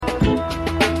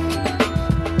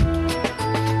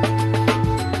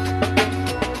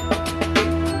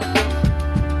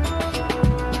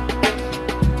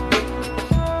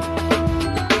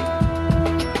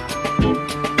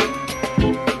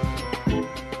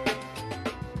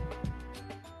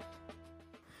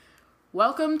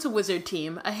Welcome to Wizard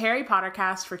Team, a Harry Potter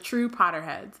cast for true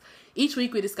Potterheads. Each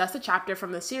week we discuss a chapter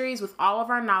from the series with all of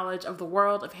our knowledge of the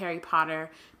world of Harry Potter.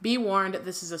 Be warned,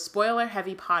 this is a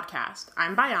spoiler-heavy podcast.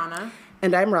 I'm Bayana.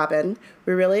 And I'm Robin.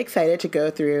 We're really excited to go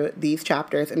through these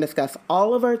chapters and discuss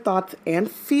all of our thoughts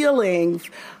and feelings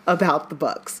about the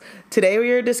books. Today we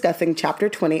are discussing Chapter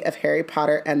 20 of Harry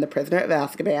Potter and the Prisoner of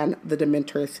Azkaban, The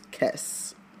Dementor's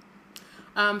Kiss.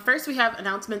 First, we have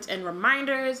announcements and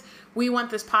reminders. We want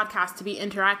this podcast to be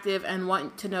interactive and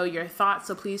want to know your thoughts,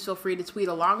 so please feel free to tweet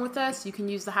along with us. You can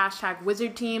use the hashtag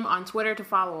WizardTeam on Twitter to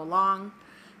follow along.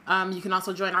 You can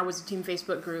also join our Wizard Team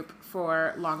Facebook group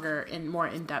for longer and more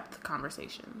in-depth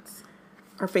conversations.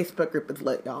 Our Facebook group is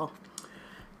lit, y'all.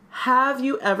 Have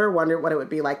you ever wondered what it would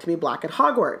be like to be Black at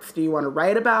Hogwarts? Do you want to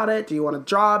write about it? Do you want to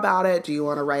draw about it? Do you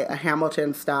want to write a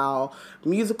Hamilton-style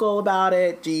musical about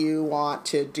it? Do you want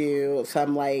to do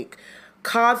some,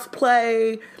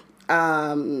 cosplay?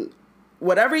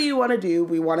 Whatever you want to do,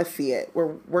 we want to see it.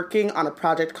 We're working on a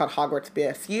project called Hogwarts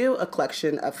BSU, a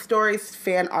collection of stories,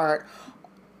 fan art,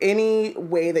 any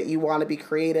way that you want to be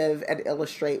creative and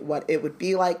illustrate what it would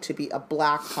be like to be a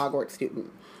Black Hogwarts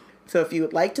student. So if you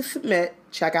would like to submit,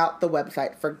 check out the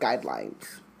website for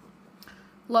guidelines.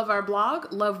 Love our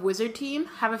blog, love Wizard Team,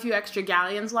 have a few extra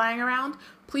galleons lying around?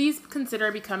 Please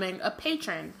consider becoming a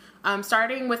patron.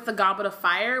 Starting with the Goblet of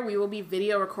Fire, we will be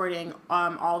video recording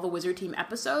all the Wizard Team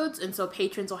episodes, and so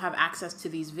patrons will have access to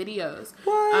these videos.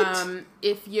 What?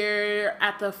 If you're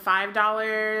at the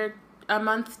 $5 a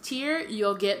month tier,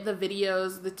 you'll get the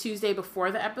videos the Tuesday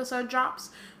before the episode drops.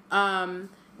 And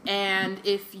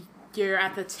if you're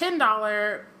at the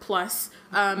 $10 plus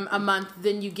a month,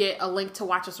 then you get a link to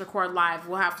watch us record live.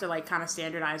 We'll have to kind of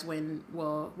standardize when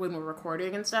we're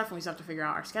recording and stuff, and we just have to figure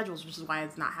out our schedules, which is why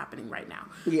it's not happening right now.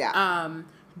 Yeah.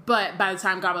 But by the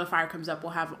time Goblet of Fire comes up,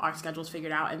 we'll have our schedules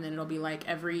figured out, and then it'll be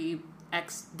every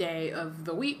X day of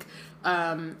the week.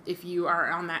 If you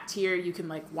are on that tier, you can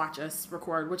watch us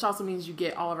record, which also means you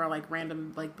get all of our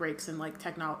random breaks and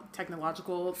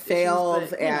technological fails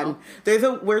issues, and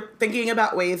we're thinking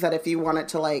about ways that if you wanted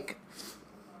to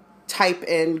type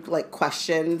in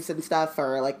questions and stuff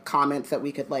or comments that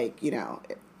we could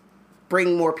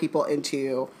bring more people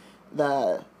into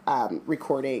the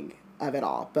recording of it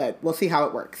all, but we'll see how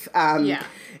it works.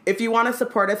 If you want to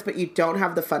support us but you don't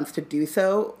have the funds to do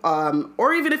so,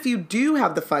 or even if you do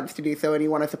have the funds to do so and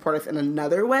you want to support us in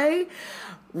another way,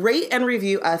 rate and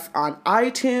review us on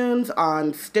iTunes,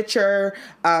 on Stitcher.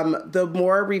 The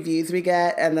more reviews we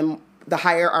get and the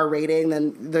higher our rating,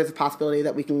 then there's a possibility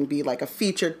that we can be a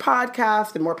featured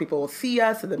podcast and more people will see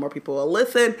us and then more people will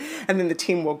listen and then the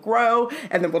team will grow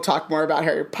and then we'll talk more about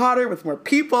Harry Potter with more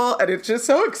people and it's just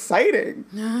so exciting.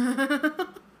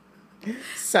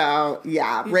 So,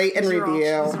 yeah, rate and review.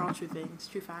 These are all true things,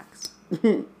 true facts.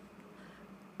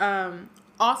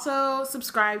 Also,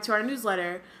 subscribe to our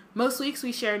newsletter. Most weeks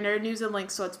we share nerd news and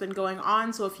links to what's been going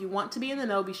on, so if you want to be in the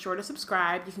know, be sure to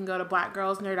subscribe. You can go to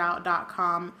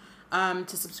blackgirlsnerdout.com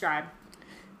to subscribe.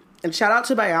 And shout out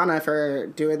to Bayana for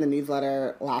doing the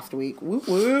newsletter last week. Whoop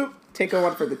whoop. Take a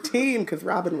one for the team because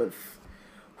Robin was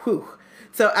whew.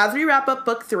 So as we wrap up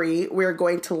book 3, we're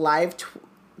going to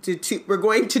we're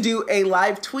going to do a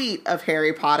live tweet of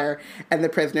Harry Potter and the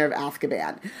Prisoner of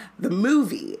Azkaban, the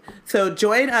movie. So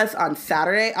join us on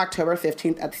Saturday, October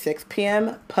 15th at 6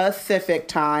 p.m. Pacific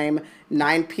time,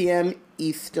 9 p.m.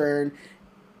 Eastern,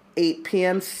 8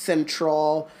 p.m.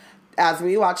 Central. As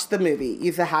we watch the movie,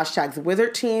 use the hashtags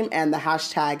WizardTeam and the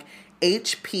hashtag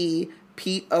HPPOA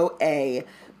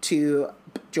to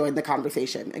join the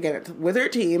conversation. Again, it's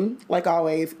WizardTeam, like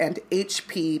always, and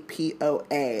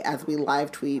HPPOA as we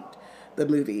live tweet the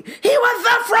movie. He was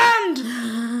the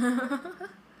friend!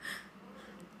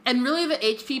 And really the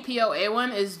HPPOA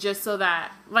one is just so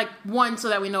that, so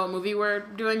that we know what movie we're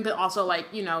doing, but also,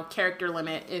 character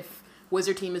limit if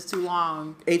Wizard Team is too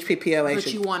long. HPPOA.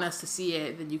 But you want us to see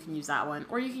it, then you can use that one.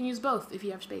 Or you can use both if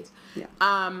you have space. Yeah.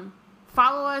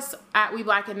 Follow us at We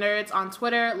Black and Nerds on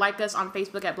Twitter. Like us on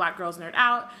Facebook at Black Girls Nerd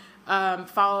Out.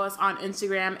 Follow us on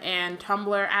Instagram and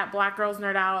Tumblr at Black Girls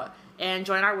Nerd Out. And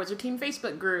join our Wizard Team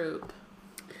Facebook group.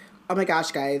 Oh my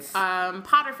gosh, guys.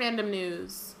 Potter fandom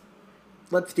news.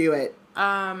 Let's do it.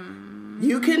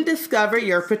 You can discover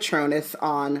your Patronus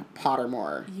on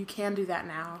Pottermore. You can do that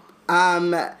now.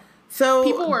 So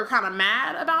people were kind of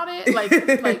mad about it,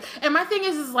 and my thing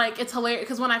is it's hilarious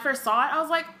because when I first saw it, I was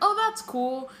like, "Oh, that's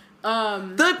cool."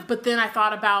 But then I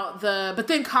thought about but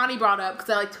then Connie brought up because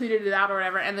I tweeted it out or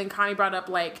whatever, and then Connie brought up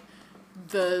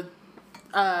the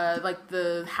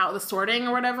sorting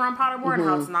or whatever on Pottermore and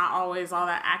how it's not always all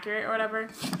that accurate or whatever.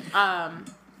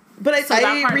 But I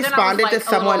responded to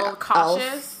someone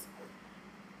else.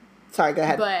 Sorry, go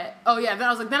ahead. But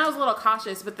then I was a little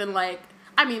cautious, but then like,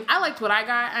 I mean, I liked what I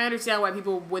got. I understand why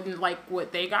people wouldn't like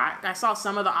what they got. I saw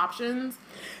some of the options.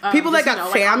 People that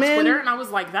got salmon, like on Twitter, and I was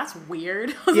like, that's weird.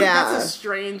 I was like, that's a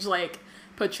strange like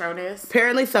Patronus.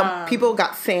 Apparently, some people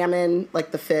got salmon,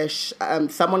 like the fish.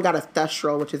 Someone got a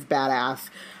thestral, which is badass.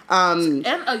 And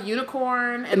a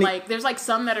unicorn, and like there's like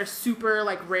some that are super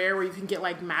like rare where you can get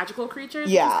like magical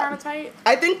creatures. Yeah, which is kind of tight.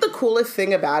 I think the coolest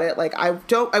thing about it, like I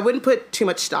wouldn't put too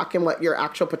much stock in what your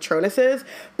actual Patronus is,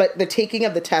 but the taking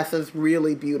of the test is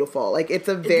really beautiful. Like it's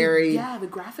a very the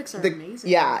graphics are amazing.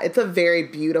 Yeah, it's a very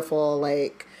beautiful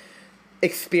like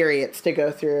experience to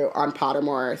go through on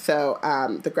Pottermore. So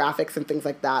the graphics and things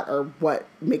like that are what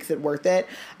makes it worth it.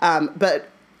 But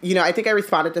you know, I think I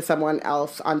responded to someone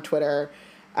else on Twitter.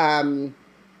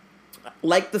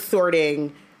 Like the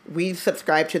sorting, we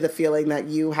subscribe to the feeling that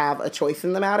you have a choice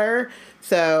in the matter.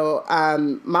 So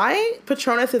my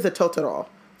Patronus is a Totoro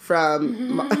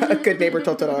from A Good Neighbor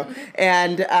Totoro.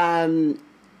 And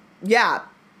yeah,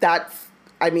 that's,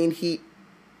 I mean, he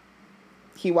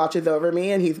watches over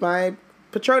me and he's my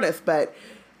Patronus. But,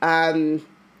 you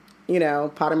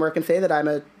know, Pottermore can say that I'm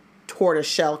a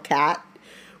tortoiseshell cat,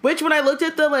 which when I looked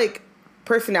at the, like,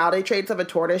 personality traits of a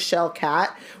tortoiseshell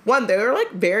cat, one, they were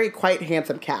like very quite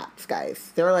handsome cats,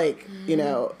 guys. They're like, you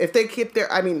know, if they keep their,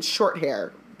 I mean, short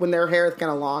hair, when their hair is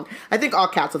kind of long. I think all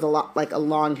cats with a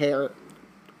long hair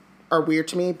are weird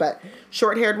to me, but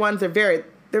short-haired ones, they're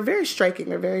very striking.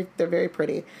 They're very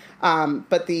pretty.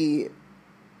 But the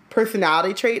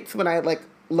personality traits, when I like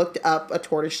looked up a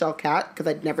tortoiseshell cat, because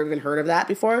I'd never even heard of that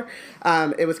before,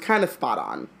 it was kind of spot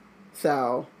on.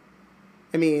 So,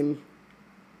 I mean,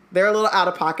 they're a little out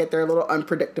of pocket. They're a little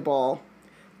unpredictable,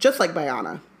 just like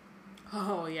Bayana.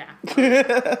 Oh, yeah.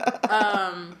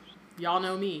 Y'all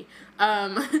know me.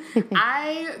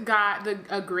 I got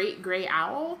a great gray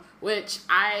owl, which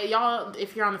y'all,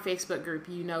 if you're on the Facebook group,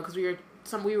 you know, because we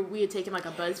had taken like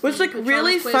a BuzzFeed, which like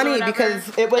really funny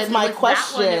because it was my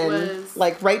question,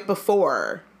 like right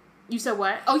before. You said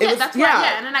what? Oh yeah, that's right.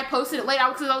 Yeah, and then I posted it late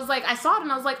out because I was like, I saw it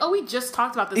and I was like, oh, we just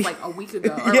talked about this like a week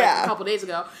ago or like a couple days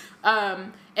ago.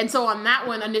 And so on that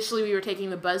one, initially we were taking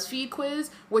the BuzzFeed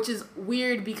quiz, which is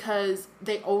weird because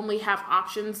they only have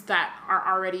options that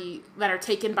are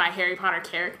taken by Harry Potter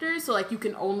characters. So like you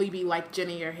can only be like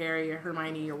Ginny or Harry or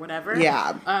Hermione or whatever.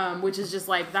 Yeah. Which is just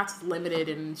like, that's limited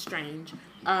and strange.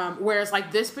 Whereas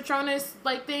like this Patronus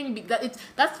like thing,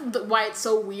 that's why it's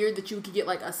so weird that you could get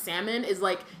like a salmon is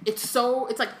like, it's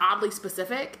like oddly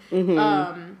specific.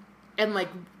 Mm-hmm.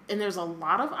 And there's a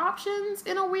lot of options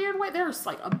in a weird way. There's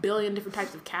like a billion different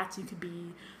types of cats you could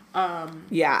be.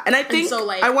 Yeah, and I think so,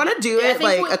 like, I want to do it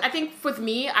I think with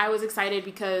me, I was excited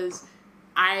because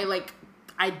I like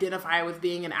identify with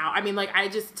being an owl. I mean, like I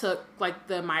just took like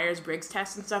the Myers-Briggs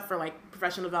test and stuff for like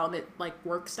professional development, like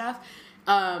work stuff,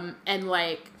 and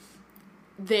like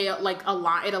they like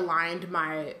it aligned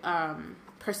my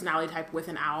personality type with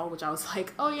an owl, which I was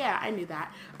like, oh yeah, I knew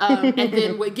that. And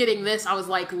then with getting this, I was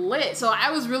like lit. So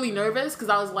I was really nervous because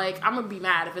I was like, I'm gonna be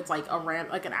mad if it's like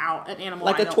an owl, an animal,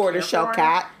 like a tortoiseshell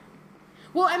cat.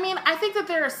 Well, I mean, I think that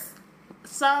there's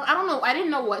some. I don't know. I didn't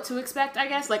know what to expect. I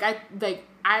guess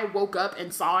I woke up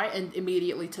and saw it and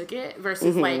immediately took it.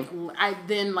 Versus like I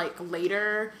then like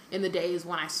later in the days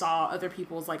when I saw other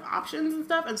people's like options and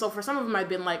stuff. And so for some of them, I'd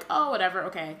been like, oh whatever,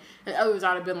 okay. And others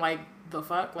I'd have been like, the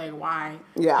fuck, like why?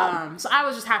 Yeah. So I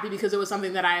was just happy because it was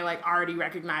something that I like already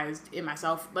recognized in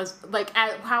myself.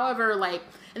 However, like,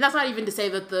 and that's not even to say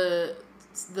that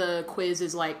the quiz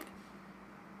is like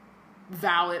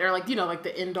valid or like, you know, like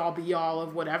the end all be all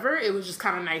of whatever. It was just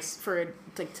kind of nice for it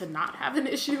like to not have an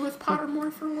issue with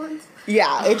Pottermore for once.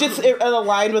 Yeah, it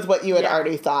aligned with what you had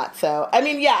already thought. So I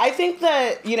mean, yeah, I think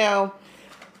that, you know,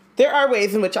 there are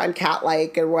ways in which I'm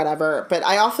cat-like or whatever, but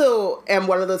I also am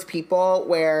one of those people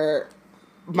where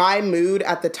my mood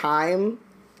at the time,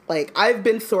 like, I've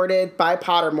been sorted by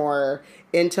Pottermore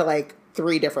into, like,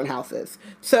 3 different houses.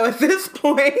 So at this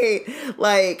point,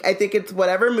 like, I think it's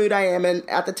whatever mood I am in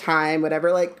at the time,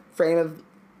 whatever, like, frame of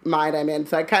mind I'm in.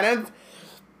 So I kind of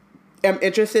am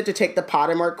interested to take the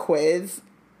Pottermore quiz,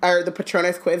 or the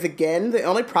Patronus quiz again. The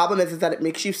only problem is that it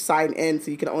makes you sign in,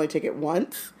 so you can only take it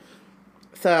once.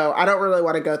 So I don't really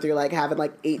want to go through, like, having,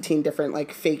 like, 18 different,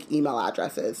 like, fake email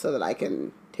addresses so that I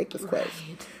can take this quiz.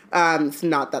 Right. It's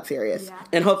not that serious. Yeah.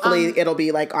 And hopefully it'll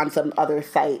be, like, on some other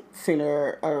site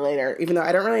sooner or later, even though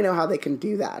I don't really know how they can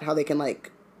do that, how they can,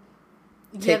 like,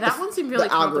 take that one seemed really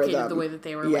complicated the way that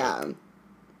they were, like...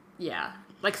 Yeah.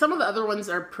 Like, some of the other ones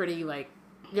are pretty, like,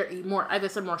 they're more, I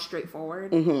guess they're more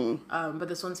straightforward. Mm-hmm. But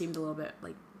this one seemed a little bit,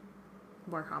 like,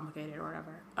 more complicated or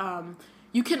whatever.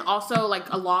 You can also,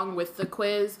 like, along with the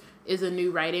quiz is a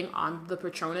new writing on the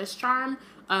Patronus charm.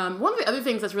 One of the other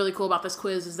things that's really cool about this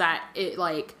quiz is that it,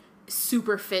 like,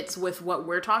 super fits with what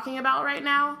we're talking about right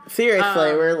now.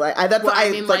 Seriously, we're like, that's well, I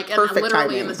mean, like perfect and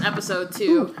literally timing. in this episode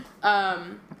too.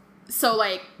 So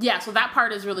like, yeah, so that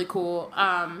part is really cool.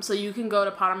 So you can go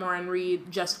to Pottermore and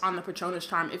read just on the Patronus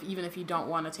charm, even if you don't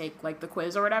want to take like the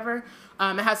quiz or whatever.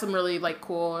 It has some really like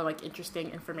cool, like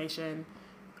interesting information.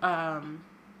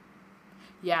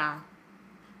 Yeah.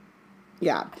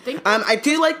 Yeah. I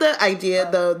do like the idea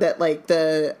though that like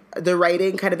the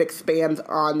writing kind of expands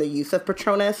on the use of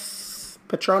Patroni,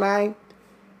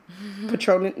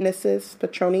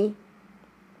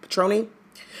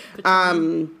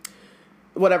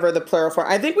 whatever the plural form.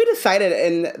 I think we decided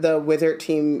in the Wizard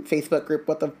Team Facebook group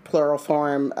what the plural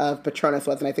form of Patronus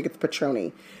was, and I think it's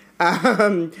Patroni.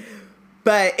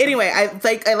 But anyway, I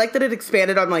like that it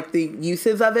expanded on like the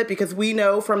uses of it, because we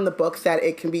know from the books that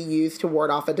it can be used to ward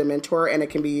off a Dementor, and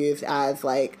it can be used as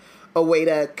like a way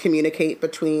to communicate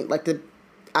between like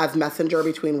as messenger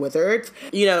between wizards.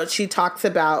 You know, she talks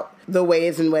about the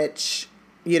ways in which,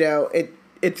 you know,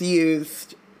 it's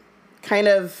used kind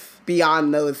of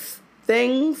beyond those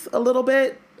things a little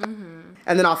bit. Mm-hmm.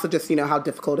 And then also just, you know, how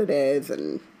difficult it is.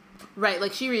 And right,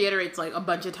 like she reiterates like a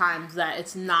bunch of times that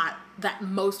it's not that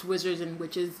most wizards and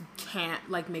witches can't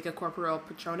like make a corporeal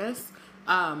Patronus.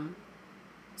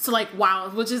 So like,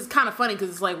 which is kind of funny because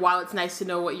it's like, while it's nice to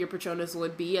know what your Patronus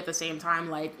would be, at the same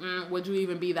time, like, would you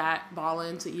even be that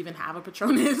ballin' to even have a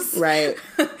Patronus? Right.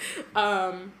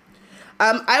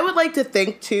 I would like to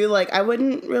think too, like, I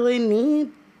wouldn't really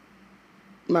need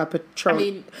my Patronus. I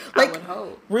mean, like, I would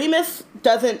hope. Remus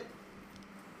doesn't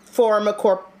form a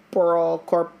corporeal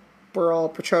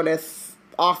Patronus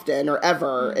often or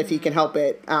ever, if he can help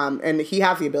it. And he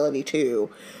has the ability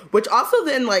to, which also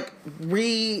then like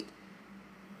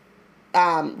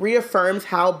reaffirms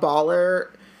how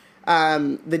baller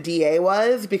the DA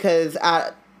was, because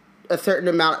at a certain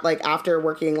amount, like after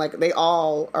working, like they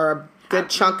all, or a good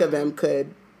chunk of them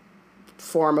could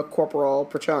form a corporal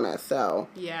Patronus. So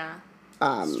yeah,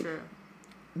 that's true.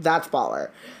 That's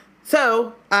baller.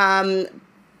 So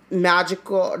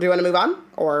magical. Do you want to move on,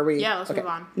 or are we? Yeah, let's move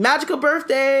on. Magical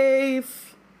birthdays.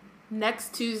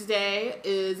 Next Tuesday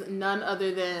is none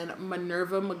other than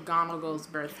Minerva McGonagall's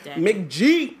birthday.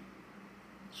 McG.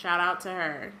 Shout out to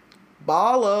her.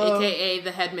 Baller. AKA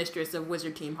the headmistress of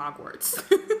Wizard Team Hogwarts.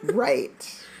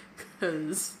 Right.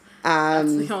 Because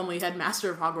that's the only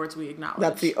headmaster of Hogwarts we acknowledge.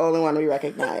 That's the only one we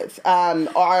recognize.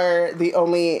 Are the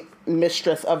only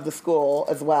mistress of the school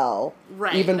as well.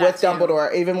 Right. Even with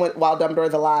Dumbledore, while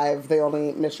Dumbledore's alive, the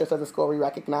only mistress of the school we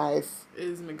recognize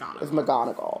is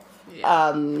McGonagall.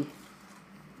 Yeah.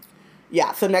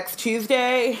 Yeah, so next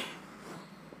Tuesday,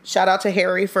 shout out to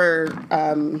Harry for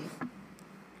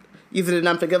using an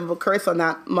unforgivable curse on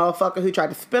that motherfucker who tried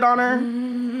to spit on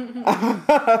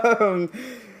her.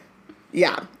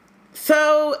 Yeah.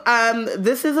 So,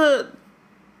 this is a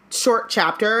short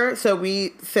chapter, so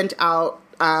we sent out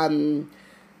a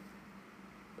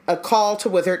call to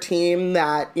Wizard Team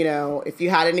that, you know, if you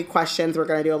had any questions, we're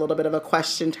going to do a little bit of a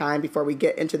question time before we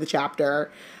get into the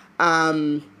chapter.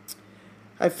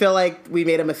 I feel like we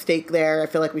made a mistake there. I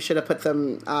feel like we should have put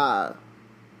some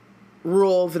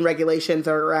rules and regulations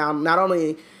around not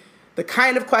only the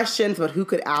kind of questions, but who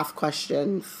could ask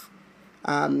questions.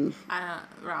 Robin.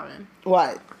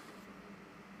 What?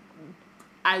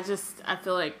 I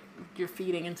feel like you're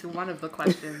feeding into one of the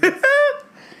questions.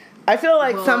 I feel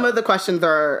like some of the questions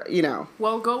are, you know.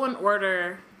 Well, go in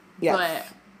order, yes.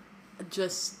 But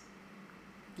just,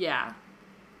 yeah,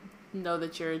 know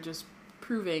that you're just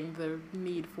proving the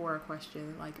need for a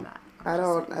question like that. I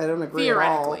don't agree at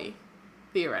all.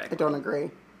 Theoretically. I don't agree.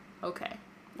 Okay.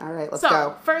 All right, let's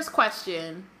go. First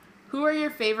question. Who are your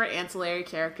favorite ancillary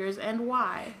characters and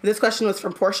why? This question was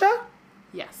from Portia?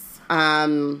 Yes.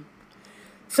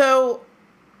 So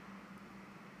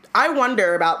I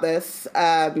wonder about this.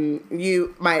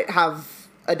 You might have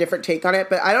a different take on it,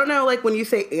 but I don't know, like, when you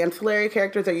say ancillary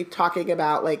characters, are you talking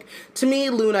about, like, to me,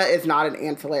 Luna is not an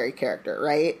ancillary character,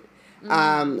 right?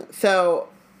 Mm-hmm. So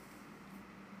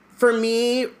for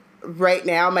me, right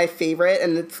now, my favorite,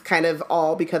 and it's kind of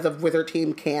all because of Wizard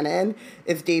Team canon,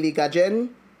 is Davy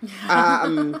Gudgeon.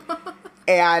 And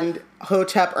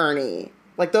Hotep Ernie.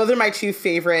 Like, those are my two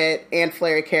favorite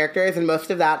ancillary characters, and most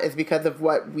of that is because of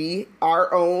what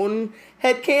our own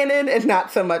headcanon, and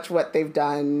not so much what they've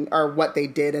done or what they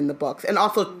did in the books. And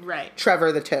also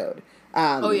Trevor the Toad.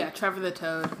 Trevor the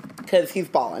Toad. Because he's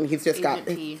ballin'. He's just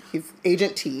he's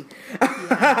Agent T.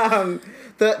 Yeah.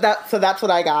 So that's what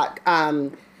I got.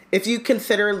 if you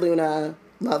consider Luna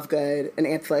Lovegood an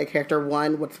ancillary character,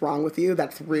 1, what's wrong with you?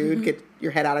 That's rude. Get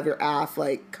your head out of your ass.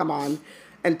 Like, come on.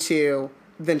 And 2,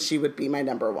 then she would be my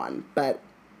number 1. But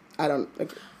I don't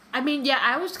agree. I mean, yeah,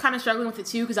 I was kind of struggling with it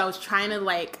too because I was trying to,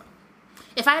 like,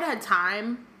 if I had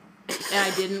time and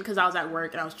I didn't because I was at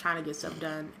work and I was trying to get stuff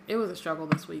done, it was a struggle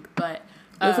this week. But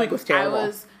this week was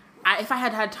terrible. If I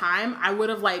had had time, I would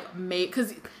have, like, made,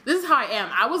 because this is how I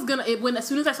am. I was gonna, as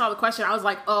soon as I saw the question, I was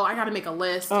like, oh, I gotta make a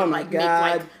list and, like, make,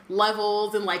 like,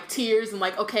 levels and, like, tiers and,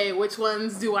 like, okay, which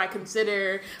ones do I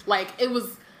consider? Like,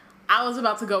 I was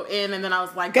about to go in, and then I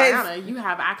was like, Diana, you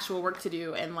have actual work to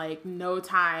do and, like, no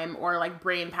time or, like,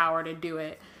 brain power to do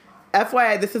it.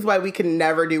 FYI, this is why we can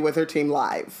never do Wizard Team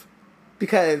live.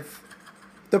 Because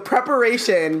the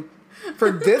preparation for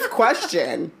this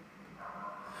question...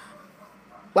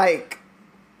 Like,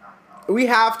 we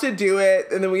have to do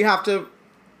it, and then we have to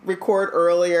record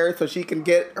earlier so she can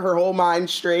get her whole mind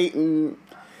straight, and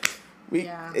we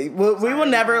will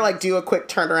never, like, do a quick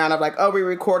turnaround of, like, oh, we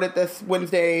recorded this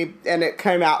Wednesday, and it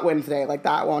came out Wednesday. Like,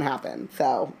 that won't happen,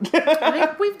 so. I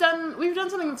think we've done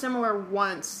something similar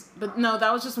once, but no,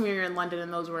 that was just when we were in London,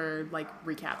 and those were, like,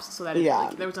 recaps, so that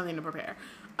like, there was nothing to prepare.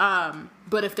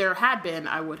 But if there had been,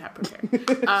 I would have prepared.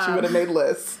 She would have made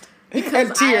lists. Because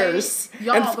and tears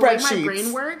and spreadsheets. The way my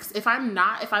brain works, if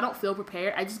I don't feel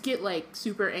prepared, I just get, like,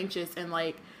 super anxious, and,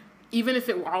 like, even if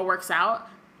it all works out,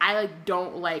 I, like,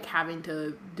 don't like having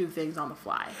to do things on the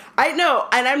fly. I know,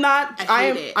 and I'm not.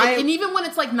 I hate it. And even when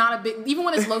it's, like, not a big, even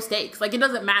when it's low stakes, like, it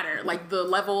doesn't matter. Like, the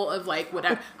level of, like,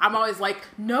 whatever. I'm always like,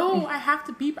 no, I have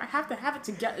to have it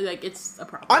together. Like, it's a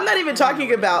problem. I'm not even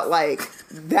talking about, like,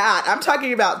 that. I'm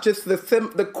talking about just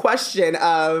the question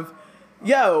of,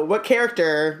 yo, what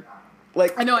character...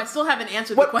 Like, I know, I still haven't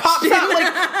answered the question. Pops out,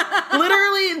 like,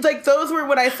 literally, like, those were,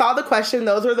 when I saw the question,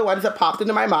 those were the ones that popped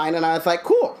into my mind, and I was like,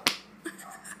 cool.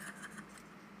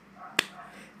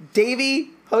 Davy,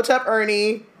 Hotep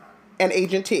Ernie, and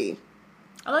Agent T.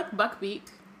 I like Buckbeak.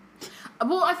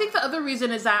 Well, I think the other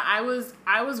reason is that I was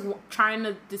trying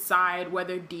to decide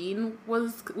whether Dean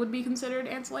would be considered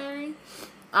ancillary.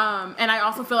 And I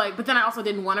also feel like, but then I also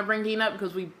didn't want to bring Dean up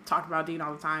because we talked about Dean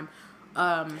all the time.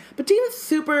 But Dean is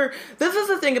super... This is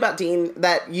the thing about Dean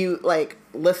that you, like,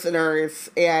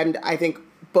 listeners, and I think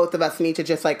both of us need to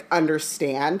just, like,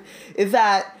 understand, is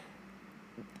that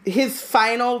the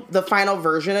final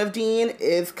version of Dean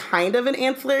is kind of an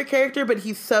ancillary character, but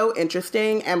he's so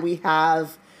interesting, and we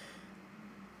have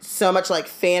so much, like,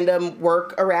 fandom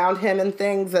work around him and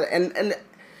things, and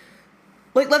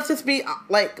like, let's just be,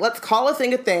 like, let's call a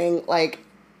thing, like,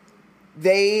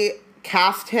 they...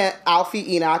 cast him,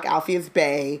 Alfie Enoch. Alfie is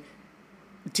Bay.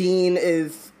 Dean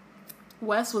is...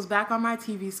 Wes was back on my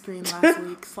TV screen last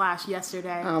week /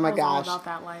 yesterday. Oh my gosh. All about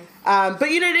that life.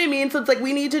 But you know what I mean? So it's like,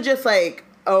 we need to just, like,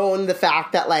 own the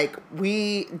fact that, like,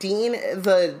 Dean is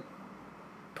a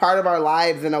part of our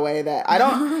lives in a way that I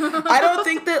don't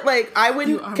think that, like, I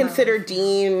wouldn't consider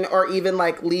Dean or even,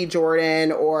 like, Lee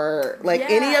Jordan or, like,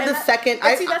 any of the second...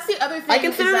 See, that's the other thing. I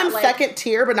consider them, like, second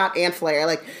tier, but not ancillary.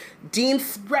 Like, Dean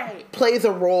plays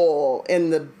a role in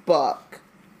the book.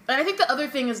 And I think the other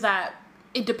thing is that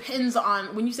it depends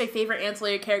on, when you say favorite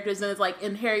ancillary characters, then it's like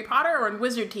in Harry Potter or in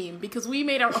Wizard Team, because we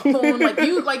made our own,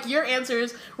 like, your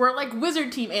answers were, like,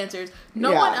 Wizard Team answers.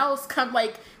 No one else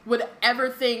would ever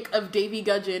think of Davy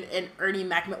Gudgeon and Ernie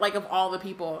Macmillan, like, of all the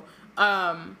people.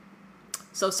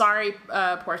 So sorry,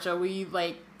 Portia, we,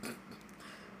 like,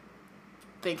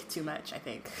 think too much, I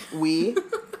think.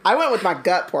 I went with my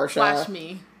gut, Portia. /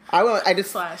 me. I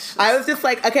was just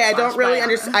like, okay, I don't really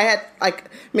understand. I had,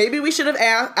 like, maybe we should have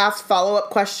asked follow-up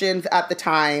questions at the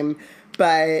time,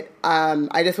 but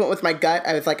I just went with my gut.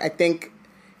 I was like, I think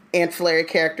ancillary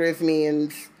characters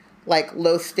means, like,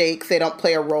 low stakes. They don't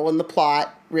play a role in the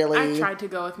plot, really. I tried to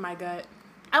go with my gut.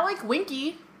 I like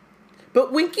Winky.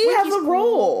 But Winky's has a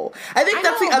role. I think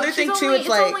that's the other thing, too. It's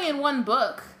only in one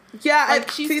book. Yeah.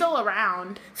 Like, she's still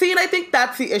around. See, and I think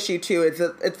that's the issue, too, is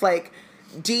that it's like,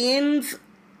 Dean's...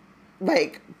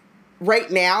 Like, right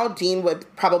now, Dean would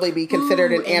probably be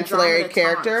considered an ancillary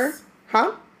character.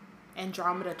 Huh?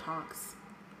 Andromeda Tonks.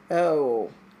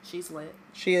 Oh. She's lit.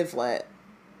 She is lit.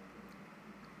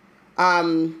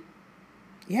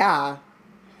 Yeah.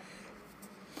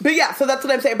 But yeah, so that's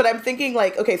what I'm saying. But I'm thinking,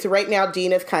 like, okay, so right now,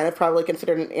 Dean is kind of probably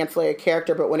considered an ancillary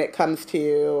character, but when it comes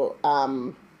to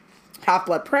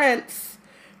Half-Blood Prince,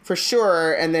 for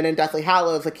sure, and then in Deathly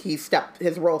Hallows, like, his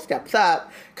role steps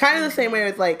up. Kind of the same way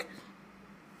as, like,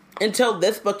 until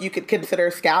this book, you could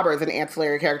consider Scabbers an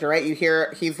ancillary character, right? You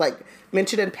hear he's, like,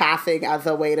 mentioned in passing as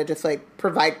a way to just, like,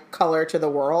 provide color to the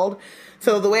world.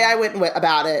 So the way I went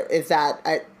about it is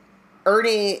that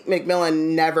Ernie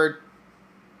Macmillan never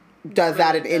does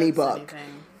that in any book.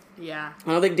 Anything. Yeah.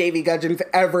 I don't think Davy Gudgeon's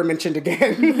ever mentioned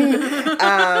again.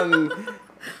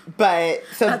 But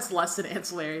so that's less than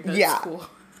ancillary, but yeah, it's cool.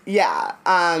 Yeah.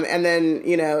 And then,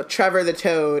 you know, Trevor the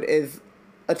Toad is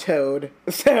a toad.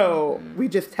 So we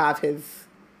just have his,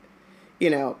 you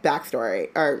know, backstory,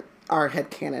 or our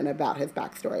headcanon about his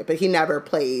backstory. But he never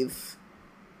plays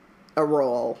a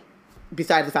role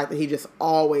besides the fact that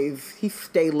he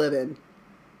stay living.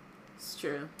 It's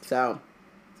true. So.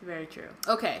 It's very true.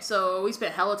 Okay, so we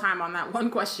spent hella time on that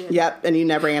one question. Yep, and you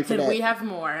never answered it. And we have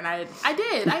more, and I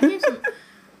did. I gave some...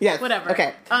 Yes. Whatever.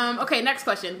 Okay. Okay, next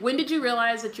question. When did you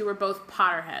realize that you were both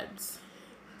Potterheads?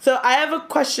 So I have a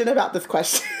question about this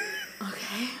question.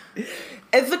 Okay.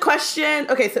 Is the question...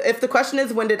 Okay, so if the question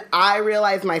is when did I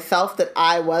realize myself that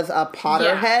I was a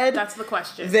Potterhead... Yeah, that's the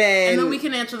question. Then... And then we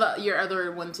can answer your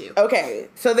other one, too. Okay,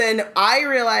 so then I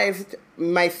realized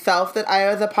myself that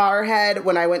I was a Potterhead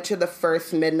when I went to the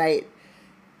first Midnight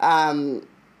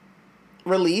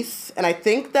release. And I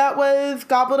think that was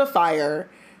Goblet of Fire.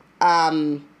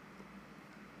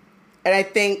 And I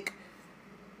think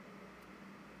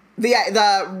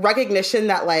the recognition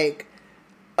that, like,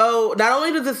 oh, not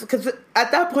only does this, because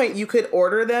at that point you could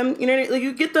order them, you know, like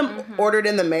you get them ordered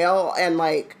in the mail, and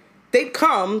like they'd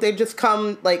just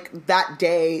come like that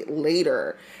day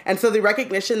later. And so the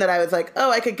recognition that I was like, oh,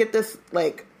 I could get this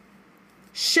like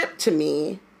shipped to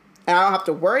me, and I don't have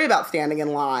to worry about standing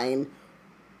in line,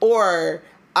 or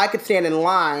I could stand in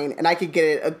line and I could get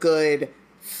it a good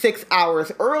 6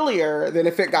 hours earlier than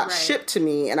if it got shipped to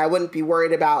me, and I wouldn't be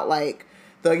worried about like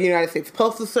the United States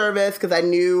Postal Service, because I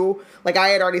knew, like, I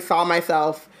had already saw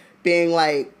myself being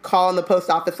like calling the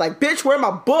post office like, bitch, where's my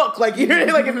book? Like, you know,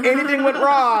 like if anything went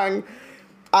wrong,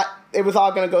 it was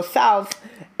all gonna go south.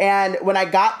 And when I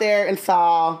got there and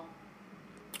saw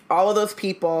all of those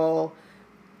people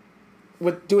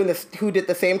with doing this, who did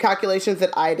the same calculations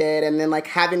that I did, and then like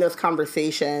having those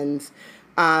conversations,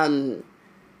 and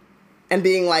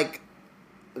being like,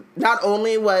 not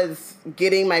only was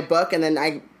getting my book, and then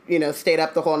I, you know, stayed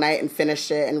up the whole night and finished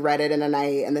it and read it in a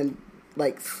night, and then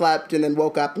like slept and then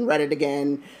woke up and read it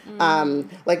again.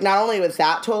 Like not only was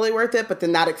that totally worth it, but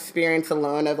then that experience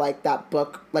alone of like that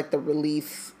book, like the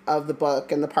release of the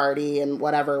book and the party and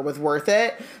whatever was worth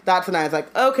it. That's when I was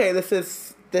like, okay, this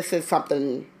is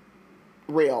something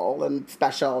real and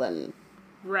special. And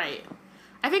right.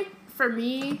 I think for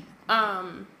me,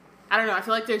 I don't know, I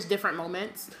feel like there's different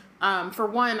moments. For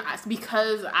one,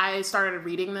 because I started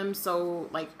reading them so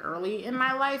like early in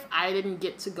my life, I didn't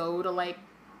get to go to like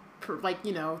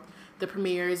you know, the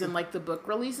premieres and like the book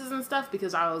releases and stuff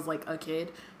because I was like a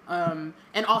kid, and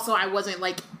also I wasn't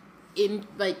like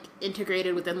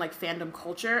integrated within like fandom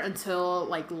culture until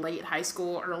like late high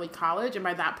school, early college, and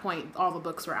by that point all the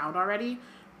books were out already.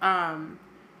 And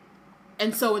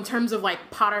so in terms of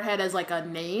like Potterhead as like a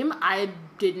name, I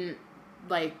didn't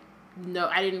like. No,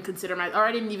 I didn't consider or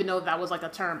I didn't even know that was like a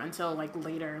term until like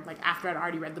later, like after I'd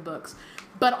already read the books.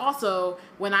 But also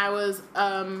when I was,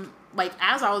 like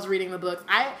as I was reading the books,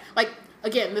 I like,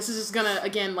 again, this is just gonna,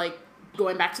 again, like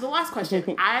going back to the last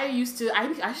question, I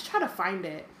should try to find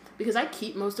it because I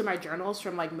keep most of my journals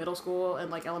from like middle school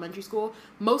and like elementary school,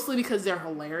 mostly because they're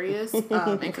hilarious,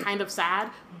 and kind of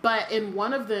sad. But in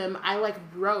one of them, I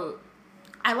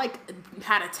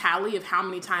had a tally of how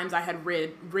many times I had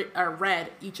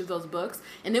read each of those books,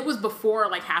 and it was before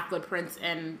like Half-Blood Prince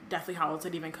and Deathly Hallows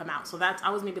had even come out. So I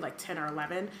was maybe like 10 or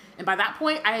 11, and by that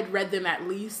point I had read them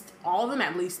all of them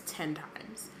at least 10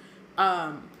 times.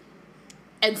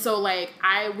 And so like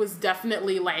I was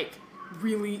definitely like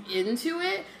really into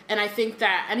it, and I think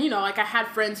that, and you know, like I had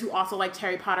friends who also liked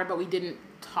Harry Potter, but I didn't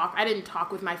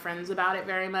talk with my friends about it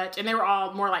very much, and they were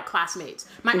all more like classmates.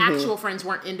 My actual friends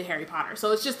weren't into Harry Potter,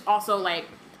 so it's just also like,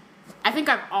 I think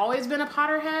I've always been a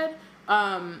Potterhead,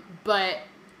 but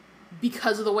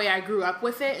because of the way I grew up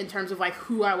with it, in terms of like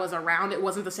who I was around, it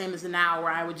wasn't the same as now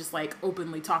where I would just like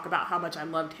openly talk about how much I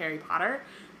loved Harry Potter.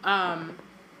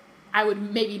 I would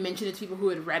maybe mention it to people who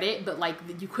had read it, but like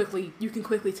you can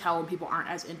quickly tell when people aren't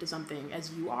as into something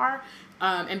as you are.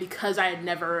 And because I had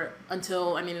never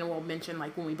until, I mean, and we'll mention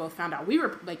like when we both found out we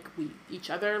each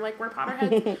other like were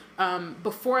Potterheads.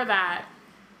 Before that,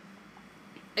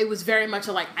 it was very much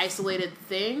a like isolated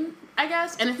thing, I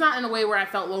guess. And it's not in a way where I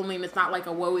felt lonely, and it's not like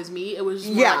a woe is me. It was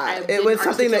just more like it was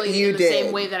something that you in did the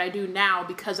same way that I do now,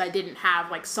 because I didn't have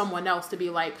like someone else to be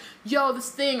like, yo, this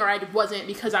thing, or I wasn't,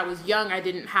 because I was young, I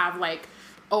didn't have like,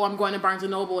 oh, I'm going to Barnes &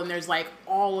 Noble and there's like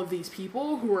all of these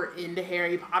people who are into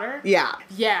Harry Potter. Yeah.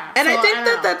 Yeah. And so, I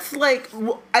think that's like,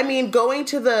 I mean, going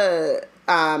to the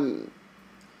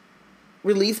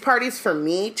release parties for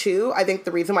me too. I think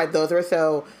the reason why those were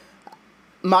so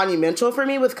monumental for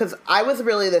me was because I was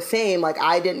really the same. Like,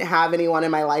 I didn't have anyone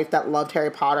in my life that loved Harry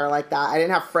Potter like that. I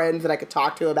didn't have friends that I could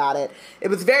talk to about it. It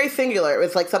was very singular. It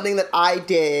was like something that I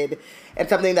did and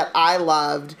something that I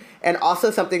loved, and also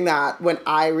something that when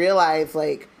I realized,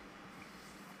 like,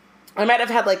 I might have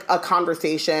had like a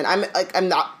conversation. I'm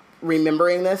not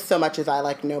remembering this so much as I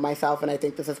like know myself, and I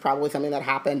think this is probably something that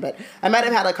happened, but I might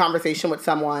have had a conversation with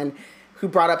someone who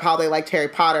brought up how they liked Harry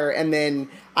Potter, and then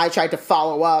I tried to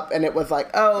follow up, and it was like,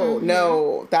 oh,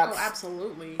 no, that's... Oh,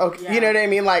 absolutely. Okay, yeah. You know what I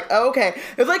mean? Like, oh, okay.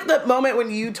 It was like the moment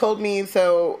when you told me,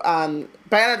 so, Diana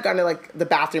had gone to, like, the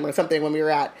bathroom or something when we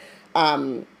were at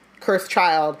Cursed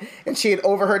Child, and she had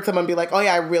overheard someone be like, oh,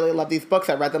 yeah, I really love these books.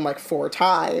 I read them, like, 4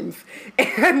 times.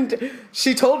 And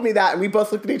she told me that, and we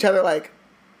both looked at each other like,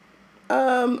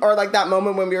 or, like, that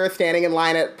moment when we were standing in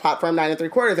line at platform 9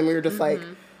 3/4, and we were just like,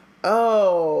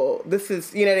 oh, this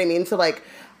is, you know what I mean? So, like,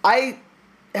 I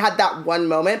had that one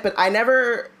moment, but I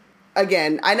never,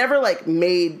 like,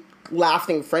 made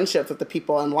lasting friendships with the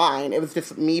people in line. It was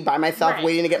just me by myself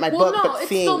waiting to get my book, but it's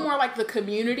seeing... still more like the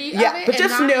community yeah, of it. but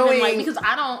just not knowing... even, like, because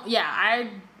I don't,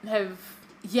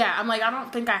 I'm like, I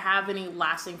don't think I have any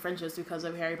lasting friendships because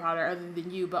of Harry Potter other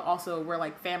than you, but also we're,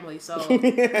 like, family, so,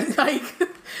 like,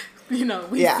 you know,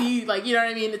 we see, like, you know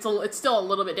what I mean? It's still a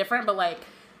little bit different, but, like,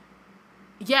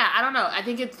 yeah, I don't know. I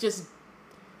think it's just...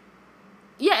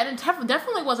 Yeah, and it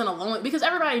definitely wasn't a lonely... Because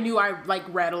everybody knew I, like,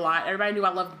 read a lot. Everybody knew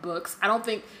I loved books. I don't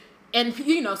think... And,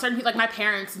 you know, certain people... Like, my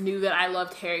parents knew that I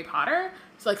loved Harry Potter,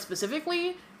 so, like,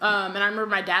 specifically. And I remember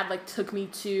my dad, like, took me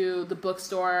to the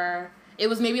bookstore. It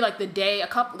was maybe, like, the day...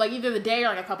 either the day or,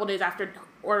 like, a couple days after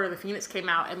Order of the Phoenix came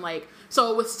out. And, like... So,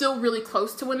 it was still really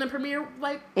close to when the premiere,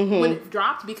 like, when it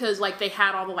dropped. Because, like, they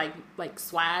had all the, like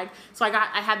swag. So,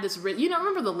 I had this... You know,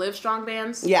 remember the Live Strong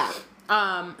bands? Yeah.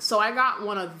 So I got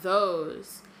one of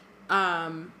those,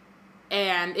 and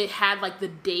it had, like, the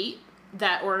date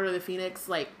that Order of the Phoenix,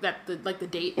 like, the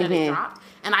date that it dropped,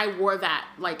 and I wore that,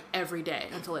 like, every day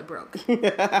until it broke.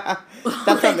 That's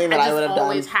something that I would have done. I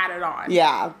always had it on.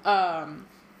 Yeah.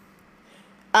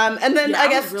 And then I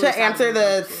guess really to answer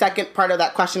the second part of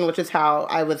that question, which is how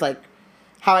I was, like,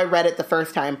 how I read it the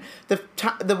first time,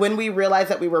 when we realized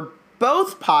that we were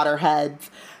both Potterheads,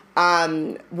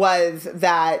 was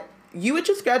that you had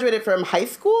just graduated from high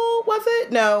school, was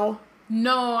it? No,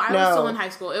 I was still in high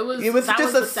school. It was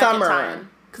just a summer.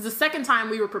 Because the second time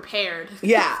we were prepared.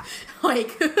 Yeah.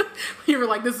 Like, we were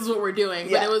like, this is what we're doing.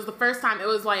 But it was the first time, it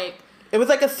was like... It was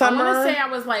like a summer... I want to say I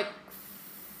was like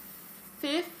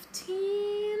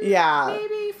 15? Yeah.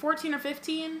 Maybe? 14 or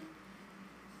 15?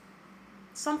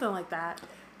 Something like that.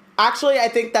 Actually, I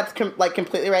think that's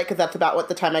completely right, because that's about what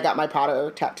the time I got my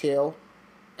Potter tattoo.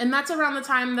 And that's around the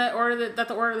time that the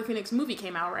Order of the Phoenix movie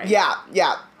came out, right? Yeah.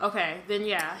 Okay, then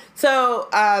yeah. So,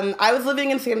 I was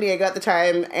living in San Diego at the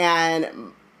time,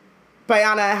 and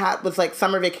Bayana was, like,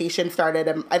 summer vacation started,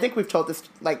 and I think we've told this,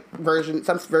 like,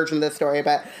 some version of this story,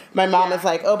 but my mom was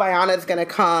like, oh, Bayana's gonna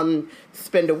come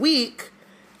spend a week,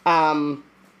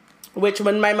 which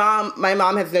when my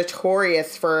mom is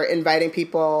notorious for inviting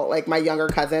people, like, my younger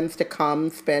cousins to come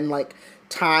spend, like,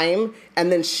 time,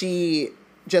 and then she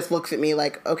just looks at me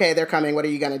like, okay, they're coming, what are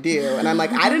you gonna do? And I'm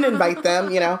like, I didn't invite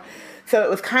them, you know? So it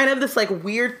was kind of this, like,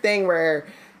 weird thing where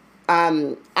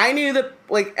I knew that,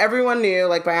 like, everyone knew,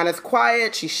 like, Bayana's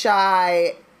quiet, she's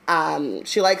shy,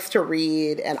 she likes to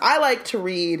read, and I like to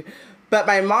read, but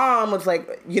my mom was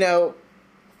like, you know,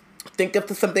 think of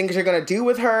some things you're gonna do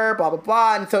with her, blah, blah,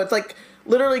 blah, and so it's, like,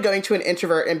 literally going to an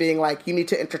introvert and being like, you need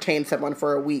to entertain someone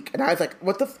for a week. And I was like,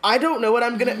 I don't know what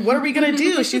are we gonna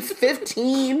do? She's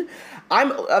 15.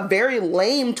 I'm a very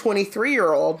lame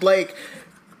 23-year-old. Like,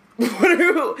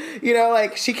 you know,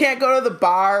 like, she can't go to the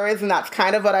bars, and that's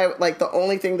kind of what the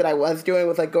only thing that I was doing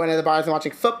was, like, going to the bars and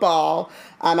watching football.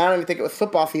 I don't even think it was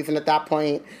football season at that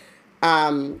point.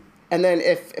 And then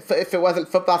if it wasn't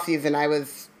football season, I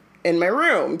was in my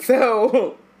room.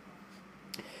 So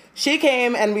she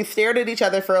came, and we stared at each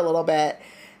other for a little bit,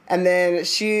 and then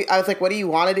I was like, what do you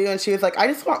want to do? And she was like, I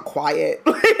just want quiet.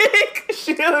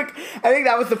 I think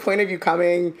that was the point of you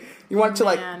coming. You wanted to,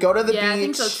 like, go to the beach. Yeah, I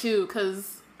think so, too,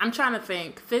 because I'm trying to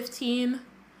think. 15.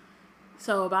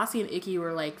 So, Abasi and Icky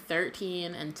were, like,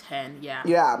 13 and 10, yeah.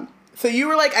 Yeah. So, you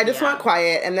were like, I just want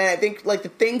quiet. And then I think, like, the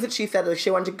things that she said, like,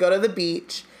 she wanted to go to the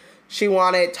beach. She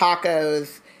wanted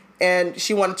tacos. And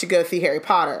she wanted to go see Harry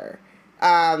Potter.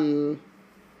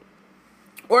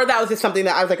 Or that was just something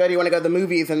that I was like, oh, do you want to go to the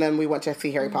movies? And then we went to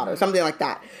see Harry Potter. Something like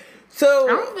that. So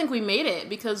I don't think we made it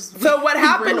because... So what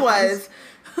happened was,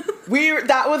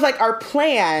 That was like our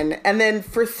plan, and then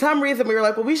for some reason we were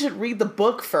like, well, we should read the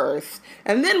book first,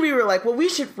 and then we were like, well, we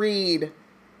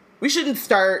shouldn't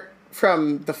start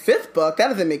from the 5th book. That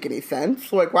doesn't make any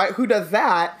sense. Like, why? Who does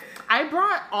that? I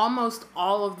brought almost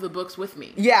all of the books with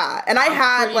me. Yeah, and I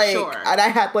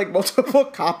had multiple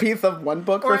copies of one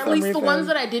book, or for at some least reason. The ones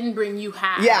that I didn't bring, you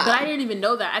had. Yeah, but I didn't even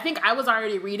know that. I think I was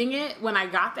already reading it when I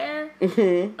got there.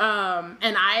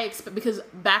 And because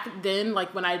back then,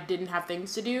 like when I didn't have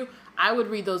things to do, I would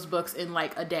read those books in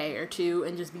like a day or two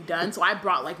and just be done. So I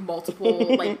brought like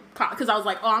multiple, because I was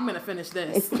like, oh, I'm gonna finish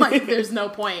this. Like, there's no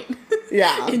point,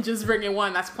 in just bringing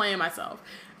one. That's playing myself.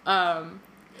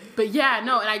 But yeah,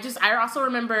 no, and I also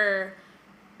remember,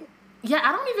 I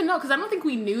don't even know, because I don't think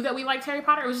we knew that we liked Harry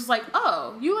Potter. It was just like,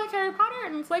 oh, you like Harry Potter?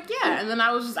 And it's like, yeah. And then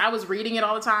I was reading it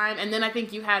all the time. And then I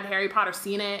think you had Harry Potter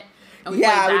Seen It. And we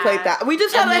played that. We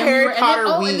just had a Harry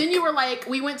Potter week. And then you were like,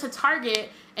 we went to Target,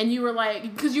 and you were like,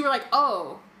 because you were like,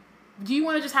 oh, do you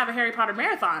want to just have a Harry Potter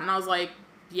marathon? And I was like,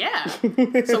 yeah.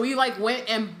 So we like went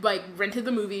and like rented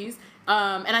the movies.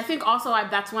 And I think also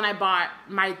that's when I bought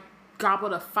my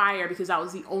Goblet of Fire, because that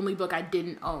was the only book I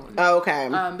didn't own. Oh, okay.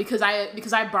 Because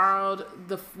I borrowed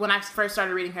when I first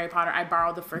started reading Harry Potter, I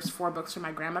borrowed the first 4 books from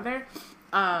my grandmother.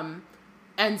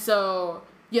 And so,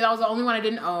 that was the only one I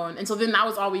didn't own. And so then that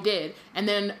was all we did. And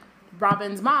then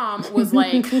Robin's mom was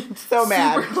like, so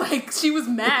mad. She was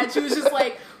mad. She was just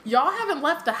like, y'all haven't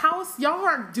left the house. Y'all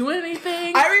aren't doing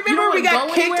anything. I remember we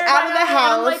got kicked out of the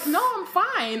house. I'm like, no, I'm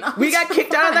fine. We got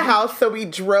kicked out of the house, so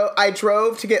I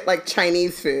drove to get like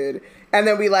Chinese food, and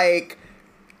then we like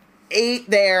ate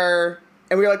there,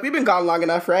 and we were like, we've been gone long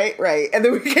enough, right? Right. And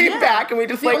then we came back, and we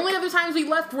just the only other times we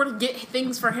left were to get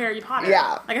things for Harry Potter.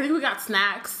 Yeah. Like, I think we got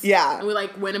snacks. Yeah. And we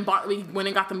went and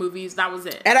got the movies. That was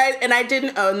it. And I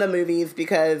didn't own the movies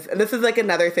because, and this is like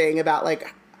another thing about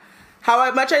like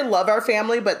how much I love our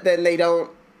family, but then they don't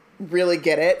really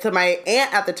get it. So my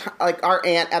aunt at the time, our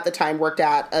aunt at the time worked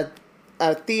at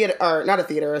a theater, or not a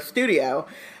theater, a studio.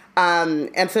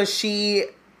 And so she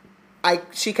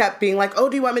kept being like, oh,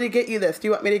 do you want me to get you this? Do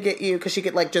you want me to get you? Because she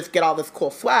could like just get all this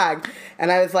cool swag.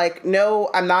 And I was like,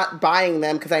 no, I'm not buying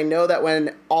them, because I know that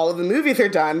when all of the movies are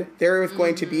done, there is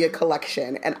going to be a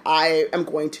collection, and I am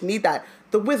going to need that.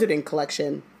 The Wizarding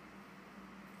collection.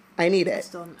 I need it.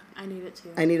 I need it too.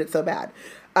 I need it so bad.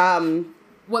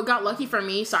 What got lucky for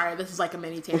me, sorry, this is like a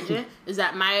mini tangent, is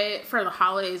that for the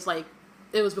holidays, like,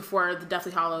 it was before the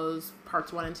Deathly Hallows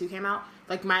parts 1 and 2 came out.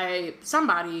 Like,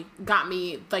 somebody got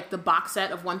me like the box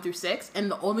set of 1 through 6,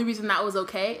 and the only reason that was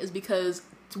okay is because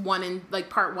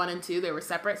part 1 and 2, they were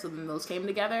separate, so then those came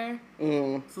together.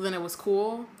 So then it was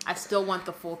cool. I still want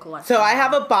the full collection. So I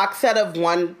have a box set of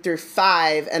 1 through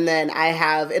 5, and then I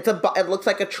have it looks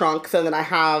like a trunk. So then I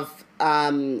have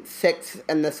 6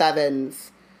 and the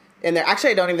 7s in there.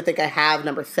 Actually, I don't even think I have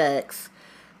number 6,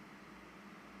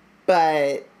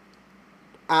 but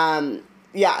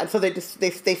yeah, and so they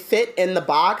fit in the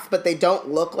box, but they don't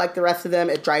look like the rest of them.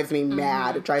 It drives me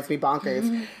mad. It drives me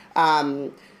bonkers.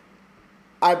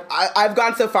 I've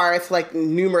gone so far as like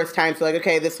numerous times, like,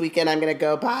 okay, this weekend I'm gonna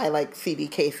go buy like CD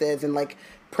cases and like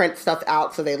print stuff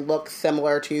out so they look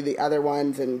similar to the other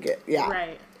ones and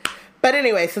right. But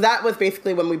anyway, so that was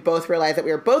basically when we both realized that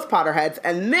we were both Potterheads,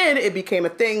 and then it became a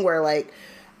thing where like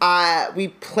we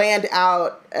planned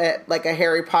out like a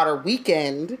Harry Potter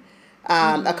weekend.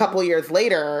 A couple years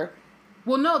later.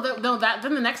 Well, then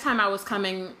the next time I was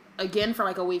coming again for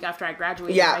like a week after I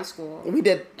graduated high school. We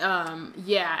did.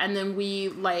 And then we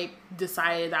like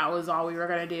decided that was all we were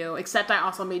gonna do. Except I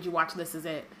also made you watch This Is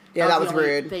It. Yeah, that was the only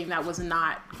rude. Thing that was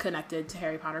not connected to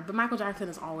Harry Potter, but Michael Jackson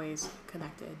is always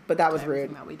connected. But that was to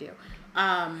rude. That we do.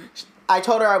 I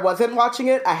told her I wasn't watching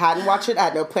it. I hadn't watched it. I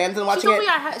had no plans on watching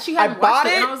it. She hadn't watched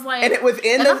it, and I was like, and it was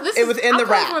in the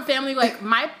wrap. I'm from a family like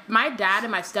my dad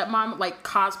and my stepmom like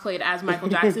cosplayed as Michael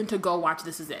Jackson to go watch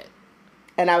This Is It.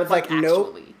 And I was like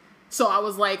nope. So I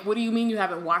was like, what do you mean you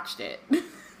haven't watched it?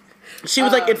 She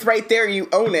was like, it's right there. You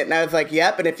own it. And I was like,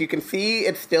 yep. And if you can see,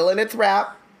 it's still in its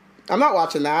wrap. I'm not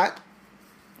watching that.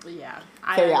 Yeah.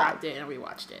 I wrapped it and we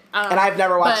watched it. And I've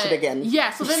never watched it again.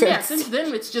 Yeah. So then, since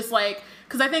then it's just like,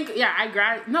 because I think,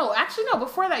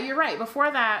 before that, you're right. Before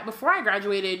I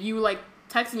graduated, you like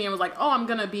texted me and was like, oh, I'm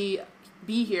going to be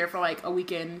here for like a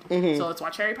weekend. So let's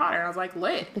watch Harry Potter. And I was like,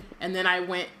 lit. And then I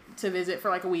went to visit for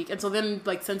like a week. And so then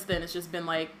like since then it's just been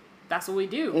like, that's what we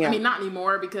do. Yeah. I mean, not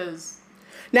anymore because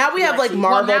now we have like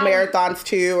Marvel marathons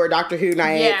too, or Doctor Who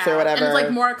nights or whatever. And it's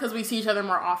like more because we see each other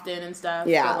more often and stuff.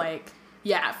 Yeah. But like,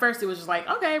 yeah, at first it was just like,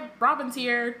 okay, Robin's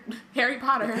here, Harry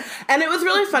Potter. And it was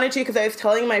really funny too, because I was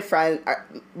telling my friend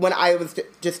when I was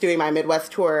just doing my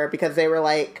Midwest tour, because they were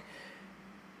like,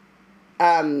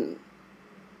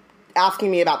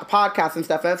 asking me about the podcast and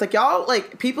stuff. And I was like, y'all,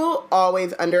 like, people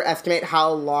always underestimate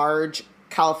how large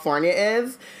California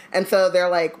is. And so they're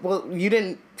like, well, you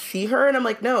didn't see her? And I'm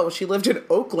like, no, she lived in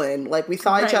Oakland. Like, we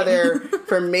saw each other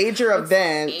for major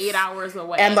events. 8 hours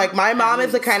away. And, like, my mom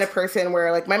is the kind of person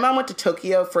where, like, my mom went to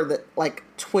Tokyo for,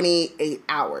 28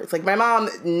 hours. Like, my mom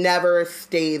never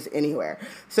stays anywhere.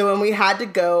 So when we had to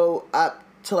go up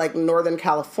to, like, Northern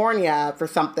California for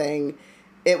something,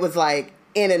 it was, like,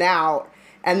 in and out.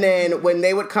 And then when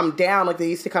they would come down, like,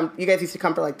 you guys used to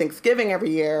come for, like, Thanksgiving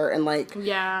every year, and, like...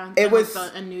 Yeah. It was...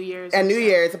 And New Year's. And New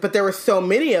Year's, but there were so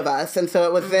many of us, and so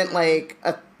it wasn't, like,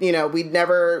 we'd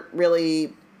never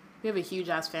really... We have a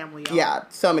huge-ass family, y'all. Yeah,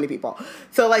 so many people.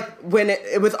 So, like, when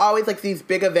it was always, like, these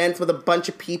big events with a bunch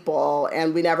of people,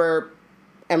 and we never...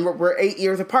 And we're 8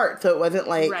 years apart, so it wasn't,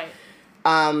 like... Right.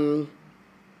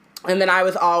 And then I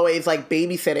was always, like,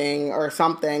 babysitting or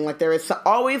something. Like, there was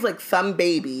always, like, some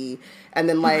baby. And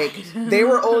then, like, they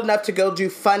were old enough to go do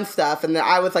fun stuff. And then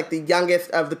I was, like, the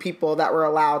youngest of the people that were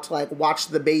allowed to, like, watch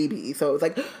the baby. So it was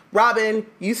like, Robin,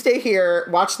 you stay here,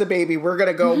 watch the baby. We're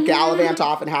going to go gallivant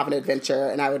off and have an adventure.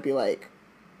 And I would be like,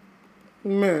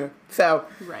 meh. So.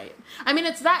 Right. I mean,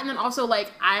 it's that. And then also,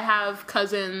 like, I have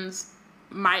cousins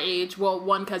my age. Well,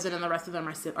 one cousin and the rest of them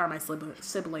are my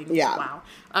siblings. Yeah. Wow.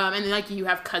 And then, like, you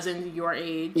have cousins your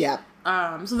age. Yeah.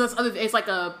 So that's it's like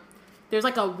there's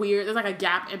like a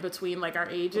gap in between, like, our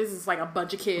ages. It's like a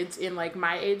bunch of kids in, like,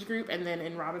 my age group and then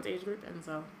in Robin's age group. And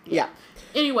so, yeah.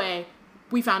 Anyway,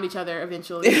 we found each other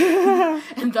eventually.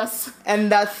 and thus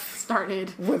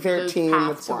started Wizard Team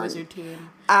was born. Wizard Team.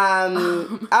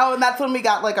 And that's when we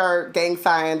got, like, our gang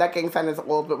sign. That gang sign is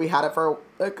old, but we had it for,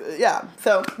 like, yeah.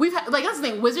 So we've had, like, that's the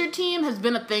thing. Wizard Team has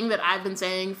been a thing that I've been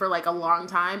saying for, like, a long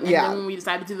time. And then when we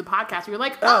decided to do the podcast, we were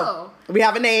like, oh, we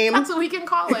have a name. That's what we can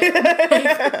call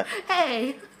it.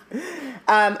 Hey.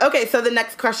 Okay, so the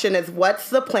next question is, what's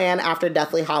the plan after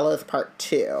Deathly Hallows Part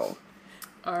 2?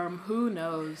 Who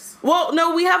knows? Well,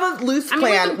 no, we have a loose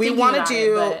plan. We want to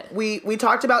do. We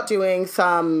talked about doing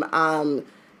some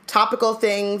topical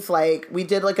things. Like, we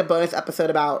did, like, a bonus episode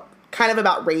about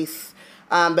race.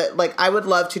 But, like, I would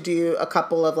love to do a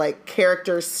couple of, like,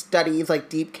 character studies, like,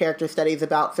 deep character studies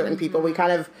about certain people. We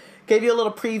kind of gave you a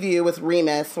little preview with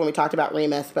Remus when we talked about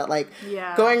Remus, but, like,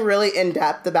 going really in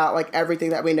depth about, like,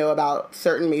 everything that we know about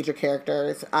certain major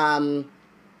characters.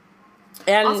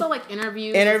 And also, like,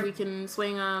 interviews, if we can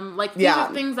swing them. Like, these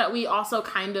are things that we also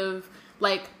kind of,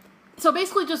 like... So,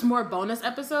 basically, just more bonus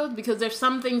episodes, because there's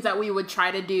some things that we would try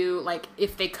to do, like,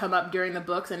 if they come up during the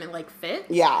books and it, like, fits.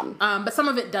 Yeah. But some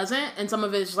of it doesn't, and some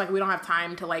of it is just, like, we don't have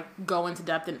time to, like, go into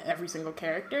depth in every single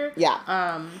character. Yeah.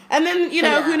 And then,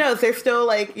 who knows? There's still,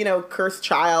 like, Cursed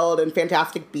Child and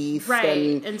Fantastic Beasts.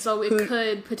 Right. And so it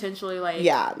could potentially, like...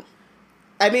 Yeah.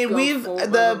 I mean,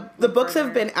 the books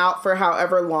have been out for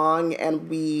however long, and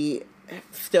we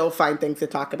still find things to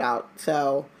talk about.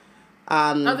 So,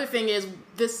 other thing is,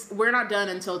 we're not done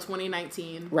until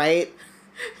 2019. Right?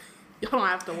 Y'all don't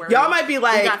have to worry. Y'all might be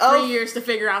like, we got 3 years to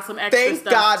figure out some extra thank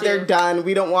stuff. God too. they're done.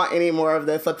 We don't want any more of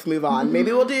this. Let's move on.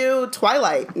 Maybe we'll do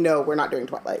Twilight. No, we're not doing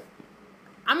Twilight.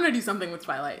 I'm going to do something with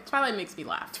Twilight. Twilight makes me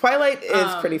laugh. Twilight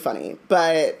is pretty funny,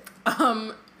 but...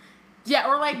 Yeah,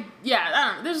 or, like, I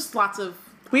don't know. There's just lots of...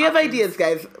 We have ideas,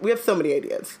 guys. We have so many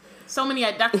ideas.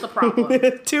 That's the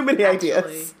problem. Too many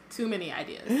ideas. Too many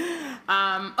ideas.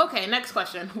 Okay, next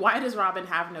question. Why does Robin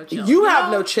have no chill? You have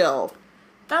no chill.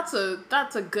 That's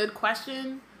a good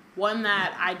question. One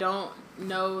that I don't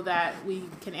know that we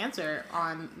can answer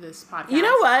on this podcast. You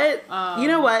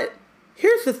know what?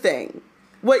 Here's the thing.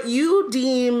 What you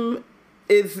deem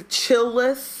is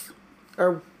chillless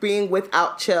or being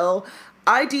without chill,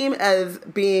 I deem as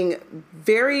being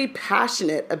very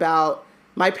passionate about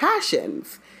my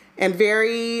passions and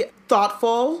very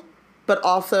thoughtful, but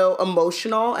also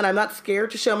emotional. And I'm not scared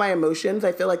to show my emotions.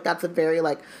 I feel like that's a very,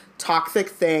 like, toxic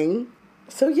thing.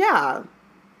 So, yeah.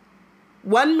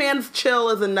 One man's chill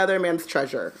is another man's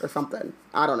treasure or something.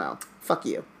 I don't know. Fuck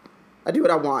you. I do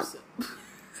what I want.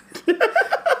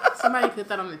 Somebody put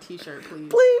that on the t-shirt,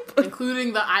 please. Bleep.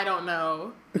 Including the I don't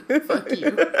know. Fuck you.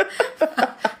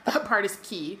 That part is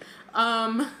key.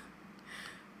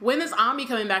 When is Ami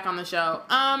coming back on the show?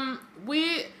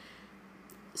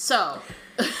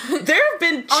 There have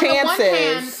been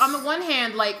chances. On the one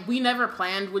hand, like, we never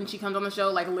planned when she comes on the show.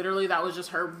 Like, literally, that was just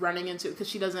her running into it because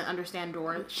she doesn't understand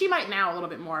doors. She might now a little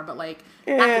bit more, but, like,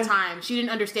 at the time, she didn't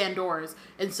understand doors.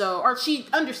 And so, or she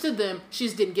understood them, she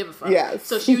just didn't give a fuck. Yes.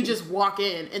 So she would just walk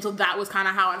in. And so that was kind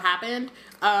of how it happened.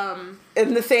 And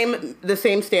the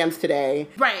same stands today.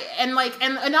 Right. And, like,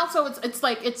 and also it's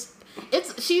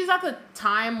she's at the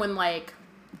time when, like,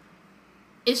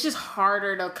 it's just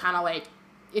harder to kind of like,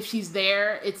 if she's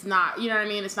there, it's not, you know what I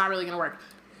mean? It's not really going to work.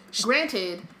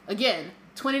 Granted, again,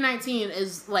 2019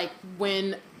 is like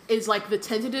the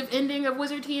tentative ending of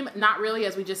Wizard Team. Not really,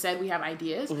 as we just said, we have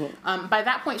ideas. Mm-hmm. By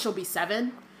that point, she'll be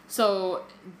 7. So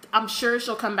I'm sure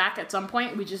she'll come back at some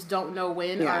point. We just don't know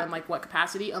when or in like what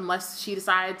capacity, unless she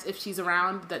decides, if she's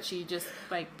around, that she just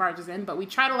like barges in. But we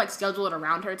try to like schedule it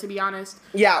around her, to be honest.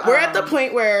 Yeah, we're at the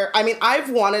point where, I mean, I've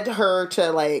wanted her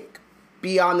to like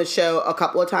be on the show a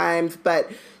couple of times, but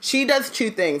she does 2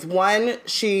 things. One,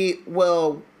 she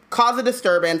will cause a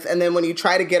disturbance, and then when you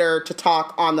try to get her to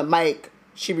talk on the mic,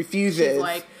 she refuses. She's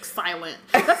like silent.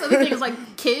 That's the other thing, is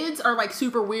like kids are like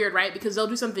super weird, right? Because they'll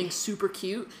do something super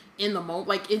cute in the moment,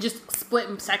 like in just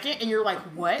split second, and you're like,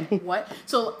 what?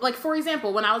 So like, for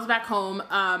example, when I was back home,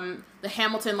 the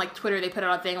Hamilton like Twitter, they put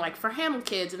out a thing like for Hamilton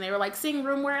kids, and they were like, sing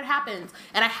Room Where It Happens,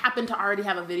 and I happened to already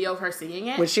have a video of her singing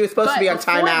it when she was supposed to be on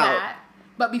timeout.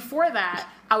 But before that,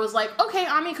 I was like, okay,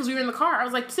 Ami, because we were in the car, I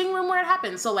was like, sing Room Where It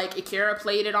Happens. So like Akira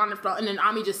played it on the front, and then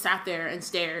Ami just sat there and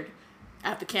stared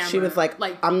at the camera. She was like,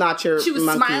 I'm not your She was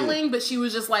monkey. smiling, but she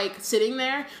was just like sitting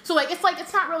there. So like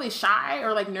it's not really shy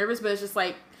or like nervous, but it's just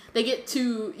like they get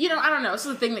too, you know, I don't know. It's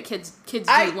the thing that kids do.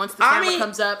 Once the camera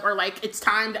comes up, or like it's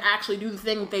time to actually do the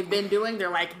thing that they've been doing, they're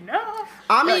like, no.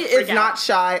 Ami like, is not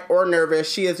shy or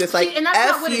nervous. She is just like,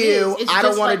 F you, I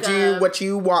don't want to do what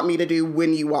you want me to do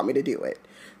when you want me to do it.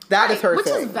 That is her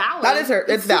thing. Which is valid. That is her.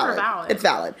 It's valid. It's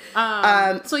valid.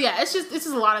 So yeah, it's just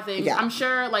a lot of things. Yeah. I'm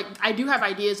sure, like, I do have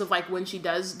ideas of like when she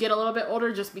does get a little bit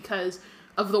older, just because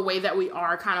of the way that we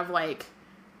are kind of like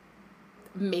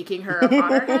making her a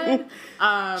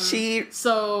Potterhead.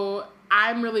 So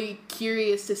I'm really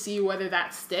curious to see whether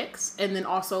that sticks, and then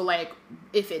also like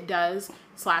if it does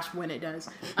 / when it does,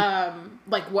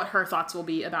 like what her thoughts will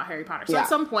be about Harry Potter. So at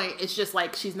some point, it's just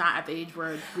like she's not at the age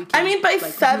where we can. I mean, by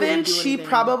like, 7, really she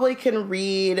probably can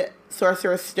read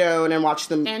Sorcerer's Stone and watch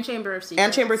them, and Chamber of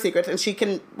Secrets, and She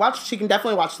can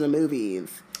definitely watch the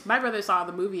movies. My brother saw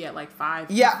the movie at like 5.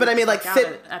 Yeah, but I mean, like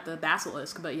sit at the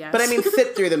Basilisk. But yes, but I mean,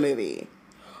 sit through the movie.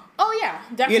 Oh yeah,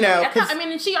 definitely. You know, I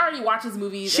mean, and she already watches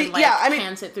movies and like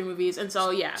can sit through movies, and so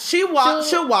yeah, she'll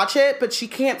watch it, but she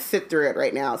can't sit through it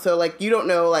right now. So like, you don't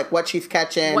know like what she's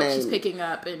catching, what she's picking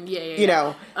up, and you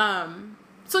know.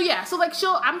 So yeah, so like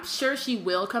I'm sure she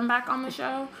will come back on the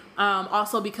show.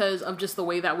 Also because of just the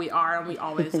way that we are, and we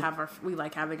always have we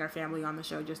like having our family on the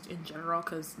show just in general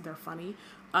because they're funny.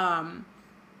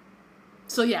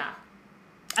 So yeah,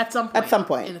 at some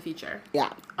point in the future,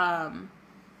 yeah.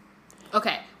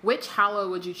 Okay, which Hallow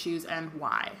would you choose and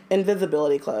why?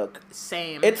 Invisibility Cloak.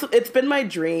 Same. It's been my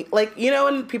dream. Like, you know,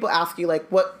 when people ask you, like,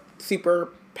 what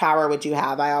superpower would you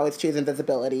have? I always choose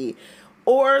invisibility.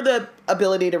 Or the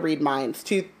ability to read minds.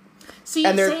 See,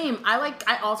 same.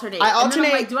 I alternate. And then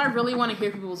I'm like, do I really want to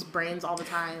hear people's brains all the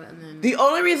time? And then the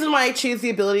only reason why I choose the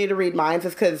ability to read minds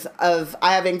is because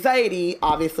I have anxiety,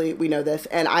 obviously, we know this,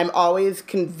 and I'm always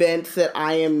convinced that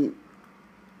I am...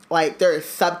 Like, there is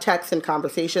subtext in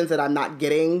conversations that I'm not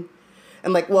getting.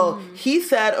 And like, well, he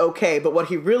said okay, but what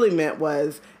he really meant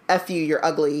was, F you, you're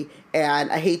ugly, and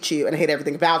I hate you, and I hate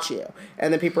everything about you.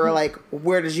 And then people are like,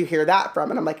 where did you hear that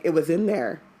from? And I'm like, it was in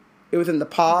there. It was in the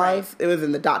pause. Right. It was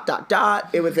in the ...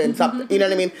 It was in something. You know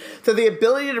what I mean? So the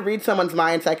ability to read someone's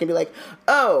mind, so I can be like,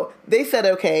 oh, they said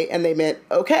okay, and they meant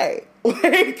okay.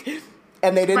 Like...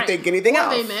 And they didn't think anything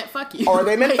else. Or they meant fuck you. Or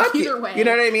they meant like, fuck you. Either way. You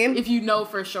know what I mean? If you know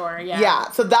for sure, yeah.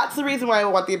 Yeah, so that's the reason why I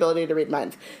want the ability to read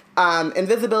minds.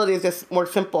 Invisibility is just more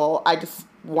simple. I just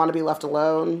want to be left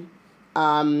alone.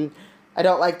 I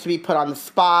don't like to be put on the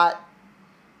spot.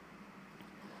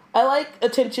 I like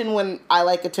attention when I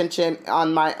like attention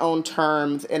on my own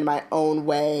terms, in my own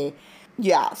way.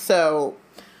 Yeah, so...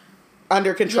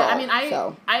 under control. Yeah, I mean,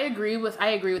 I agree with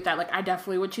that. Like, I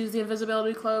definitely would choose the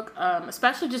invisibility cloak,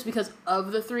 especially just because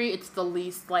of the 3, it's the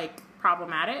least like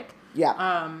problematic.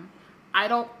 Yeah. I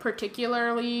don't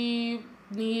particularly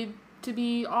need to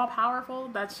be all powerful.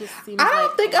 That just seems. I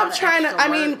don't think I'm trying to. I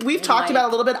mean, we've talked about it a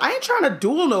little bit. I ain't trying to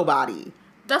duel nobody.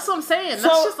 That's what I'm saying. So,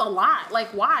 that's just a lot. Like,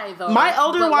 why, though? My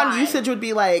Elder Wand usage would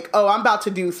be like, oh, I'm about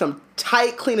to do some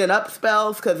tight cleaning up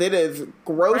spells because it is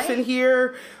gross in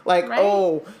here. Like,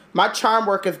 oh, my charm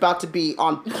work is about to be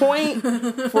on point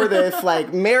for this,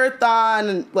 like,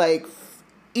 marathon, like,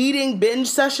 eating binge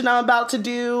session I'm about to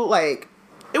do. Like,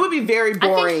 it would be very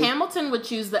boring. I think Hamilton would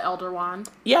choose the Elder Wand.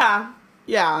 Yeah.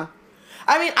 Yeah.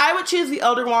 I mean, I would choose the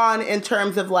Elder Wand in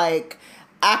terms of, like,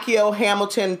 Accio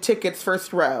Hamilton tickets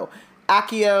first row.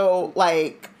 Accio,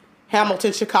 like,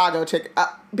 Hamilton Chicago ticket.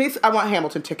 Basically, I want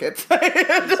Hamilton tickets.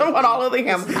 I want all of the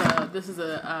Hamilton. This is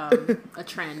a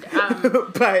trend.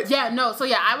 But yeah, no. So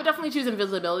yeah, I would definitely choose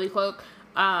invisibility cloak.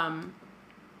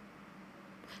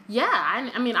 Yeah,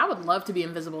 I mean, I would love to be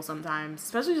invisible sometimes,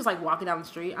 especially just like walking down the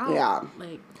street. I don't, Yeah.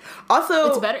 like, Also,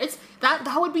 it's better. It's that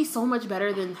would be so much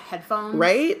better than headphones,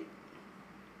 right?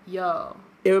 Yo,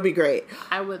 It would be great.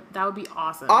 that would be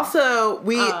awesome. Also,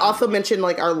 we also mentioned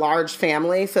like our large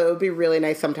family, so it would be really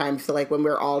nice sometimes to like when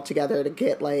we're all together to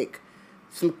get like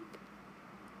some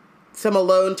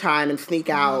alone time and sneak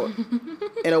out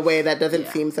in a way that doesn't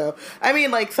seem so. I mean,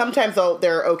 like sometimes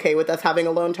they're okay with us having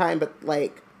alone time, but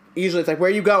like usually it's like, where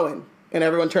are you going? And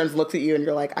everyone turns and looks at you, and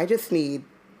you're like, I just need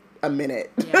a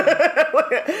minute. Yeah.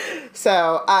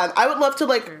 So I would love to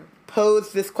like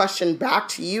pose this question back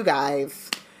to you guys.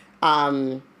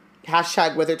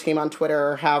 Hashtag Wizard Team on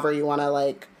Twitter, or however you want to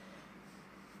like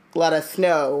let us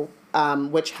know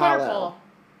which Hallow.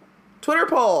 Twitter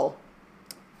poll.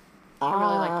 I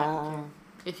really like that too.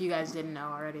 If you guys didn't know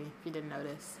already, if you didn't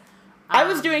notice. I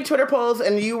was doing Twitter polls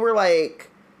and you were like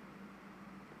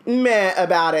meh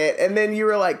about it, and then you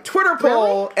were like Twitter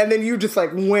poll, really? And then you just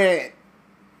like went.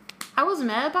 I was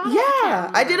mad about it?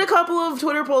 Yeah, I did a couple of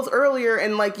Twitter polls earlier,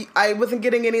 and like I wasn't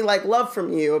getting any like love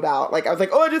from you about like I was like,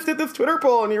 oh, I just did this Twitter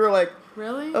poll, and you were like,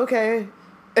 really? Okay.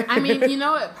 I mean, you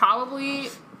know,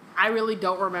 I really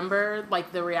don't remember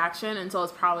like the reaction until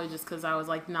it's probably just because I was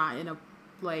like not in a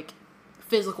like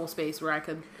physical space where I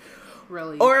could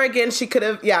really. Or again, she could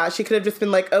have just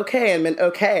been like okay and been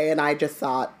okay, and I just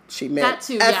thought she meant that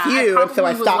too. F you, and so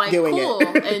I stopped like, doing cool.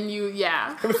 it. And you,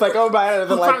 it was like, oh, my, I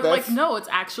doesn't like this. Like, no, it's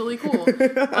actually cool.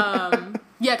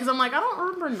 Yeah, because I'm like, I don't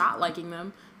remember not liking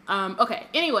them. Okay,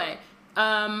 anyway,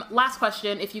 last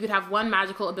question. If you could have one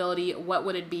magical ability, what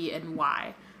would it be and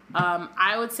why?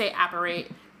 I would say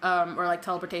apparate, or like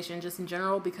teleportation just in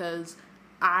general, because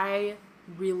I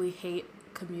really hate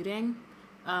commuting.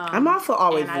 I'm also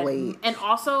always late. And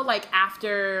also, like,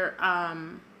 after,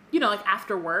 like,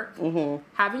 after work,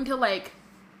 having to, like,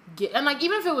 and, like,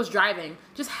 even if it was driving,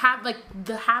 just have, like,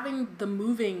 having the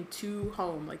moving to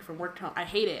home, like, from work to home, I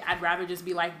hate it. I'd rather just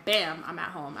be like, bam, I'm at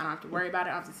home. I don't have to worry about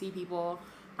it. I don't have to see people.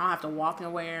 I don't have to walk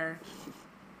nowhere.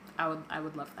 I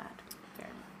would love that very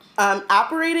much.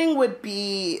 Apparating would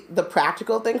be the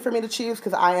practical thing for me to choose,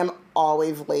 because I am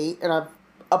always late, and I've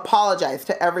apologized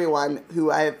to everyone who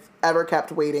I've ever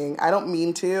kept waiting. I don't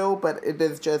mean to, but it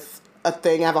is just a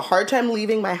thing. I have a hard time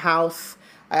leaving my house.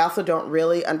 I also don't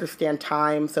really understand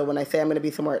time, so when I say I'm going to be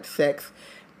somewhere at 6,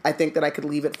 I think that I could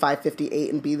leave at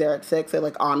 5:58 and be there at 6. I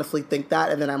like honestly think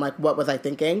that, and then I'm like, what was I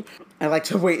thinking? I like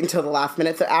to wait until the last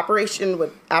minute. So apparition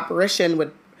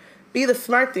would be the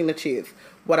smart thing to choose.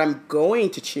 What I'm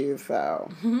going to choose,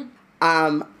 though,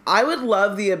 I would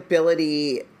love the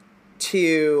ability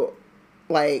to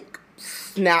like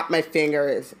snap my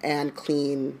fingers and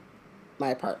clean my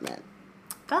apartment.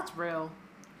 That's real.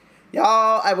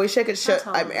 Y'all, I wish I could show.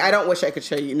 I don't wish I could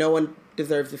show you. No one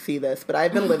deserves to see this, but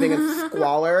I've been living in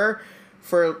squalor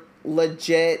for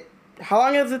legit. How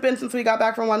long has it been since we got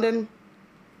back from London?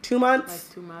 2 months?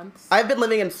 Like 2 months. I've been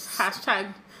living in...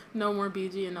 Hashtag no more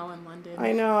BG and no in London.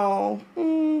 I know.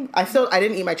 I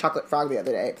didn't eat my chocolate frog the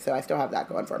other day, so I still have that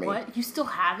going for me. What? You still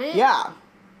have it? Yeah.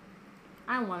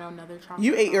 I want another chocolate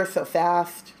You ate yours so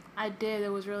fast. I did. It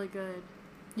was really good.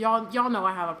 Y'all know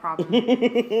I have a problem.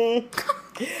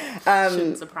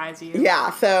 Shouldn't surprise you.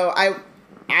 Yeah, so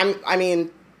I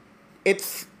mean,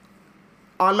 it's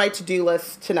on my to-do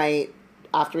list tonight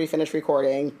after we finish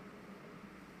recording,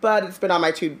 but it's been on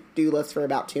my to-do list for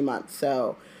about 2 months,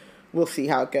 so we'll see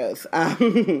how it goes.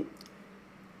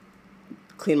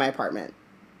 Clean my apartment.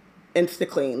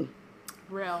 Insta-clean.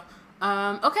 Real.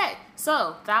 Okay,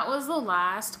 so that was the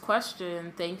last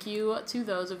question. Thank you to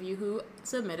those of you who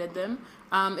submitted them.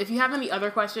 If you have any other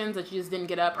questions that you just didn't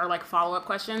get up, or like follow-up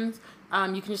questions,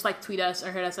 you can just like tweet us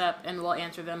or hit us up and we'll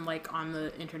answer them like on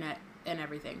the internet and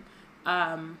everything.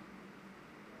 Yeah,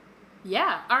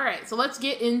 alright, so let's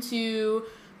get into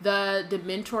the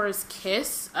Dementor's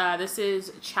Kiss. This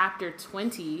is chapter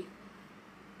 20.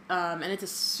 And it's a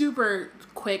super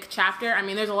quick chapter. I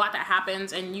mean, there's a lot that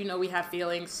happens, and you know we have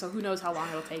feelings, so who knows how long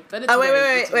it'll take. But it's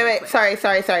wait. Sorry.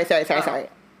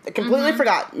 I completely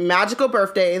forgot. Magical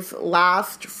birthdays.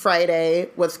 Last Friday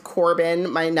was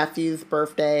Corbin, my nephew's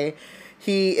birthday.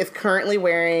 He is currently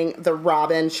wearing the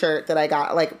Robin shirt that I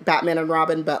got, like Batman and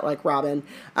Robin, but like Robin,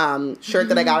 shirt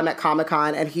that I got him at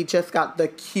Comic-Con, and he just got the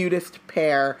cutest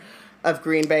pair of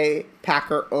Green Bay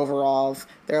Packer overalls.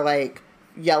 They're like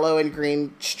yellow and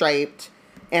green striped,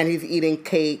 and he's eating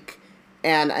cake,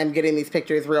 and I'm getting these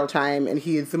pictures real time, and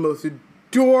he is the most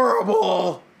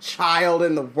adorable child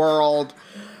in the world.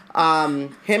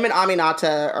 Him and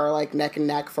Aminata are like neck and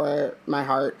neck for my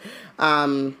heart.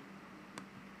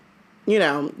 You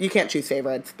know, you can't choose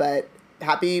favorites, but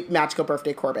Happy magical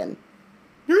birthday, Corbin.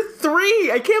 You're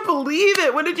 3. I can't believe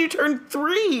it. When did you turn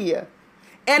 3?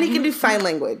 And he can do sign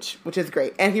language, which is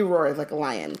great. And he roars like a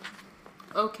lion.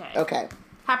 Okay.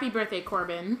 Happy birthday,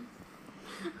 Corbin.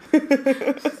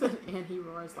 And he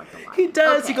roars like a lion. He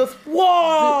does. Okay. He goes,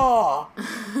 whoa!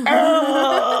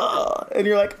 And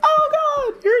you're like,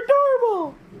 oh God, you're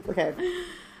adorable.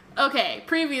 Okay,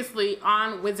 previously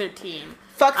on Wizard Team.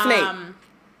 Fuck Snape.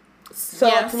 So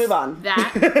yes, let's move on.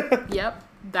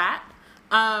 That.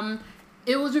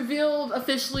 It was revealed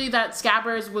officially that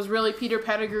Scabbers was really Peter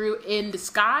Pettigrew in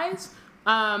disguise.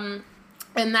 And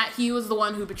that he was the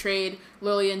one who betrayed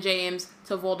Lily and James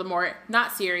to Voldemort,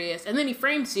 not Sirius. And then he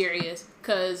framed Sirius,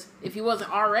 because if he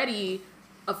wasn't already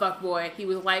a fuckboy, he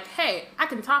was like, hey, I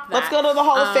can top that. Let's go to the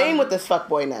Hall of Fame with this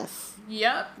fuckboyness.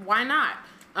 Yep, why not?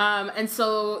 And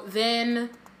so then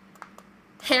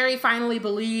Harry finally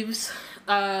believes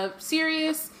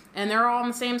Sirius, and they're all on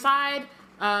the same side.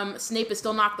 Snape is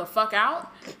still knocked the fuck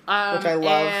out. Which I love.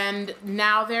 And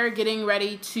now they're getting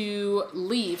ready to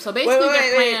leave. So basically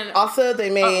their plan... Wait. Also,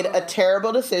 they made a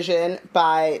terrible decision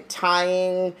by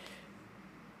tying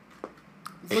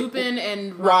Lupin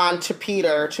and Ron to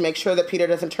Peter to make sure that Peter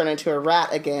doesn't turn into a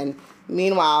rat again.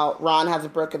 Meanwhile, Ron has a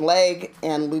broken leg,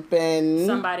 and Lupin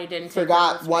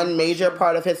forgot one major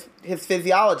part of his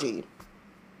physiology.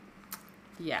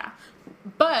 Yeah.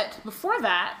 But before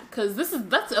that, because that's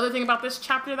the other thing about this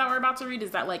chapter that we're about to read, is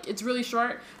that, like, it's really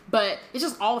short, but it's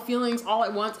just all the feelings all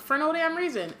at once for no damn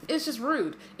reason. It's just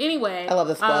rude. Anyway, I love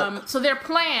this book. So their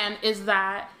plan is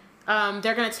that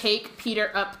they're going to take Peter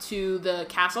up to the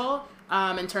castle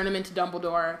and turn him into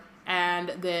Dumbledore, and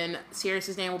then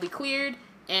Sirius's name will be cleared,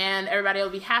 and everybody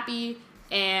will be happy,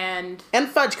 and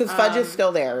Fudge, because Fudge is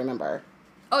still there, remember?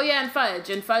 Oh yeah, and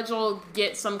Fudge will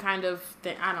get some kind of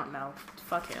thing. I don't know.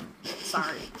 Fuck him.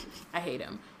 Sorry. I hate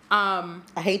him. I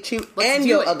hate you and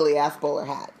your ugly ass bowler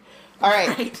hat. All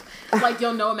right. Like,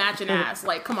 you'll no matching ass.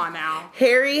 Like, come on now.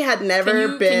 Harry had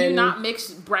never been... Can you not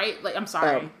mix bright... Like, I'm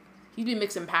sorry. He'd be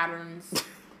mixing patterns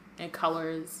and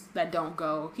colors that don't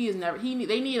go. He is never...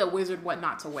 They need a wizard what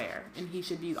not to wear. And he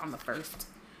should be on the first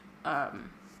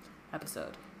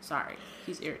episode. Sorry.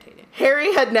 He's irritating.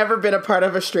 Harry had never been a part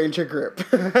of a stranger group.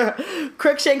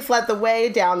 Crookshanks led the way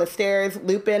down the stairs.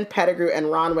 Lupin, Pettigrew,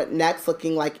 and Ron went next,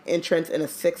 looking like entrants in a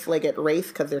 6-legged race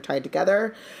because they're tied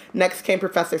together. Next came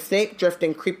Professor Snape,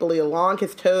 drifting creepily along,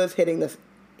 his toes hitting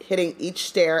each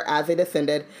stair as they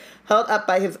descended, held up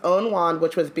by his own wand,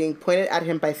 which was being pointed at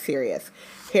him by Sirius.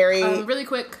 Harry... really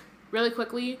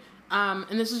quickly,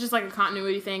 and this is just like a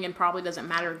continuity thing and probably doesn't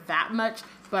matter that much,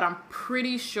 but I'm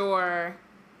pretty sure...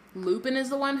 Lupin is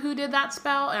the one who did that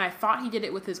spell, and I thought he did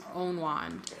it with his own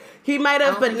wand. He might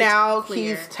have, but now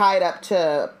he's tied up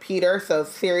to Peter, so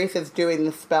Sirius is doing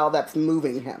the spell that's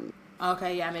moving him.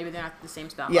 Okay, yeah, maybe they're not the same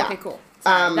spell. Yeah. Okay, cool.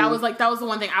 Sorry. That was the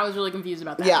one thing I was really confused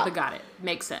about that. Yeah. But got it.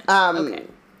 Makes sense. Okay.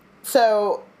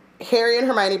 So, Harry and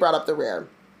Hermione brought up the rear.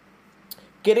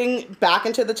 Getting back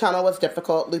into the tunnel was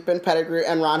difficult. Lupin, Pettigrew,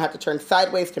 and Ron had to turn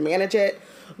sideways to manage it.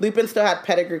 Lupin still had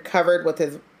Pettigrew covered with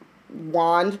his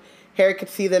wand. Harry could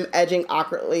see them edging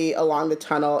awkwardly along the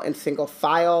tunnel in single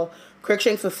file.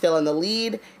 Crookshanks was still in the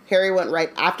lead. Harry went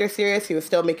right after Sirius. He was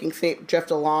still making Snape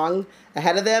drift along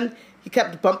ahead of them. He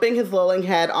kept bumping his lolling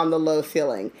head on the low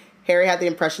ceiling. Harry had the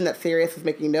impression that Sirius was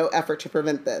making no effort to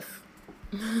prevent this.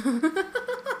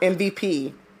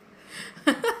 MVP.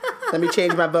 Let me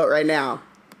change my vote right now.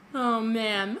 Oh,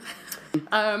 man.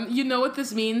 You know what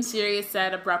this means, Sirius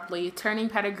said abruptly, turning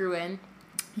Pettigrew in.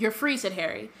 You're free, said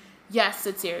Harry. Yes,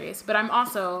 said Sirius, but I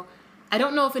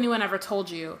don't know if anyone ever told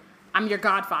you, I'm your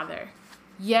godfather.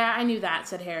 Yeah, I knew that,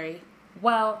 said Harry.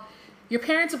 Well, your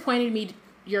parents appointed me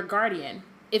your guardian.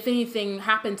 If anything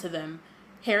happened to them.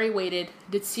 Harry waited.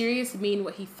 Did Sirius mean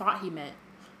what he thought he meant?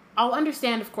 I'll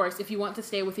understand, of course, if you want to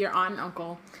stay with your aunt and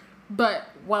uncle. But,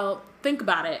 well, think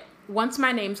about it. Once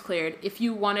my name's cleared, if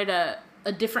you wanted a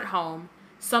different home,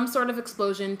 some sort of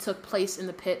explosion took place in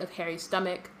the pit of Harry's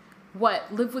stomach.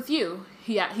 What, live with you?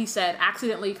 He said,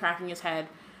 accidentally cracking his head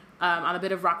on a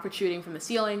bit of rock protruding from the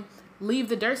ceiling. Leave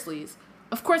the Dursleys.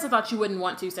 Of course I thought you wouldn't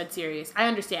want to, said Sirius. I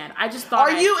understand. I just thought...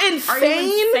 Are you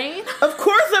insane? Of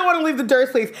course I want to leave the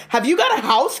Dursleys. Have you got a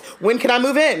house? When can I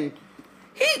move in?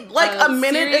 He, like, a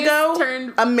minute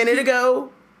ago,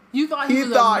 you thought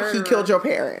he killed your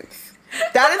parents.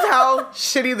 That is how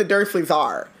shitty the Dursleys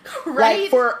are. Right? Like,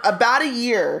 for about a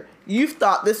year... You've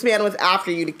thought this man was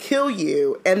after you to kill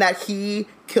you and that he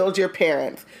killed your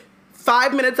parents.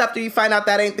 5 minutes after you find out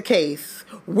that ain't the case,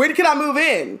 when can I move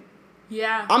in?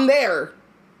 Yeah. I'm there.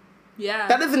 Yeah.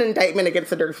 That is an indictment against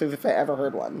the Dursleys if I ever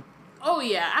heard one. Oh,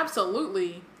 yeah,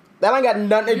 absolutely. That ain't got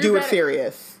nothing to do with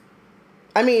Sirius.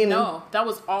 I mean... No, that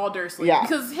was all Dursley. Yeah.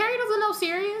 Because Harry doesn't know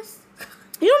Sirius.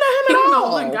 You don't know him He at don't all.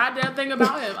 know one goddamn thing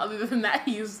about him other than that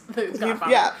he's the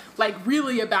godfather. Yeah. Like,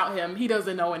 really about him. He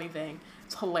doesn't know anything.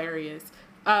 It's hilarious.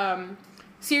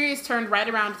 Sirius turned right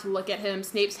around to look at him.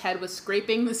 Snape's head was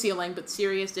scraping the ceiling, but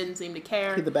Sirius didn't seem to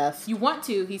care. He's the best. You want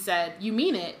to, he said. You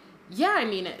mean it? Yeah, I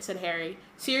mean it, said Harry.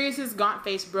 Sirius's gaunt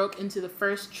face broke into the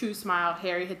first true smile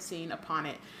Harry had seen upon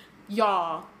it.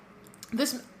 Y'all,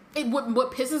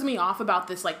 what pisses me off about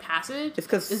this like passage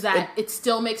is that it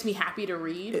still makes me happy to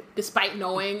read, despite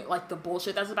knowing like the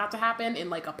bullshit that's about to happen in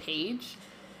like a page,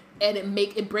 and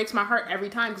it breaks my heart every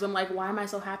time because I'm like, why am I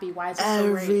so happy? Why is it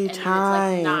so great? Every And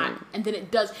time. it's like not, and then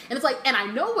it does, and it's like, and I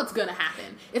know what's gonna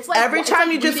happen. It's like every time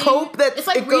like you just hope that it's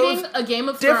like it goes reading a Game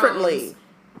of differently. Thrones.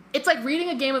 It's like reading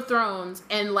a Game of Thrones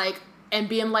and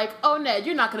being like, oh, Ned,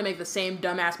 you're not going to make the same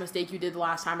dumbass mistake you did the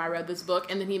last time I read this book.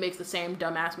 And then he makes the same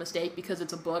dumbass mistake because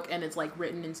it's a book and it's like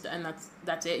written and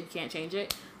that's it. You can't change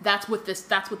it. That's what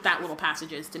that little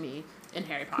passage is to me in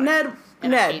Harry Potter. I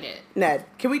hate it. Ned,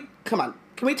 can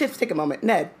we just take a moment?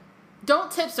 Ned.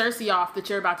 Don't tip Cersei off that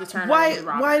you're about to turn Why, her into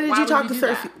Robert. why did you talk to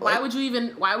Cersei? That? Why would you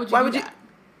do that?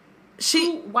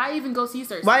 Why even go see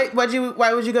Cersei?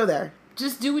 Why would you go there?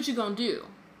 Just do what you're going to do.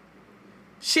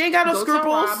 She ain't got no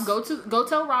scruples. Go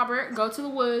tell Robert. Go to the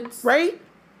woods. Right?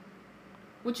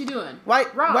 What you doing? Why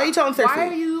are you telling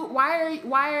Cersei?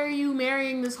 Why are you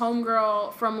marrying this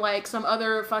homegirl from like some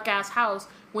other fuck ass house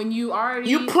when you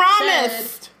already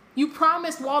promised? You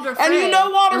promised Walder Frey. And you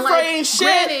know Walder Frey ain't shit.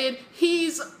 Granted,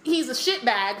 he's a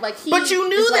shitbag. Like but you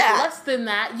knew that. Less than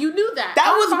that. You knew that.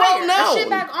 That was well known. A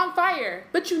shitbag on fire.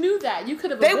 But you knew that. You could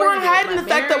have. They weren't hiding the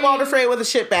fact that Walder Frey was a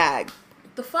shitbag.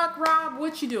 The fuck, Rob?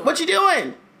 What you doing? What you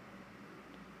doing?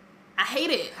 I hate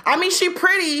it. I mean, she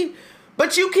pretty,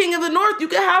 but you King of the North, you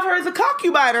can have her as a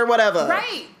concubine or whatever.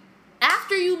 Right.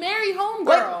 After you marry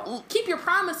homegirl, keep your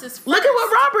promises first. Look at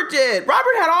what Robert did.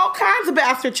 Robert had all kinds of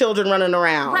bastard children running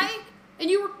around. Right? And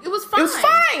it was fine. It was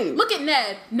fine. Look at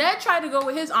Ned. Ned tried to go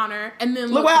with his honor, and then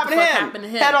look what happened to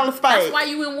him. Head on the spike. That's why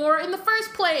you in war in the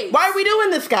first place. Why are we doing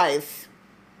this, guys?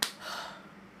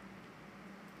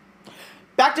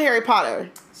 Back to Harry Potter.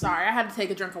 Sorry, I had to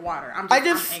take a drink of water. I'm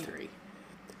angry.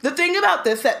 The thing about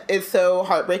this that is so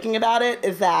heartbreaking about it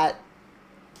is that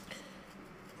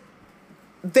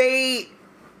they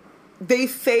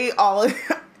say all of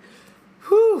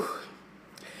whew.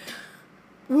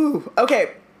 Woo.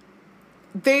 Okay.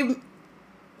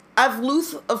 As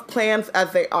loose of plans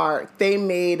as they are, they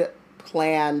made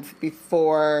plans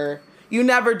before. You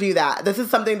never do that. This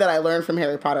is something that I learned from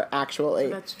Harry Potter,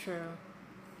 actually. That's true.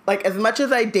 Like, as much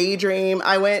as I daydream,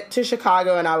 I went to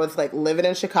Chicago and I was, like, living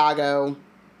in Chicago.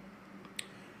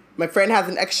 My friend has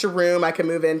an extra room I can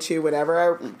move into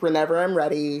whenever I'm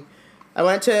ready. I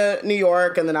went to New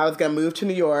York and then I was going to move to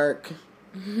New York.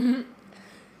 You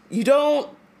don't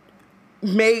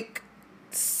make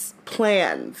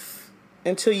plans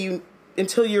until you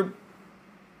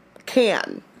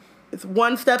can. It's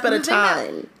one step at a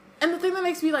time. And the thing that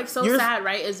makes me, like, so sad,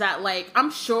 right, is that, like, I'm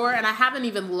sure, and I haven't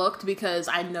even looked because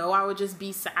I know I would just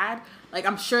be sad. Like,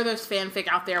 I'm sure there's fanfic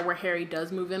out there where Harry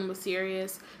does move in with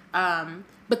Sirius.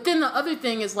 But then the other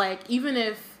thing is, like, even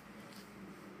if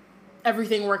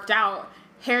everything worked out,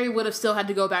 Harry would have still had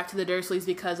to go back to the Dursleys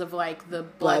because of, like, the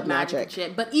blood magic and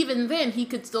shit. But even then, he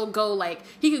could still go, like,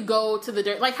 he could go to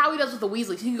the like how he does with the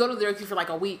Weasleys. He could go to the Dursleys for, like,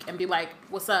 a week and be like,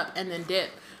 what's up, and then dip.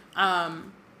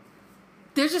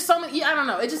 There's just so many, I don't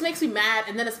know, it just makes me mad.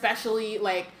 And then especially,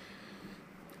 like,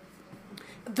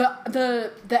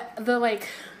 the like,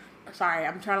 sorry,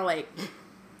 I'm trying to, like,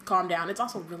 calm down. It's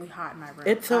also really hot in my room.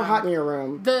 It's so hot in your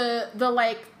room. The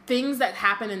like, things that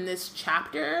happen in this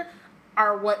chapter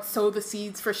are what sow the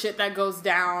seeds for shit that goes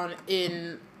down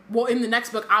in the next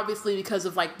book, obviously, because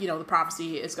of, like, you know, the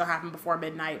prophecy is going to happen before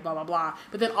midnight, blah, blah, blah.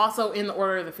 But then also in the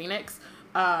Order of the Phoenix,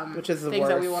 which is the things worst.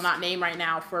 that we will not name right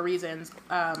now for reasons, being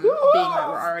that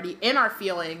we're already in our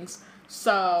feelings.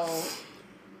 So,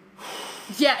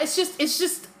 yeah, it's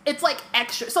like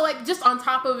extra. So, like, just on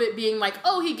top of it being like,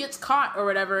 oh, he gets caught or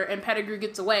whatever, and Pettigrew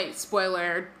gets away,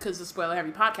 spoiler, because it's a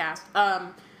spoiler-heavy podcast,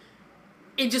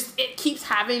 it keeps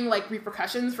having, like,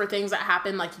 repercussions for things that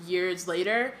happen, like, years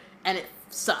later, and it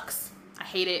sucks. I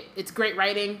hate it. It's great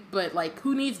writing, but, like,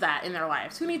 who needs that in their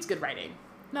lives? Who needs good writing?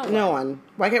 No one.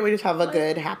 Why can't we just have a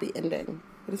good, happy ending?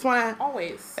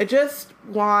 I just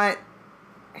want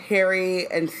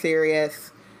Harry and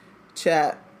Sirius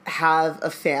to have a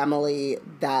family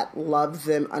that loves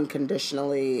them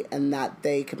unconditionally and that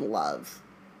they can love.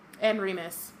 And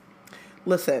Remus.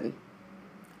 Listen.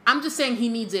 I'm just saying he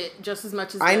needs it just as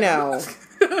much as I know.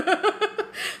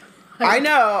 I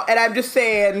know. And I'm just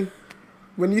saying,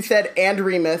 When you said and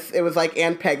Remus, it was like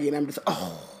and Peggy, and I'm just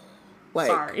like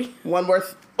sorry. One more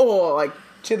like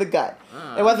to the gut.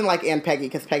 It wasn't like and Peggy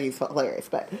because Peggy's hilarious,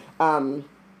 but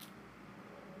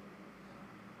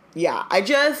yeah, I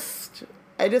just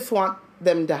want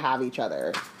them to have each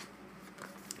other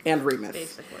and Remus.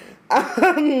 Basically.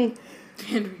 And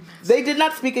Remus. They did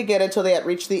not speak again until they had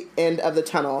reached the end of the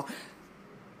tunnel.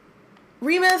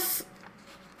 Remus,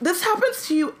 this happens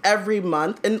to you every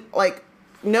month, and like,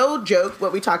 no joke,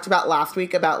 what we talked about last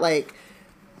week about like,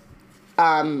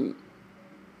 the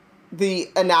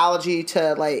analogy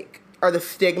to like, or the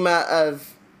stigma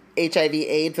of HIV,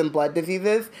 AIDS, and blood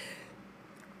diseases.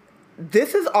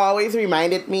 This has always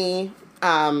reminded me,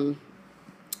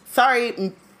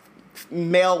 sorry,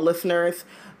 male listeners,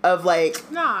 of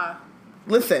like, nah,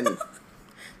 listen.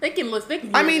 They can listen. They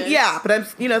can I mean, this. yeah, but I'm,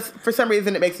 for some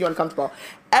reason it makes you uncomfortable.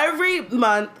 Every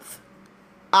month,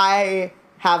 I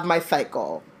have my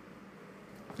cycle.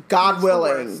 God It's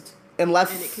willing,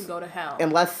 unless and it can go to hell.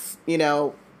 Unless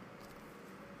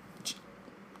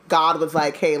God was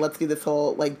like, "Hey, let's do this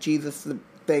whole like Jesus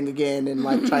thing again and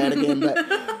like try it again." But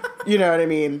you know what I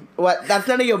mean? That's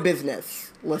none of your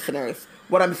business, listeners.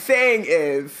 What I'm saying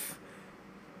is,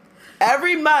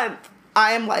 every month,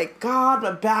 I am like, God,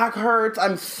 my back hurts.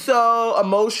 I'm so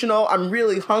emotional. I'm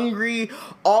really hungry.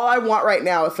 All I want right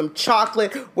now is some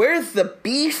chocolate. Where's the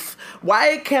beef?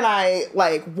 Why can I,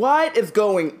 like, what is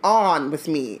going on with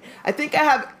me? I think I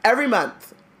have every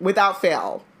month, without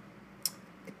fail,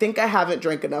 I think I haven't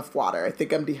drank enough water. I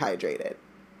think I'm dehydrated.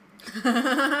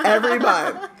 Every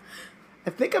month. I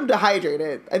think I'm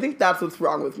dehydrated. I think that's what's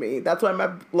wrong with me. That's why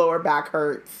my lower back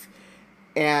hurts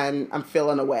and I'm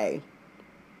feeling away.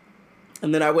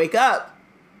 And then I wake up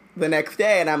the next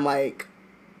day and I'm like,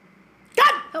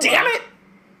 God damn it!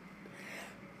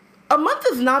 A month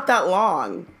is not that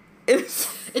long.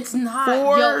 It's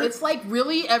not. It's like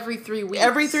really every 3 weeks.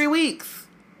 Every 3 weeks.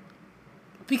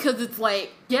 Because it's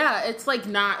like, yeah, it's like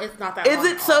not, it's not that long. Is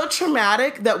it so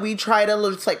traumatic that we try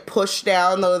to just like push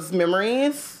down those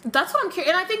memories? That's what I'm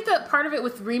curious. And I think that part of it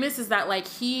with Remus is that like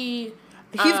he's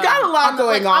got a lot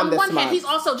going on this month. On one hand, he's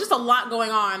also just a lot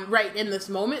going on right in this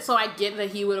moment. So I get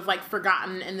that he would have like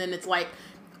forgotten, and then it's like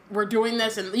we're doing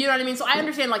this, and you know what I mean. So I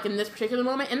understand like in this particular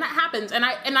moment, and that happens. And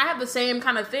I have the same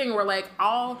kind of thing where like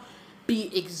I'll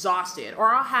be exhausted or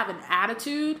I'll have an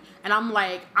attitude, and I'm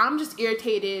like I'm just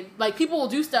irritated. Like people will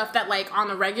do stuff that like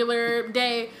on a regular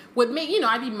day would make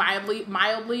I'd be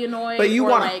mildly annoyed. But you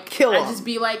want to like, kill him. I'd just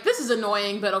be like, this is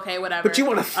annoying, but okay, whatever. But you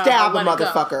want to stab a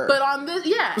motherfucker. But on this,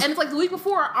 yeah, and it's like the week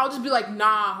before, I'll just be like,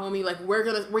 nah, homie, like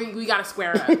we gotta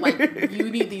square up. Like you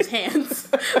need these hands.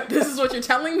 This is what you're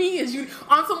telling me is you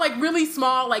on some like really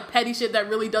small like petty shit that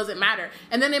really doesn't matter.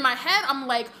 And then in my head, I'm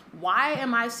like, why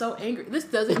am I so angry? This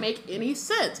doesn't make any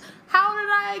sense. How did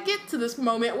I get to this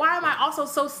moment? Why am I also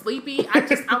so sleepy?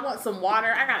 I want some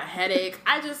water. I got a headache.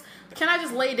 Can I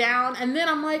just lay down? And then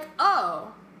I'm like,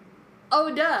 oh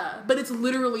duh. But it's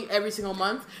literally every single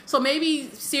month. So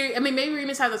maybe maybe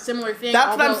Remus has a similar thing.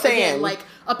 That's what I'm saying. Again, like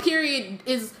a period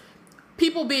is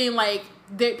people being like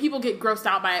people get grossed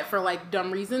out by it for like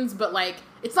dumb reasons, but like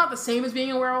it's not the same as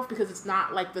being a werewolf because it's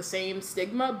not like the same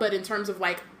stigma. But in terms of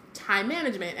like time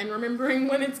management and remembering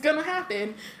when it's gonna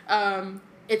happen,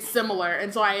 it's similar.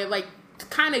 And so I like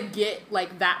kind of get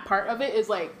like that part of it is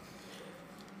like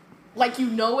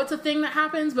it's a thing that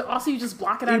happens, but also you just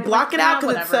block it out. You block it out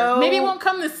because it's so. Maybe it won't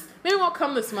come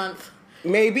this month.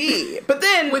 Maybe, but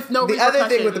then with no the other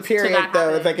thing with the period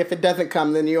though is like if it doesn't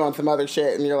come, then you on some other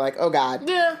shit, and you're like, oh God.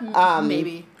 Yeah,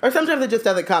 maybe. Or sometimes it just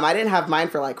doesn't come. I didn't have mine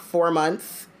for like 4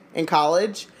 months in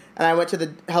college, and I went to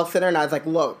the health center, and I was like,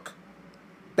 look,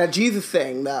 that Jesus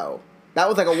thing though, that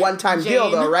was like a one-time deal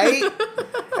though, right?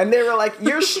 And they were like,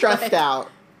 you're stressed out.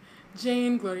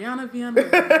 Jane Gloriana Viana.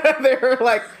 They were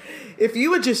like, if you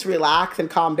would just relax and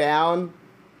calm down,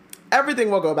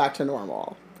 everything will go back to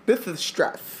normal. This is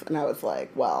stress. And I was like,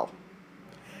 well,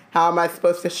 how am I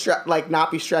supposed to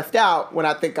not be stressed out when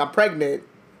I think I'm pregnant?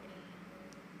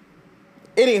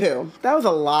 Anywho, that was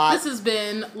a lot. This has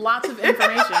been lots of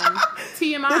information.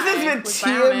 TMI. This has been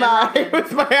TMI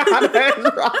with Mariana and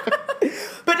Robin.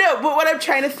 But what I'm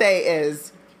trying to say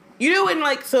is, when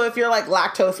so if you're like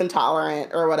lactose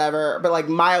intolerant or whatever, but like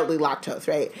mildly lactose,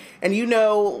 right? And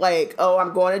like, oh,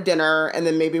 I'm going to dinner and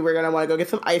then maybe we're going to want to go get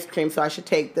some ice cream, so I should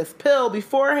take this pill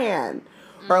beforehand.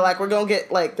 Mm-hmm. Or like we're going to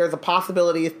get like, there's a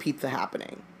possibility of pizza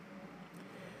happening.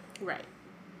 Right.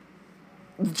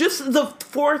 Just the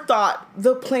forethought,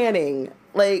 the planning,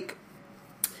 like.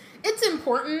 It's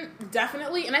important,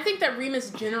 definitely. And I think that Remus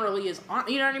generally is on,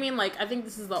 you know what I mean? Like, I think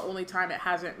this is the only time it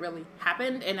hasn't really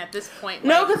happened. And at this point,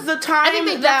 no, because the time I think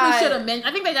they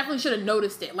definitely should have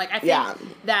noticed it. Like, I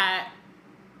think that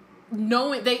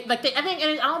knowing I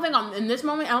don't think in this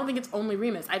moment, I don't think it's only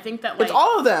Remus. I think that, like, it's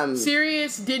all of them.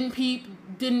 Sirius didn't peep,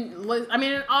 I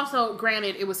mean, and also,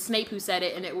 granted, it was Snape who said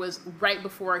it, and it was right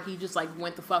before he just, like,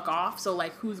 went the fuck off. So,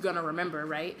 like, who's gonna remember,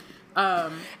 right?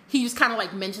 He just kind of,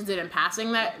 like, mentions it in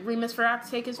passing that Remus forgot to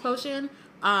take his potion.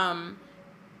 And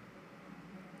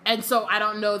so I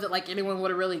don't know that, like, anyone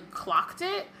would have really clocked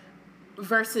it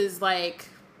versus, like,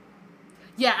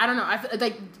 yeah, I don't know.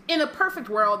 Like, in a perfect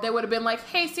world, they would have been like,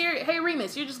 hey,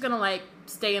 Remus, you're just gonna, like,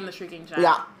 stay in the Shrieking Shadow.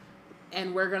 Yeah.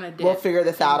 And we're gonna dip. We'll figure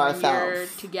this out when ourselves. we're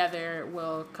together,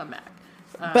 we'll come back.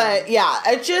 But, yeah,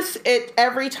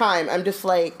 every time, I'm just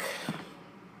like...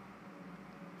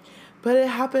 But it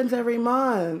happens every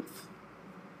month.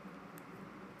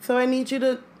 So I need you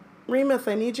to... Remus,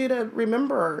 I need you to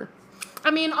remember.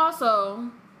 I mean, also,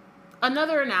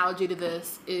 another analogy to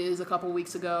this is a couple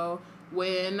weeks ago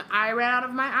when I ran out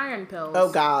of my iron pills.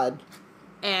 Oh, God.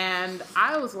 And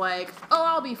I was like, oh,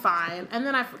 I'll be fine. And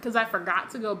then because I forgot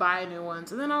to go buy new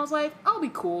ones. And then I was like, I'll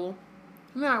be cool.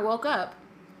 And then I woke up,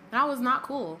 and I was not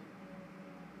cool.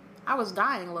 I was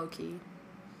dying low-key.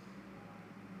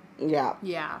 Yeah.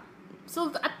 Yeah.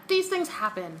 So these things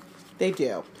happen. They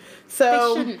do.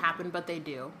 So they shouldn't happen, but they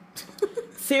do.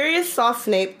 Sirius saw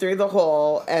Snape through the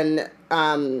hole, and,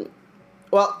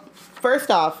 well, first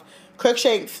off,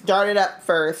 Crookshanks darted up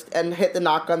first and hit the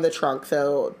knock on the trunk,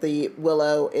 so the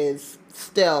willow is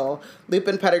still.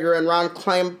 Lupin, Pettigrew, and Ron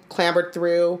clambered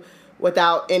through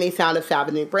without any sound of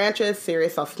savaging branches.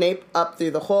 Sirius saw Snape up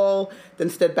through the hole, then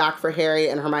stood back for Harry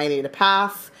and Hermione to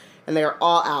pass, and they are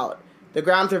all out. The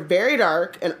grounds are very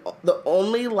dark, and the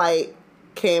only light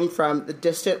came from the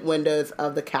distant windows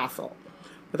of the castle.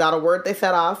 Without a word, they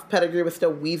set off. Pettigrew was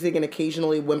still wheezing and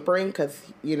occasionally whimpering, because,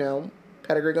 you know,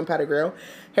 Pettigrew.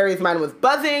 Harry's mind was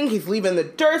buzzing. He's leaving the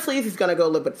Dursleys. He's going to go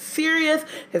live with Sirius,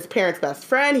 his parents' best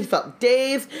friend. He felt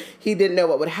dazed. He didn't know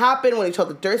what would happen when he told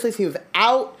the Dursleys he was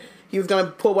out. He was going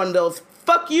to pull one of those,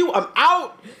 fuck you, I'm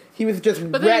out. He was just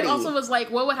ready. But then he also was like,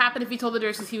 what would happen if he told the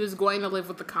Dursleys he was going to live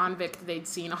with the convict they'd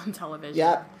seen on television?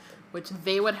 Yep. Which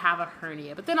they would have a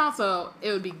hernia. But then also,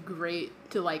 it would be great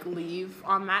to, like, leave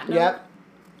on that note. Yep.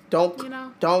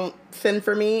 Don't send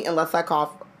for me unless I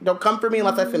cough. Don't come for me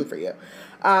unless I send for you.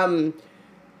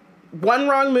 One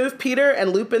wrong move, Peter,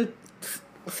 and Lupin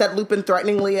set Lupin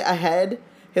threateningly ahead.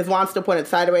 His wand still pointed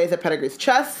sideways at Pettigrew's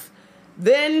chest.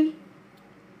 Then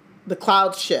the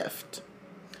clouds shift.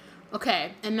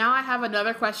 Okay, and now I have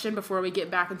another question before we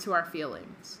get back into our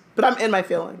feelings. But I'm in my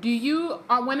feelings. Do you,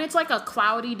 when it's like a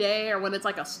cloudy day or when it's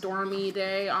like a stormy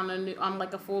day on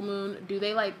like a full moon, do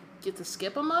they like get to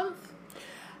skip a month?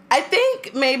 I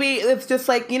think maybe it's just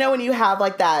like, you know, when you have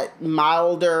like that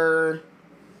milder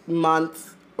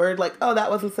month where like, oh, that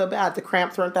wasn't so bad. The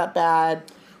cramps weren't that bad.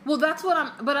 Well, that's what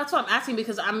I'm asking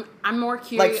because I'm more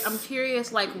curious. Like, I'm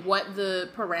curious like what the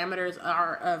parameters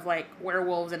are of like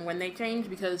werewolves and when they change,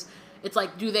 because it's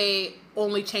like, do they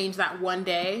only change that one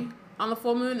day on the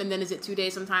full moon, and then is it 2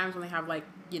 days sometimes when they have like,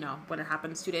 you know, when it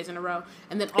happens 2 days in a row,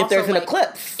 and then also, if there's an like,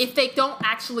 eclipse, if they don't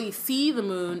actually see the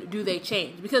moon, do they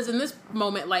change? Because in this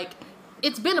moment, like,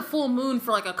 it's been a full moon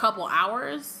for like a couple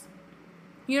hours.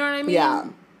 You know what I mean? Yeah.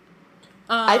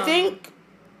 I think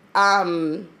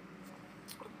how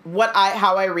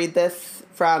I read this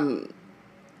from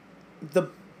the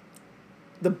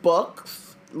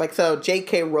books, like, so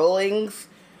J.K. Rowling's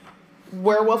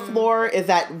werewolf lore is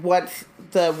that once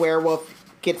the werewolf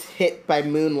gets hit by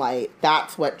moonlight,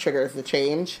 that's what triggers the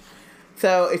change.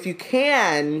 So if you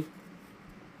can,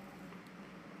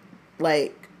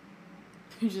 like,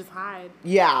 you just hide.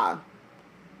 Yeah.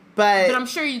 But I'm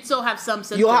sure you'd still have some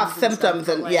symptoms. You'll have symptoms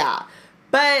stuff, and yeah.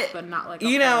 But not like,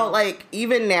 you know, like,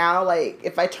 even now, like,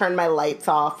 if I turn my lights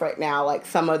off right now, like,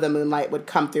 some of the moonlight would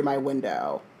come through my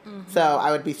window. Mm-hmm. So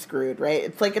I would be screwed, right?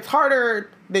 It's like, it's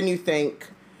harder than you think.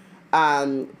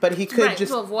 But he could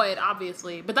just... to avoid,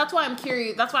 obviously. But that's why I'm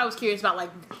curious. That's why I was curious about, like,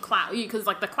 cloud. Because,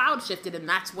 like, the cloud shifted and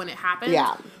that's when it happened.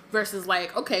 Yeah. Versus,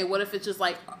 like, okay, what if it's just,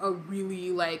 like, a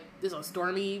really, like, there's a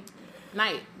stormy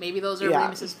night. Maybe those are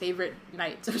Remus's favorite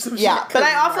nights or some shit. Yeah, but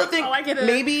I also think oh,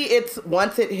 maybe it's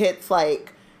once it hits,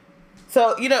 like...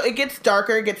 So, you know, it gets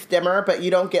darker, it gets dimmer, but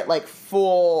you don't get, like,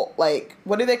 full, like...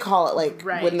 What do they call it? Like,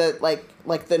 when the,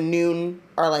 like the noon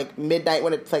or, like, midnight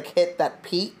when it's, like, hit that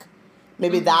peak.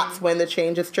 Maybe that's when the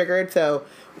change is triggered. So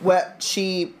what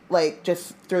she, like,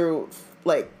 just through,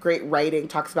 like, great writing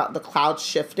talks about the cloud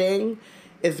shifting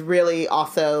is really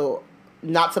also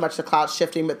not so much the cloud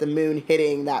shifting, but the moon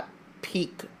hitting that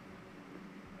peak.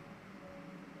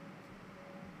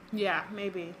 Yeah,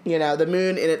 maybe. You know, the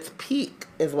moon in its peak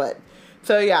is what.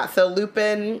 So, yeah. So,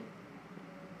 Lupin...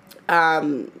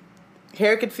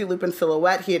 Harry could see Lupin's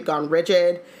silhouette. He had gone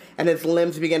rigid, and his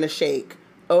limbs began to shake.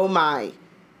 Oh, my.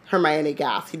 Hermione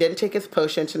gasped. He didn't take his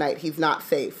potion tonight. He's not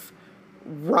safe.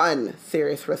 Run,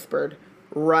 Sirius whispered.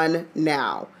 Run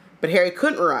now. But Harry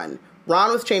couldn't run.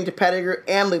 Ron was chained to Pettigrew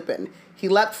and Lupin. He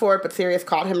leapt forward, but Sirius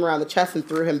caught him around the chest and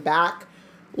threw him back.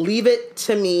 Leave it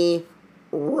to me.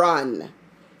 Run.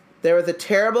 There was a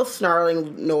terrible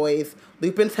snarling noise.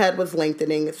 Lupin's head was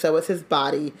lengthening, so was his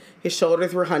body. His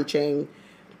shoulders were hunching.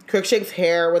 Crookshank's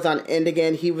hair was on end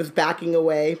again. He was backing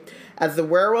away. As the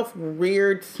werewolf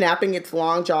reared, snapping its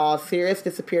long jaws, Sirius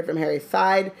disappeared from Harry's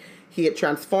side. He had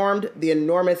transformed. The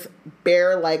enormous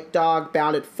bear-like dog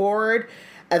bounded forward.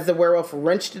 As the werewolf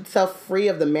wrenched itself free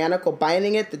of the manacle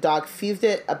binding it, the dog seized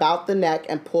it about the neck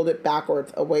and pulled it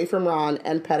backwards, away from Ron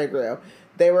and Pettigrew.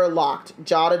 They were locked,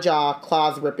 jaw to jaw,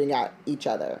 claws ripping at each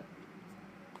other.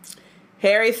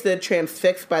 Harry stood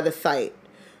transfixed by the sight,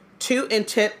 too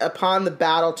intent upon the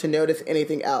battle to notice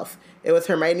anything else. It was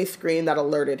Hermione's scream that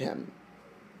alerted him.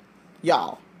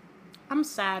 Y'all. I'm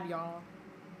sad, y'all.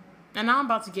 And now I'm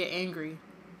about to get angry.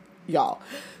 Y'all.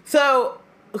 So,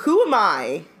 who am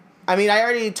I? I mean, I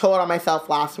already told on myself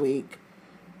last week.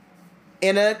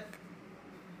 In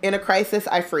a crisis,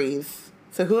 I freeze.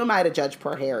 So who am I to judge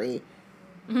poor Harry?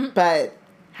 Mm-hmm. But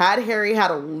had Harry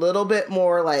had a little bit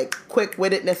more, like,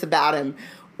 quick-wittedness about him,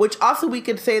 which also we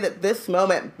could say that this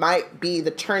moment might be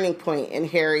the turning point in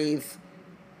Harry's,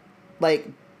 like,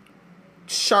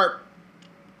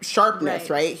 sharpness,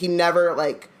 right? He never,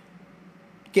 like,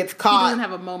 gets caught. He doesn't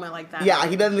have a moment like that. Yeah,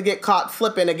 he doesn't get caught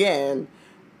slipping again.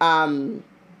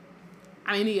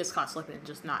 I mean, he gets caught slipping,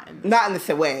 just not in the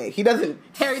same way. He doesn't...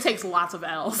 Harry takes lots of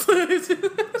L's.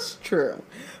 It's true.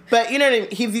 But, you know what I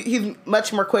mean? He's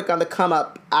much more quick on the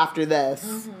come-up after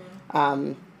this.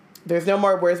 Mm-hmm. There's no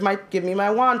more, give me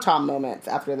my wand, Tom moments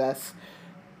after this.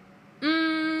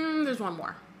 There's one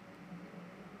more.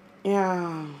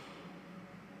 Yeah.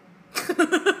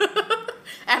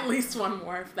 At least one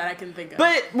more that I can think of.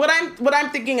 But what I'm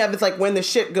thinking of is, like, when the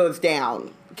shit goes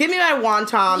down. Give me my wand,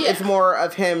 Tom. It's more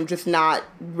of him just not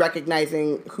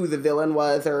recognizing who the villain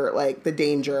was or, like, the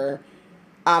danger.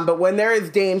 But when there is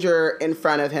danger in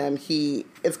front of him, he's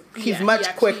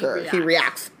much quicker. He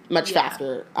reacts much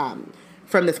faster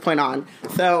from this point on.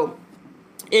 So,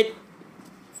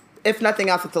 if nothing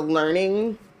else, it's a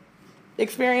learning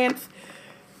experience.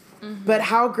 Mm-hmm. But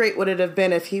how great would it have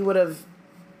been if he would have,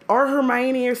 or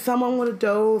Hermione or someone would have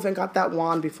dove and got that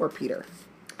wand before Peter.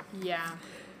 Yeah.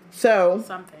 So.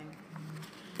 Something.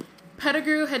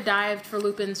 Pettigrew had dived for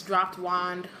Lupin's dropped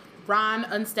wand. Ron,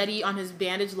 unsteady on his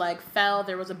bandaged leg, fell.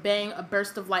 There was a bang, a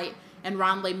burst of light, and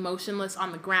Ron lay motionless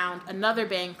on the ground. Another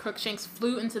bang, Crookshanks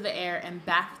flew into the air and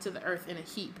back to the earth in a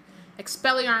heap.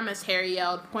 Expelliarmus, Harry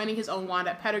yelled, pointing his own wand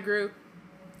at Pettigrew.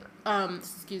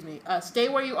 Stay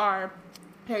where you are,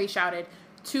 Harry shouted.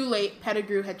 Too late,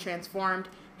 Pettigrew had transformed.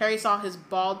 Harry saw his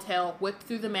bald tail whip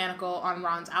through the manacle on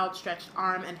Ron's outstretched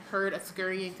arm and heard a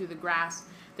scurrying through the grass.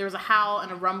 There was a howl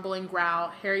and a rumbling growl.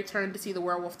 Harry turned to see the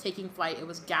werewolf taking flight. It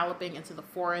was galloping into the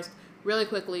forest really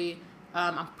quickly.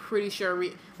 I'm pretty sure,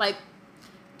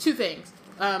 two things.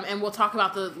 And we'll talk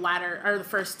about the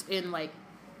first in, like,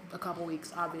 a couple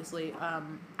weeks, obviously,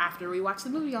 after we watch the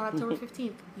movie on October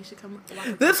 15th. You should come watch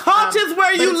it. This heart is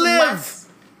where you live!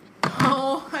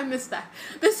 Oh, I missed that.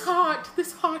 This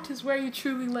heart is where you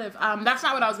truly live. That's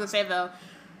not what I was going to say, though.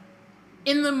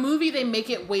 In the movie, they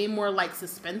make it way more, like,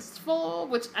 suspenseful,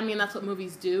 which, I mean, that's what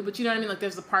movies do, but you know what I mean? Like,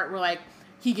 there's the part where, like,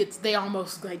 they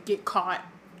almost, like, get caught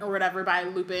or whatever by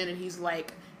Lupin, and he's,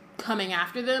 like, coming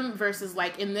after them, versus,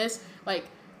 like, in this, like,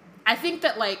 I think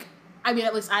that, like, I mean,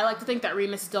 at least I like to think that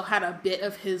Remus still had a bit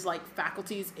of his, like,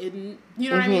 faculties in,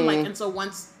 you know what I mean? Like, and so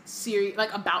once Sirius,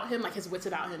 like, about him, like, his wits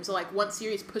about him, so, like, once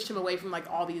Sirius pushed him away from, like,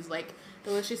 all these, like,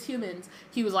 delicious humans,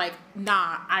 he was like,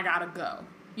 nah, I gotta go.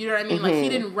 You know what I mean? Mm-hmm. Like, he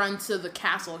didn't run to the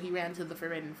castle, he ran to the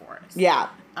Forbidden Forest. Yeah.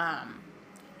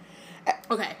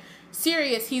 Okay.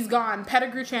 Sirius, he's gone.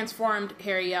 Pettigrew transformed,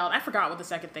 Harry yelled. I forgot what the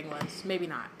second thing was. Maybe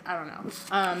not. I don't know.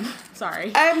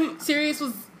 Sorry. Sirius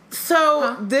was...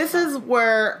 So, this is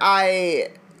where I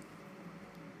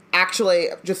actually,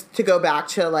 just to go back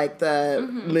to, like, the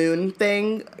moon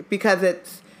thing, because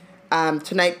it's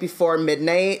tonight before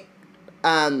midnight,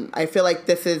 I feel like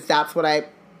that's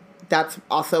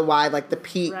also why, like, the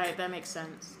peak... Right, that makes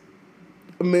sense.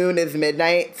 Moon is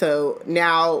midnight, so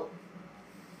now,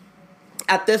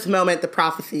 at this moment, the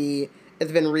prophecy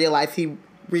has been realized.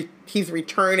 He's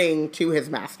returning to his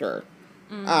master.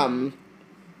 Mm-hmm.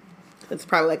 It's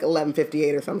probably like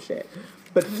 11:58 or some shit.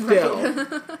 But still.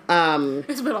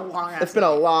 It's been a long It's been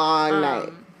a long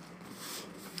night.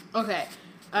 Okay.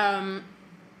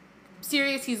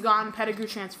 Sirius, he's gone. Pettigrew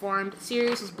transformed.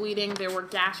 Sirius is bleeding. There were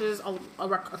gashes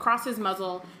across his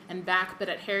muzzle and back, but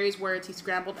at Harry's words, he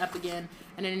scrambled up again,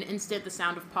 and in an instant, the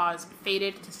sound of paws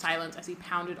faded to silence as he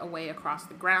pounded away across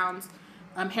the grounds.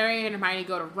 Harry and Hermione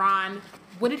go to Ron.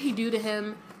 What did he do to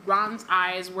him? Ron's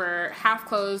eyes were half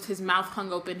closed. His mouth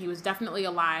hung open. He was definitely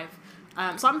alive.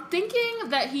 So I'm thinking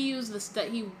that he used that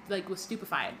he like was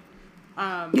stupefied.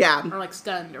 Yeah. Or like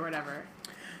stunned or whatever.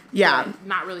 Yeah. But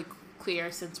not really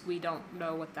clear since we don't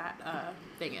know what that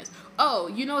thing is. Oh,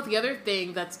 you know what the other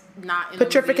thing that's not in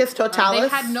Petrificus the movie? Totalis? They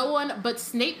had no one but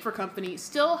Snape for company,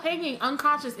 still hanging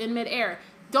unconscious in midair.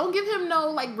 Don't give him no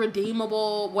like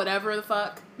redeemable whatever the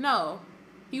fuck. No.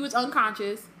 He was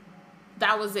unconscious.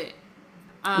 That was it.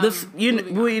 I'm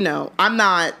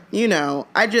not,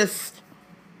 I just...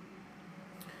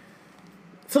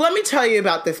 So let me tell you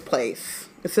about this place.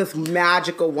 It's this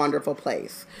magical, wonderful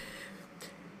place.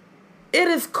 It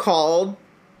is called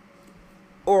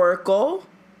Oracle,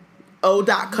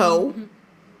 O.co.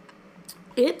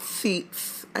 It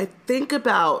seats, I think,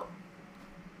 about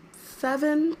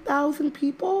 7,000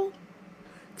 people.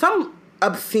 Some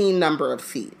obscene number of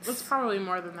seats. It's probably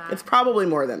more than that. It's probably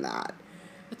more than that.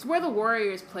 It's where the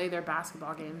Warriors play their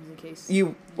basketball games, in case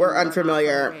you were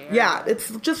unfamiliar. Yeah,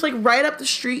 it's just like right up the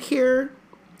street here.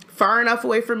 Far enough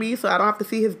away from me so I don't have to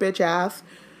see his bitch ass.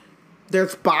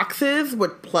 There's boxes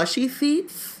with plushy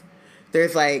seats.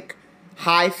 There's like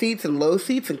high seats and low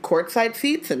seats and courtside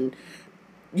seats and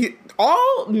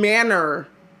all manner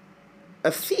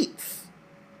of seats.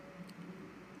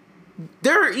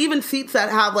 There are even seats that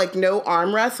have like no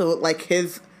armrest, so like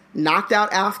his knocked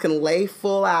out ass can lay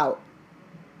full out.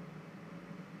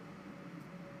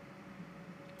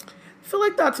 I feel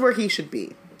like that's where he should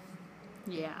be.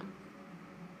 Yeah.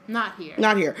 Not here.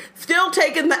 Not here. Still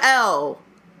taking the L.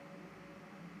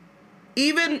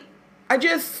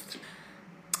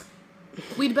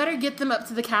 We'd better get them up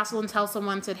to the castle and tell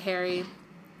someone, said Harry.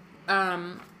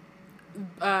 Sorry.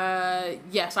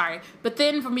 But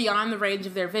then from beyond the range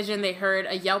of their vision, they heard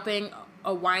a yelping,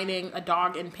 a whining, a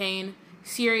dog in pain.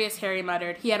 Sirius, Harry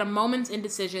muttered. He had a moment's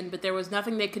indecision, but there was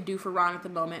nothing they could do for Ron at the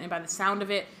moment, and by the sound of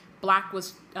it, Black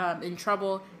was in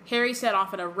trouble. Harry set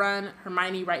off at a run,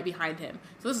 Hermione right behind him.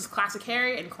 So this is classic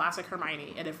Harry and classic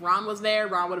Hermione. And if Ron was there,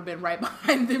 Ron would have been right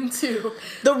behind them too.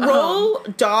 The roll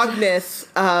doggedness.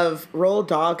 The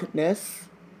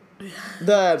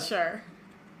sure.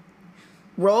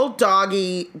 Roll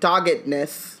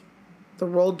doggedness. The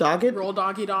roll dogged? Roll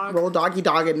doggy dog. Roll doggy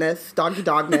doggedness. Doggy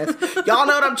dogness. Y'all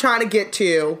know what I'm trying to get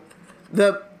to.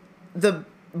 The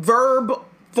verb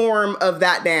form of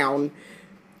that noun.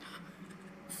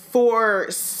 For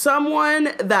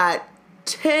someone that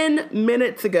 10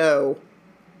 minutes ago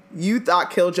you thought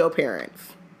killed your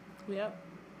parents. Yep.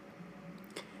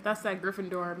 That's that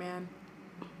Gryffindor, man.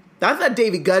 That's that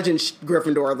Davy Gudgeon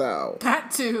Gryffindor, though.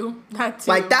 That too.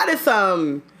 Like, that is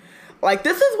some... Like,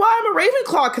 this is why I'm a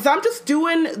Ravenclaw, because I'm just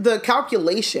doing the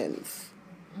calculations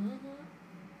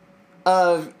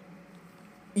of...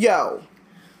 Yo.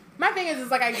 My thing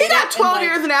is like, I get he got 12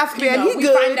 years in Azkaban. He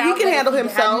good. He can handle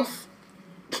himself.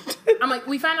 I'm like,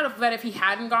 we found out that if he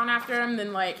hadn't gone after him,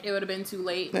 then, like, it would have been too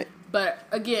late. Right. But,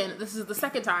 again, this is the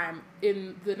second time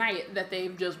in the night that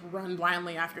they've just run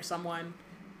blindly after someone.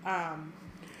 But,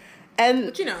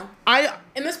 in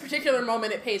this particular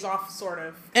moment, it pays off, sort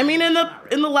of. I mean, in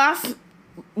the last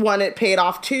one, it paid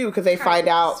off, too, because they find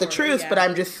out the truth. Yeah. But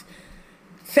I'm just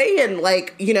saying,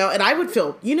 like, and I would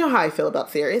feel, how I feel about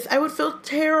Sirius. I would feel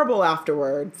terrible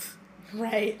afterwards.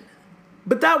 Right.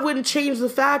 But that wouldn't change the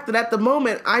fact that at the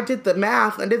moment, I did the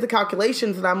math, I did the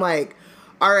calculations, and I'm like,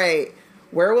 all right,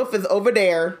 werewolf is over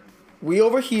there, we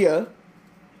over here,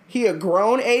 he a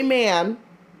grown A man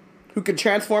who could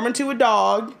transform into a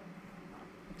dog,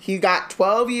 he got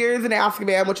 12 years in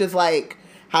Azkaban, which is like,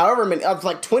 however many, it's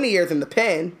like 20 years in the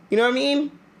pen, you know what I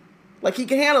mean? Like, he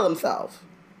can handle himself.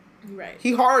 Right.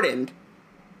 He hardened.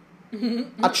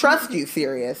 I trust you,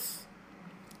 Sirius.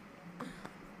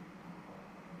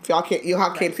 Y'all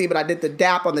can't see, but I did the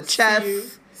dap on the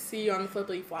chest. See you on the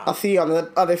flippity flop. I'll see you on the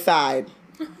other side.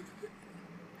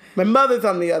 My mother's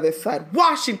on the other side.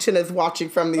 Washington is watching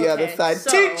from the other side.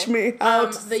 So, teach me how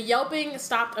the yelping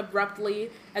stopped abruptly.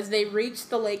 As they reached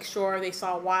the lake shore, they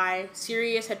saw why.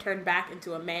 Sirius had turned back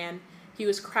into a man. He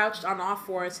was crouched on all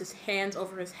fours, his hands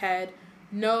over his head.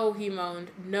 No, he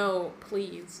moaned. No,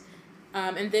 please.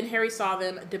 And then Harry saw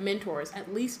them, Dementors,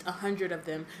 at least 100 of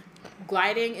them.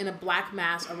 gliding in a black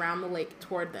mass around the lake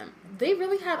toward them. They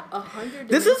really had 100.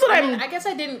 This is what I guess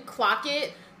I didn't clock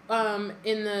it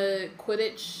in the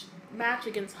Quidditch match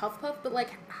against Hufflepuff, but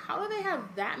like, how do they have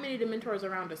that many Dementors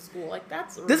around a school? Like,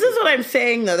 that's ridiculous. This is what I'm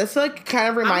saying though. This like kind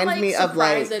of reminds me of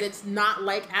like that it's not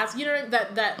like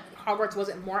that Hogwarts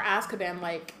wasn't more Azkaban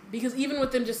like, because even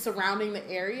with them just surrounding the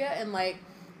area, and like,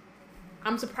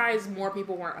 I'm surprised more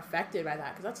people weren't affected by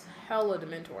that, because that's hella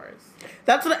Dementors.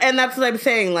 That's what I'm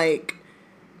saying. Like,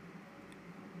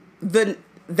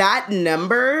 that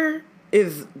number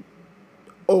is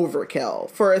overkill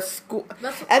for a school.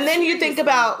 And then you think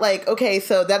about, like, okay,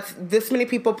 so that's this many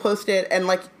people posted, and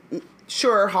like,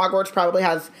 sure, Hogwarts probably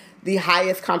has the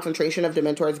highest concentration of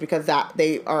Dementors because that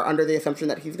they are under the assumption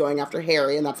that he's going after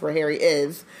Harry, and that's where Harry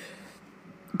is.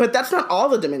 But that's not all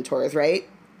the Dementors, right?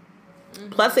 Mm-hmm.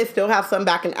 Plus, they still have some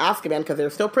back in Azkaban because they're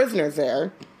still prisoners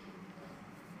there.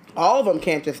 All of them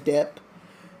can't just dip.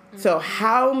 Mm-hmm. So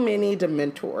how many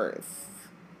Dementors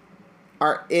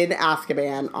are in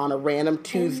Azkaban on a random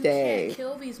Tuesday? And you can't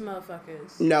kill these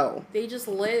motherfuckers. No. They just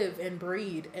live and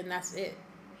breed, and that's it.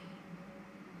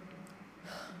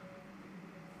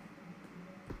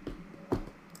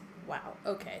 Wow.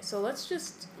 Okay, so let's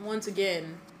just, once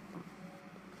again,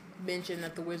 mention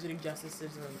that the Wizarding Justice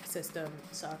system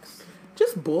sucks.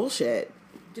 Just bullshit.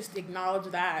 Just acknowledge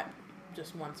that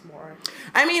just once more.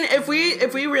 I mean, if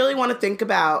we really want to think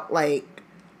about, like,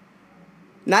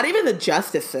 not even the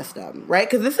justice system, right?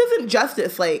 Because this isn't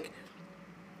justice. Like,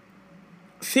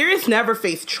 Sirius never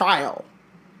faced trial.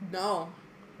 No,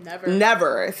 never.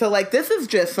 Never. So, like, this is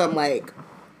just some, like,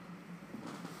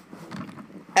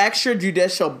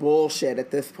 extrajudicial bullshit at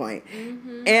this point.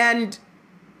 Mm-hmm. And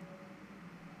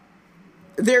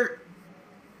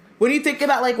when you think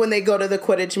about, like, when they go to the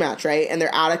Quidditch match, right, and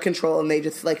they're out of control, and they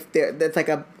just, like, it's like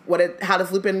how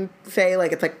does Lupin say?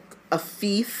 Like, it's like a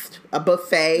feast, a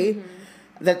buffet, mm-hmm.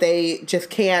 that they just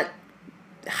can't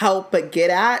help but get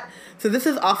at. So this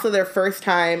is also their first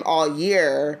time all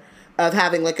year of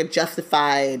having, like, a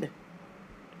justified,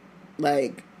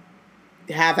 like,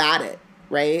 have at it,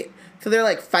 right? So they're,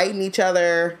 like, fighting each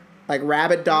other like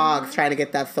rabid dogs, mm-hmm. trying to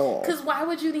get that soul. Because why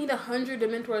would you need 100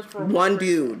 Dementors for one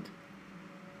dude?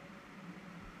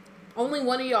 Only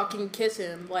one of y'all can kiss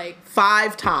him. Like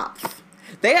 5 tops.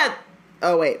 They had.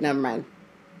 Oh wait, never mind.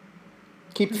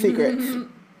 Keep the secrets.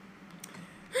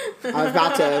 I was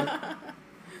about to.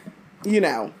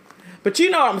 But you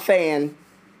know what I'm saying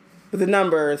with the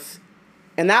numbers,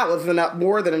 and that was enough,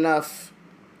 more than enough.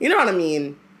 You know what I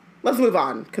mean? Let's move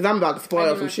on because I'm about to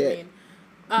spoil some shit.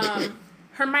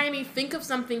 Hermione, think of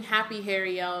something happy,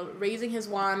 Harry yelled, raising his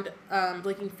wand,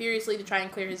 blinking furiously to try and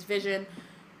clear his vision.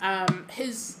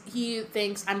 He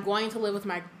thinks, I'm going to live with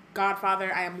my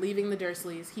godfather. I am leaving the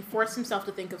Dursleys. He forced himself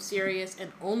to think of Sirius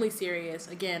and only Sirius.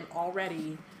 Again,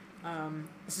 already.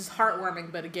 This is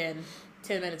heartwarming, but again,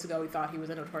 10 minutes ago we thought he was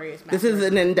a notorious master. This is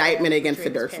an indictment against the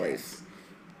Dursleys. Parents.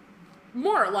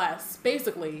 More or less,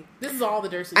 basically. This is all the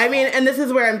Dursleys. I mean, and this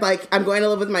is where I'm like, I'm going to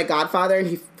live with my godfather, and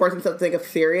he forced himself to think of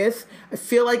Sirius. I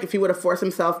feel like if he would have forced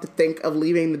himself to think of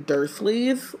leaving the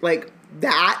Dursleys, like,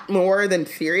 that more than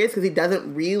Sirius, because he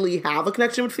doesn't really have a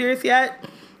connection with Sirius yet,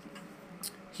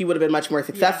 he would have been much more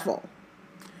successful.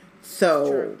 Yeah.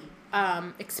 So...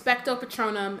 Expecto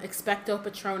Patronum, Expecto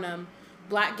Patronum.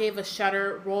 Black gave a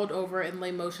shudder, rolled over, and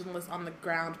lay motionless on the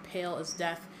ground, pale as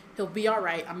death. He'll be all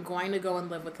right. I'm going to go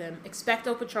and live with him.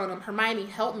 Expecto Patronum. Hermione,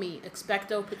 help me.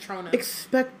 Expecto Patronum.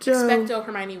 Expecto,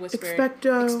 Hermione whispered.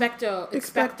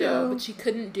 Expecto. But she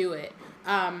couldn't do it.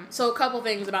 So a couple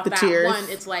things about that. Tears. One,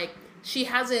 it's like, she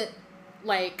hasn't,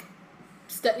 like...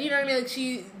 you know what I mean?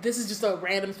 Like, this is just a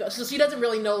random spell. So she doesn't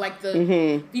really know, like,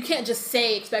 you can't just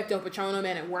say Expecto Patronum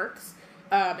and it works.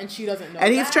 And she doesn't know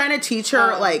and he's trying to teach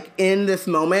her, like, in this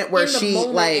moment where she,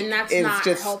 like, is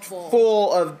just helpful.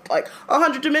 Full of, like,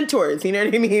 100 Dementors. You know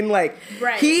what I mean? Like,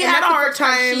 right. He had a hard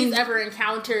time. She's ever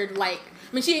encountered, like,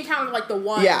 I mean, she encountered, like, the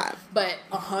one. Yeah. But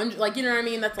 100, like, you know what I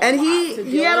mean? That's a and lot to deal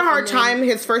he had a hard with, time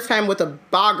his first time with a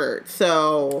boggart,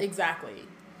 so. Exactly.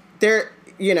 There,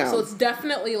 So it's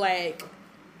definitely, like,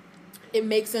 it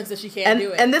makes sense that she can't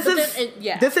do it. And this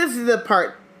is the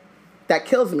part that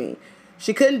kills me.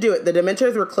 She couldn't do it. The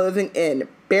Dementors were closing in,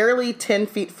 barely 10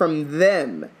 feet from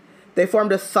them. They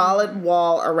formed a solid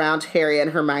wall around Harry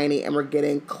and Hermione and were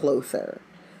getting closer.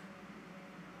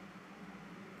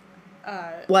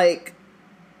 They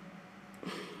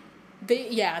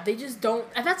just don't.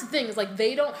 And that's the thing. Is like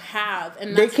they don't have,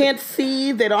 and they can't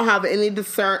see. They don't have any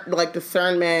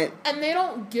discernment, and they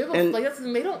don't give a like. That's the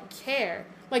thing, they don't care.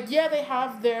 Like, yeah, they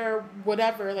have their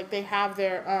whatever. Like, they have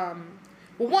their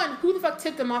Well, one, who the fuck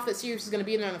tipped them off that Sirius was going to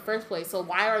be in there in the first place? So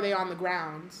why are they on the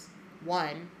grounds?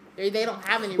 one. They don't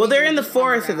have any. Well, they're in reason the to be on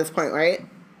forest at grounds. this point, right?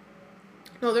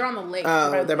 No, they're on the lake.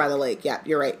 Oh, they're by the lake. Yeah,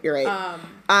 you're right. You're right.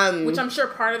 Which I'm sure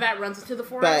part of that runs into the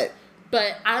forest.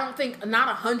 But I don't think not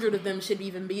 100 of them should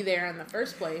even be there in the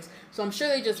first place. So I'm sure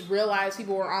they just realized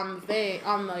people were on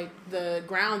the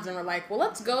grounds and were like, well,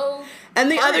 let's go.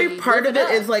 And the party, other part of it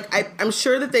up. is like I'm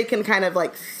sure that they can kind of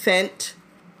like scent.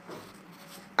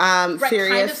 Right, Sirius,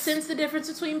 kind of sense the difference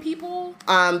between people.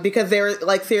 Because they were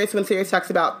like Sirius when Sirius talks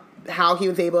about how he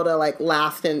was able to like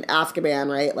last in Azkaban,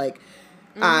 right? Like,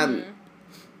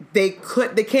 they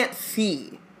can't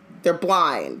see, they're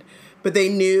blind, but they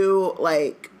knew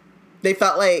like. They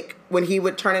felt like when he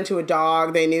would turn into a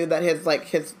dog, they knew that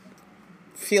his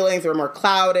feelings were more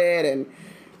clouded, and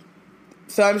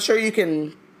so I'm sure you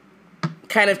can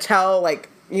kind of tell like,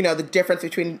 you know, the difference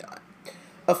between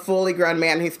a fully grown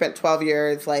man who spent 12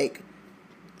 years like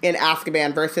in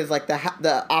Azkaban versus like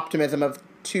the optimism of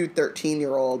two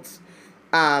 13-year-olds.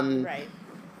 Right.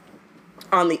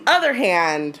 On the other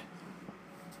hand,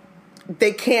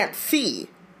 they can't see.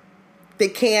 They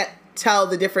can't tell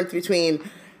the difference between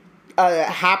a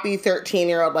happy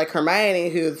 13-year-old like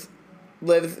Hermione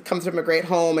comes from a great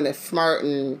home and is smart,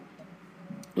 and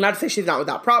not to say she's not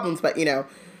without problems, but you know,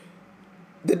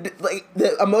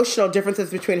 the emotional differences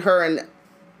between her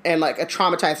and like a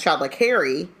traumatized child like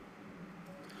Harry.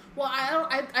 Well,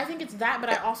 I think it's that, but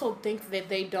I also think that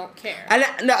they don't care. And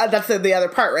no, that's the other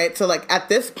part, right? So like at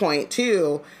this point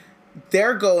too,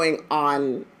 they're going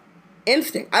on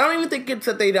instinct. I don't even think it's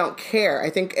that they don't care. I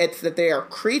think it's that they are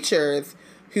creatures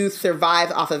who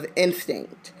survive off of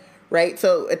instinct, right?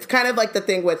 So it's kind of like the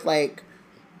thing with like,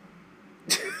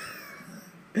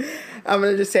 I'm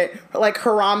going to just say, like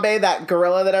Harambe, that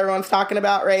gorilla that everyone's talking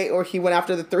about, right? Or he went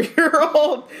after the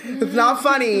 3-year-old. It's not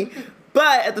funny.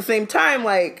 But at the same time,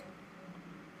 like,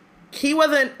 he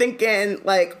wasn't thinking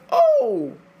like,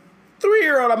 oh,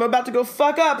 3-year-old, I'm about to go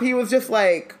fuck up. He was just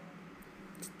like,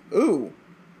 ooh.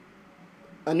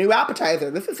 A new appetizer.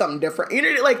 This is something different. You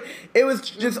know, like, it was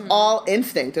just all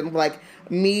instinct. And, like,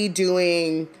 me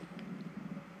doing,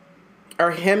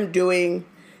 or him doing,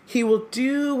 he will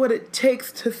do what it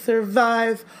takes to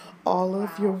survive. All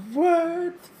of your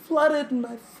words flooded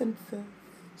my senses.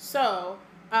 So,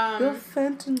 your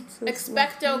sentences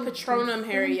Expecto Patronum,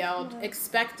 Harry yelled.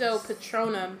 Expecto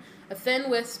Patronum. A thin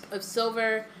wisp of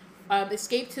silver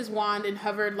escaped his wand and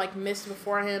hovered like mist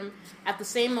before him. At the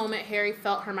same moment, Harry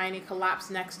felt Hermione collapse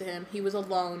next to him. He was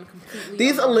alone, completely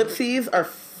These alone. ellipses are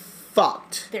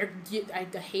fucked. I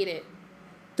hate it.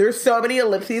 There's so many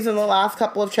ellipses in the last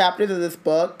couple of chapters of this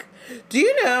book. Do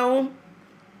you know,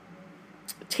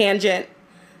 tangent,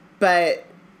 but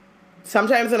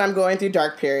sometimes when I'm going through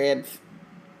dark periods,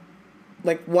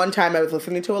 like one time I was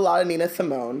listening to a lot of Nina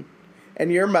Simone,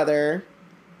 and your mother,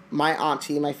 my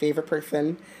auntie, my favorite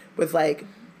person, was like,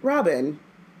 Robin,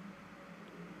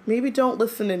 maybe don't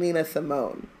listen to Nina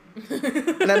Simone.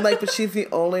 And I'm like, but she's the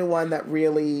only one that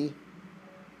really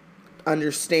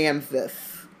understands this,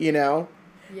 you know?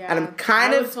 Yeah. And I'm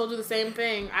kind of... I told you the same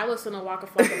thing. I listen to Waka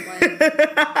Flocka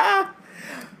Flame.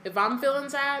 If I'm feeling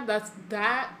sad, that's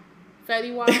that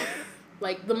Fetty Wap.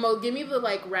 Like, give me the,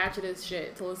 like, ratchetest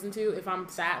shit to listen to if I'm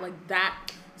sad. Like,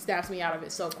 that snaps me out of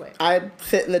it so quick. I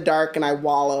sit in the dark and I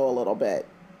wallow a little bit.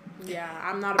 Yeah,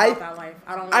 I'm not about that life.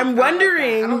 I'm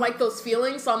wondering... I don't like those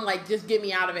feelings, so I'm like, just get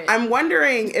me out of it. I'm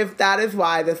wondering if that is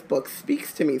why this book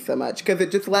speaks to me so much, because it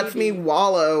just lets me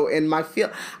wallow in my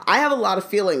feel. I have a lot of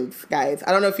feelings, guys.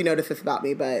 I don't know if you notice this about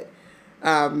me, but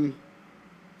I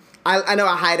know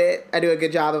I hide it. I do a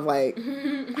good job of, like,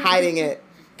 hiding it,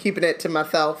 keeping it to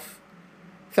myself.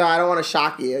 So I don't want to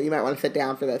shock you. You might want to sit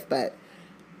down for this, but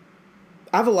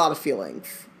I have a lot of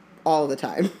feelings all the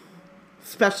time,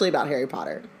 especially about Harry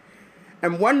Potter.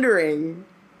 I'm wondering,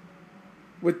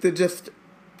 with the just,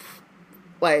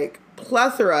 like,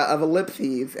 plethora of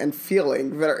ellipses and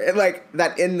feelings that are, like,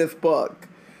 that in this book,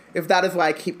 if that is why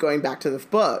I keep going back to this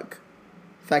book,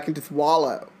 so I can just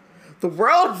wallow. The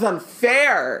world is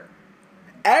unfair.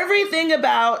 Everything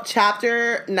about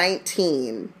chapter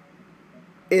 19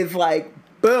 is like,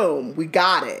 boom, we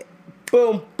got it.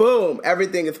 Boom, boom.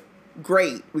 Everything is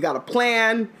great. We got a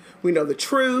plan. We know the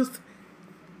truth.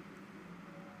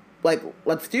 Like,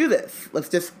 let's do this. Let's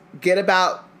just get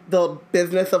about the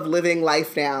business of living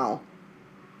life now.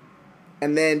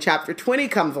 And then chapter 20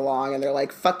 comes along and they're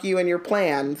like, fuck you and your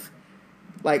plans.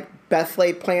 Like, best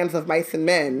laid plans of mice and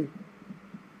men.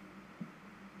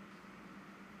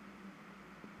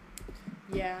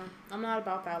 Yeah, I'm not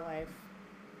about that life.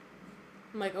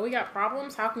 I'm like, oh, we got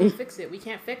problems? How can we fix it? We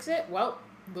can't fix it? Well,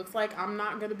 looks like I'm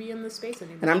not going to be in this space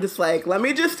anymore. And I'm just like, let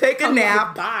me just take a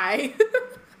nap. Like, bye.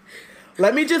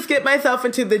 Let me just get myself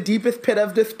into the deepest pit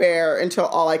of despair until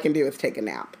all I can do is take a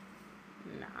nap.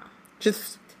 Nah.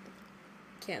 Just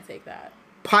can't take that.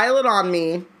 Pile it on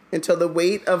me until the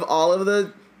weight of all of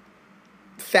the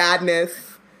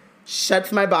sadness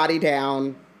shuts my body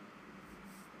down.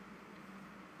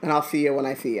 And I'll see you when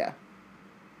I see you.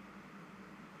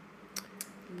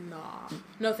 Nah.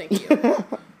 No, thank you.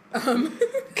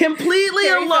 Completely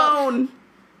alone.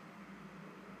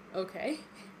 Okay.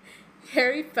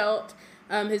 Harry felt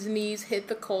his knees hit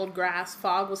the cold grass.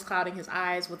 Fog was clouding his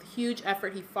eyes. With a huge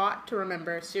effort, he fought to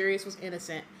remember Sirius was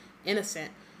innocent.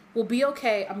 Innocent. We'll be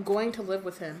okay. I'm going to live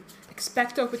with him.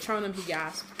 Expecto Patronum, he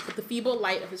gasped. With the feeble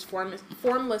light of his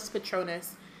formless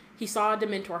Patronus, he saw a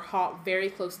Dementor halt very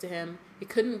close to him. It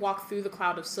couldn't walk through the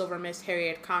cloud of silver mist Harry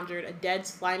had conjured. A dead,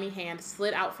 slimy hand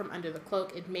slid out from under the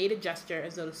cloak. It made a gesture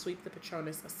as though to sweep the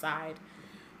Patronus aside.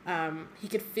 He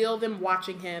could feel them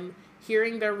watching him,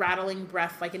 hearing their rattling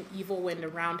breath like an evil wind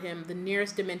around him. The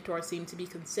nearest Dementor seemed to be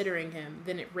considering him.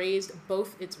 Then it raised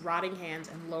both its rotting hands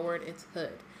and lowered its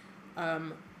hood.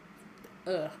 I'm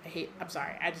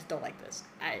sorry. I just don't like this.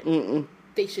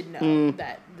 They should know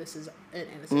that this is an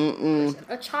innocent person.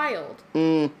 A child.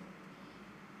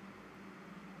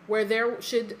 Where there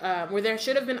should have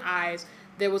been eyes,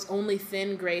 there was only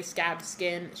thin, gray, scabbed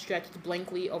skin stretched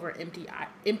blankly over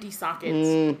empty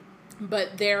sockets.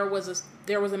 But there was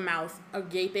a mouth, a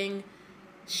gaping,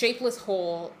 shapeless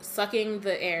hole, sucking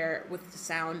the air with the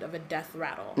sound of a death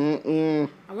rattle.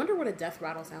 I wonder what a death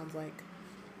rattle sounds like.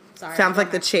 Sorry. Sounds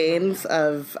like the chains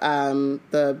of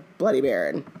the Bloody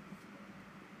Baron.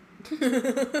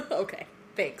 Okay,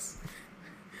 thanks.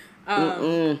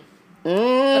 A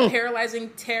paralyzing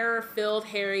terror filled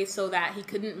Harry so that he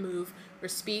couldn't move or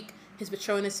speak. His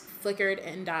Patronus flickered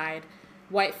and died.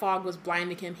 White fog was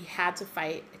blinding him. He had to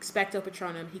fight. Expecto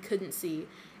Patronum. He couldn't see.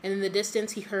 And in the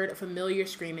distance, he heard a familiar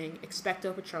screaming.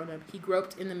 Expecto Patronum. He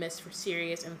groped in the mist for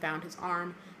Sirius and found his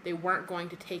arm. They weren't going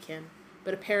to take him.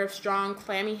 But a pair of strong,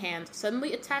 clammy hands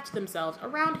suddenly attached themselves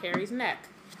around Harry's neck.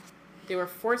 They were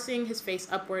forcing his face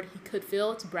upward. He could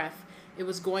feel its breath. It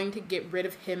was going to get rid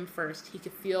of him first. He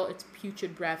could feel its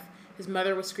putrid breath. His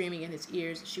mother was screaming in his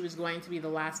ears. She was going to be the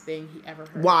last thing he ever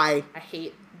heard. Why? I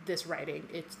hate this writing.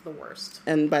 It's the worst.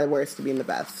 And by the worst, to being the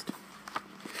best.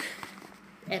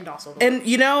 And also the worst.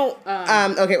 You know,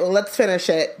 okay, well, let's finish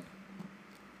it.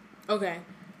 Okay.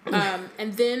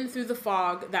 And then through the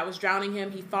fog that was drowning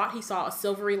him, he thought he saw a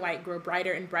silvery light grow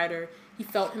brighter and brighter. He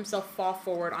felt himself fall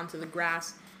forward onto the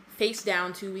grass. Face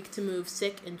down, too weak to move,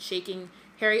 sick and shaking,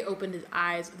 Harry opened his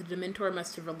eyes. The Dementor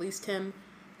must have released him.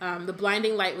 The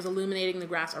blinding light was illuminating the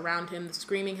grass around him. The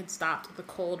screaming had stopped. The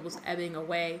cold was ebbing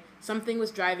away. Something was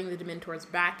driving the Dementors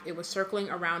back. It was circling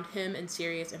around him and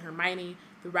Sirius and Hermione.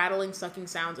 The rattling, sucking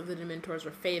sounds of the Dementors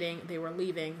were fading. They were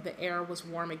leaving. The air was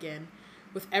warm again.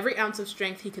 With every ounce of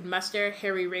strength he could muster,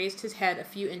 Harry raised his head a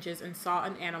few inches and saw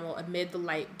an animal amid the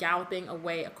light galloping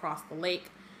away across the lake.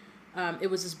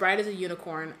 It was as bright as a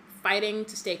unicorn. Fighting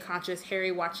to stay conscious,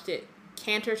 Harry watched it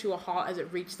canter to a halt as it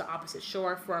reached the opposite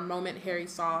shore. For a moment, Harry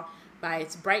saw, by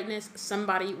its brightness,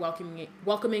 somebody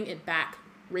welcoming it back,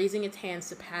 raising its hands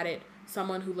to pat it,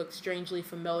 someone who looked strangely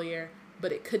familiar,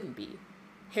 but it couldn't be.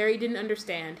 Harry didn't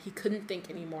understand. He couldn't think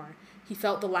anymore. He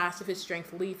felt the last of his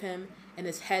strength leave him, and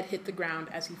his head hit the ground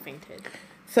as he fainted.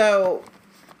 So,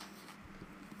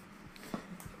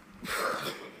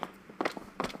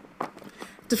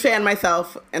 to fan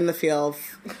myself in the feels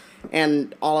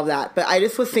and all of that, but I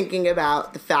just was thinking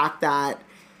about the fact that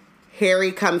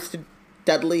Harry comes to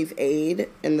Dudley's aid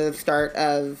in the start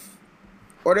of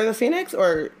Order of the Phoenix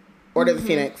or Order of the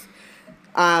Phoenix.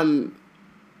 And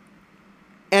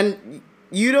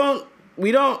we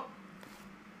don't,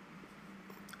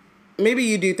 maybe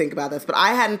you do think about this, but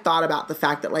I hadn't thought about the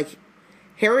fact that, like,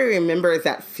 Harry remembers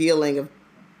that feeling of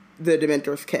the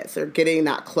Dementor's kiss or getting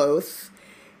that close.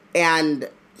 And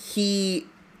he,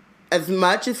 as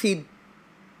much as he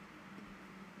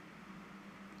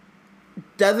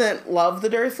doesn't love the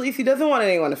Dursleys, he doesn't want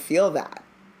anyone to feel that.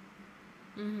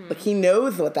 Like, he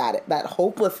knows what that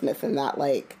hopelessness and that,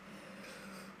 like,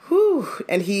 whew,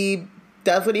 and he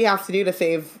does what he has to do to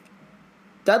save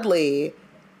Dudley.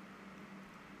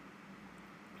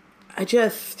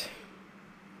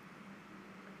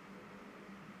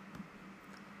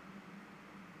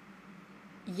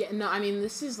 Yeah, no, I mean,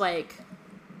 this is, like,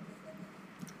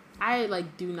 I,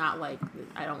 like, do not like this.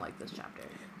 I don't like this chapter.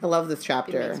 I love this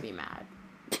chapter. It makes me mad.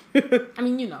 I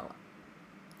mean, you know.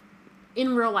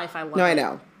 In real life, I love it. No, I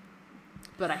know.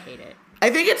 But I hate it. I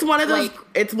think it's one of those, like,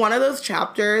 it's one of those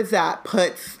chapters that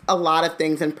puts a lot of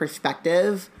things in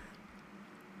perspective.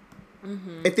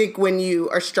 I think when you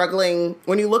are struggling,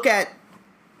 when you look at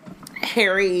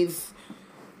Harry's,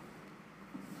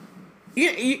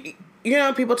 you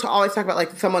know, people always talk about,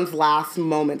 like, someone's last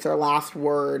moments or last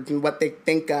words and what they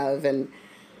think of, and,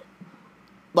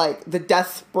 like, the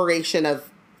desperation of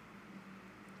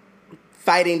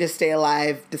fighting to stay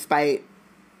alive despite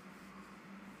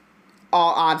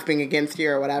all odds being against you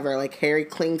or whatever. Like, Harry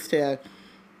clings to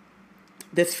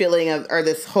this feeling of, or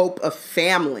this hope of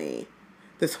family,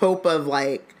 this hope of,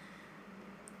 like,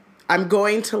 I'm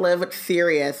going to live with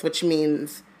Sirius, which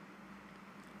means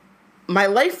my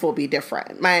life will be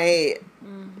different. My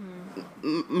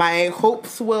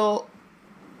hopes will,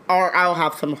 or I'll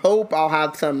have some hope. I'll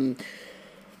have some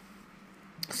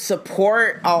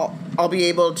support. I'll be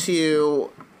able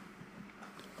to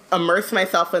immerse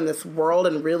myself in this world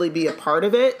and really be a part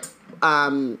of it.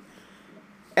 And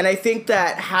I think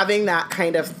that having that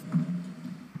kind of,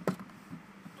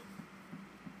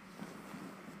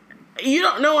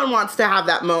 no one wants to have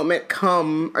that moment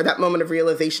come, or that moment of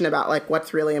realization about, like,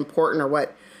 what's really important or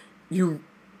what you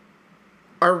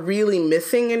are really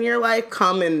missing in your life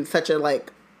come in such a,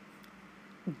 like,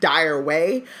 dire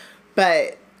way.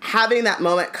 But having that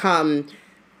moment come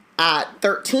at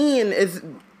 13 is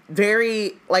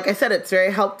very, like I said, it's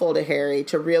very helpful to Harry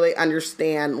to really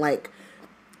understand, like,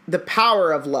 the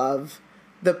power of love,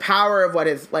 the power of what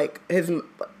is, like,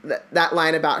 that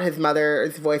line about his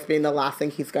mother's voice being the last thing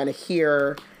he's going to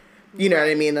hear, you know what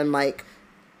I mean? And, like,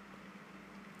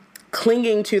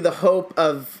 clinging to the hope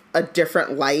of a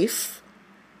different life.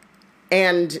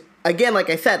 And again, like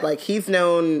I said, like, he's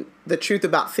known the truth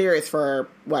about Sirius for,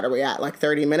 what are we at, like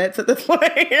 30 minutes at this point,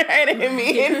 right? I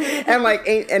mean, and, like,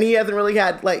 and he hasn't really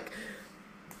had, like,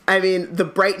 I mean, the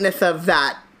brightness of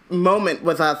that moment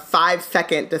was a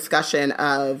 5-second discussion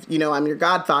of, I'm your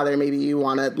godfather, maybe you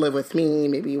want to live with me,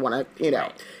 maybe you want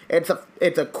to, it's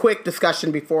a quick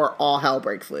discussion before all hell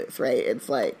breaks loose, right? It's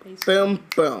like, boom,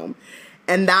 boom.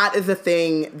 And that is the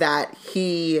thing that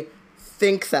he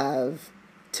thinks of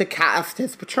to cast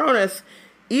his Patronus,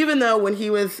 even though when he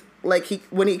was, like,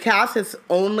 when he cast his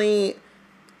only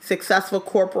successful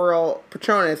corporal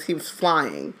Patronus, he was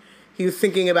flying. He was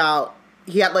thinking about,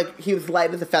 he was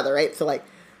light as a feather, right? So, like,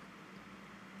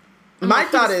 my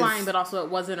thought is flying, but also it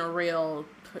wasn't a real.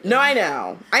 No, I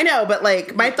know, but,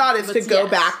 like, my thought is to go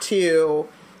back to,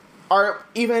 or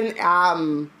even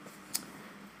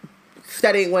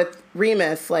studying with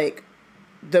Remus, like,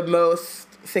 the most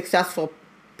successful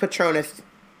Patronus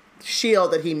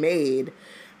shield that he made.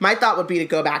 My thought would be to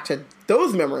go back to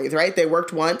those memories, right? They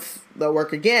worked once, they'll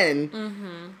work again.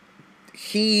 Mm-hmm.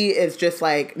 He is just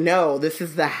like, no, this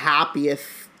is the happiest.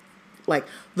 Like,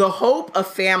 the hope of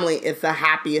family is the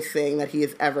happiest thing that he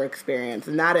has ever experienced.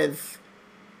 And that is,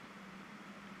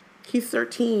 he's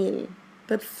 13.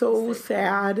 That's so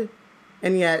sad.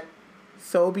 And yet,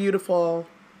 so beautiful.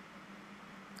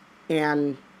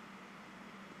 And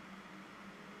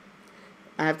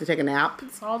I have to take a nap.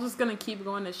 It's all just going to keep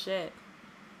going to shit.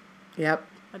 Yep.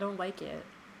 I don't like it.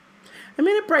 I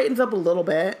mean, it brightens up a little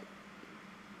bit.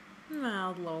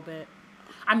 No, a little bit.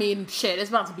 I mean, shit, it's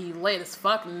about to be late as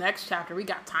fuck in the next chapter. We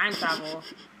got time travel.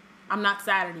 I'm not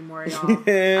sad anymore, y'all.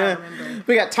 I remember.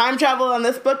 We got time travel on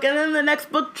this book, and then the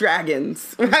next book,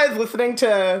 dragons. I was listening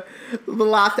to the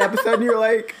last episode, and you're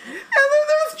like, and then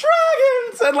there's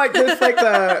dragons! And, like, there's, like,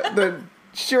 the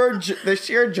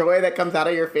sheer joy that comes out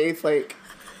of your face. Like,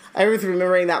 I was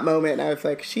remembering that moment, and I was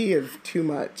like, she is too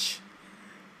much.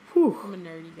 Whew. I'm a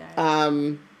nerdy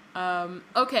guy.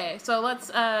 Okay, so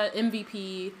let's,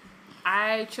 MVP.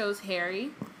 I chose Harry.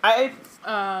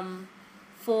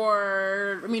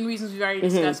 For reasons we've already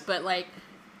discussed, but, like,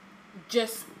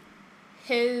 just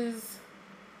his,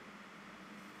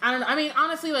 I don't know. I mean,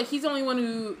 honestly, like, he's the only one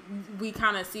who we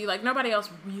kind of see. Like, nobody else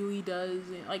really does.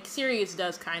 Like, Sirius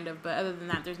does kind of, but other than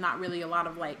that, there's not really a lot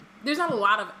of, like,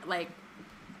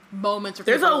 moments or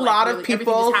there's a lot of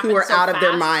people who are out of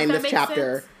their mind this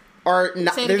chapter. Or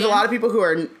not, there's a lot of people who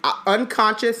are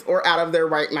unconscious or out of their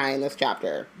right mind this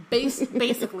chapter.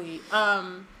 Basically.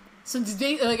 So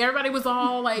today, like, everybody was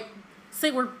all like,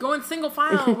 say we're going single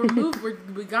file,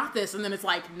 we got this. And then it's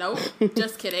like, nope,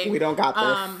 just kidding. We don't got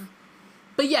this.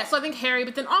 But yeah, so I think Harry,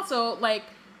 but then also, like,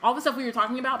 all the stuff we were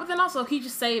talking about, but then also he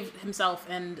just saved himself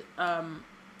and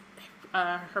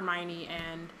Hermione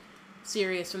and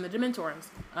Sirius from the Dementors.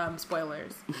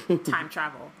 Spoilers. Time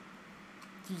travel.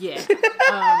 Yeah.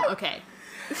 Okay.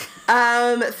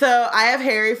 So I have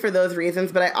Harry for those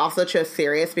reasons, but I also chose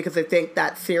Sirius because I think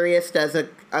that Sirius does a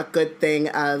good thing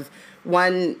of,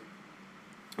 one,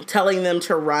 telling them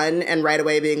to run and right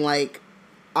away being like,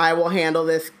 I will handle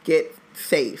this, get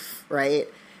safe, right?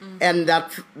 Mm-hmm. And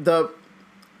that's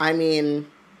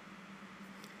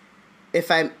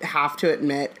if I have to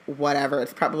admit, whatever,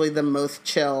 it's probably the most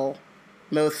chill,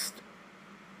 most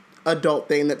adult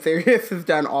thing that Sirius has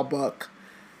done all book.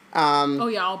 Oh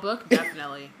yeah, all book,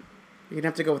 definitely. You'd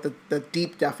have to go with the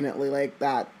deep definitely like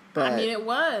that. But I mean, it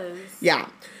was. Yeah.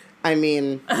 I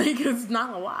mean... it's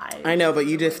not a lie. I know, but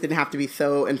you just didn't have to be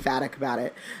so emphatic about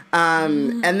it.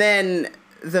 And then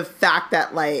the fact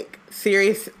that, like,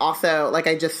 Sirius also, like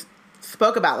I just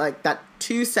spoke about, like, that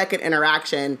 2-second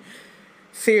interaction,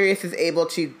 Sirius is able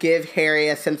to give Harry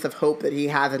a sense of hope that he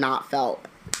has not felt.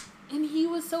 And he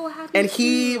was so happy. And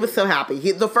he was so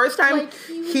happy. The first time like,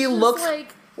 he looks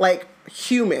like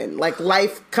human, like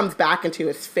life comes back into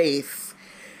his face.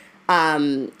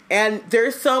 And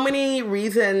there's so many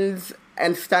reasons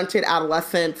and stunted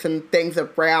adolescence and things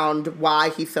around why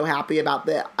he's so happy about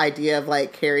the idea of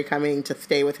like Harry coming to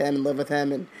stay with him and live with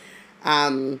him. And,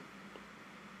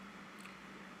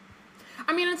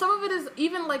 I mean, and some of it is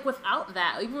even like without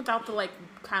that, even without the like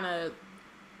kind of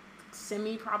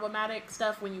semi-problematic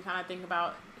stuff when you kind of think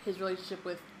about his relationship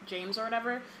with James or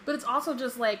whatever. But it's also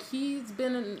just like he's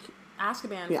been in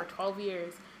Azkaban for 12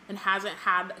 years and hasn't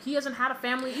had a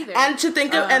family either. And to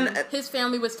think of and his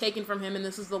family was taken from him, and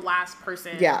this is the last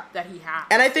person that he had.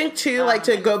 And I think too, like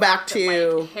to go back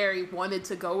to like, Harry wanted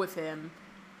to go with him.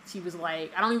 He was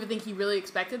like, I don't even think he really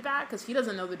expected that because he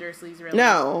doesn't know the Dursleys really.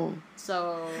 No.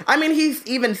 So I mean, he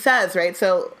even says, right?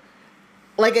 So,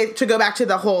 like, to go back to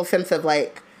the whole sense of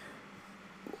like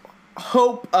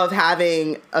hope of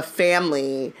having a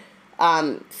family.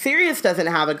 Sirius doesn't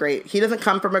have he doesn't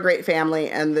come from a great family,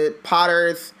 and the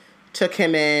Potters took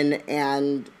him in,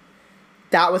 and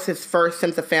that was his first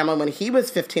sense of family when he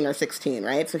was 15 or 16,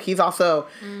 right? So he's also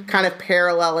kind of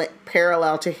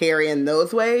parallel to Harry in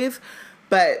those ways.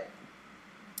 But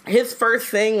his first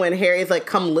thing when Harry's like,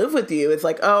 come live with you, is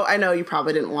like, oh, I know you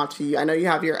probably didn't want to. I know you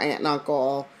have your aunt and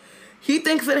uncle. He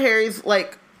thinks that Harry's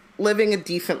like living a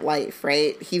decent life,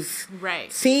 right? He's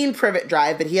seen Privet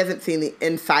Drive, but he hasn't seen the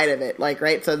inside of it, like,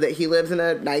 right? So that he lives in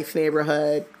a nice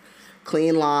neighborhood,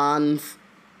 clean lawns,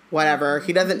 whatever.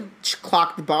 He doesn't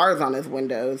clock the bars on his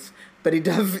windows, but he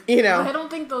does, you know. I don't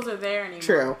think those are there anymore.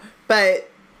 True. But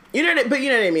you know what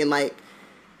I mean? Like,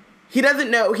 he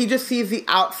doesn't know. He just sees the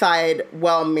outside,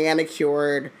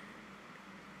 well-manicured,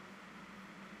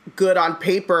 good on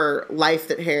paper life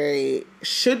that Harry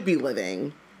should be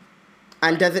living.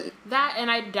 And doesn't... That,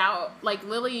 and I doubt, like,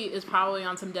 Lily is probably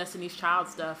on some Destiny's Child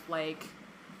stuff. Like,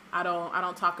 I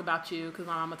don't talk about you because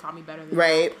my mama taught me better than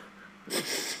right.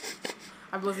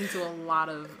 I've listened to a lot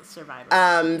of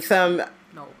Survivor. Some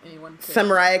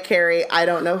Mariah Carey, I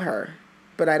don't know her,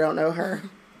 but I don't know her.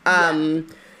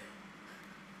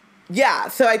 Yeah,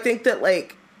 so I think that,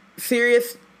 like,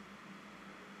 Sirius,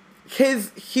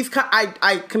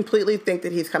 I completely think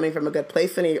that he's coming from a good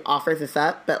place and he offers this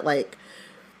up, but, like,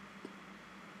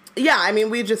 yeah, I mean,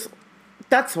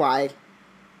 that's why.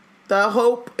 The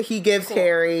hope he gives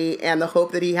Harry and the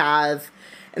hope that he has,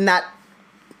 and that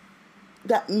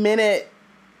minute.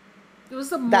 It was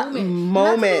the moment. And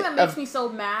that's the thing that makes me so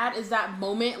mad is that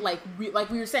moment, like we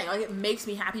were saying, like it makes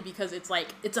me happy because it's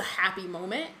like, it's a happy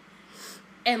moment.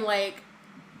 And like,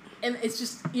 and it's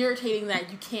just irritating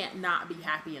that you can't not be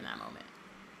happy in that moment.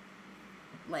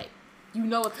 Like, you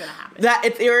know what's gonna happen. That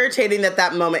it's irritating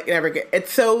that moment never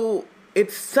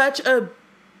it's such a,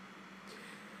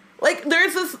 like,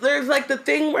 there's like the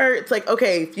thing where it's like,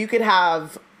 okay, if you could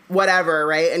have whatever,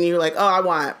 right? And you're like, oh, I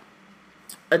want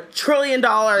 $1 trillion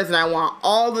and I want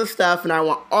all this stuff and I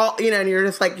want all, you know, and you're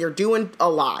just like, you're doing a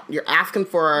lot. You're asking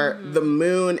for the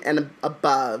moon and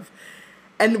above.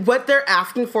 And what they're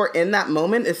asking for in that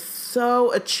moment is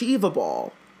so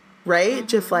achievable, right?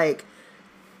 Just like,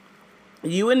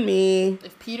 you and me.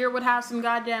 If Peter would have some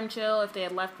goddamn chill, if they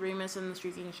had left Remus in the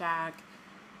Shrieking Shack,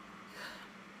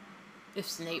 if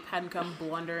Snape hadn't come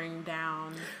blundering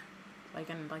down,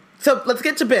 So let's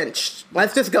get to bench.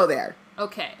 Let's just go there.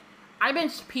 Okay, I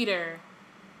benched Peter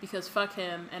because fuck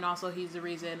him, and also he's the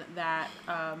reason that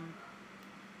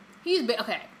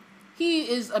he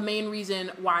is a main reason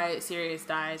why Sirius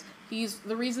dies. He's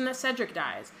the reason that Cedric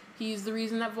dies. He's the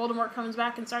reason that Voldemort comes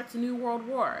back and starts a new world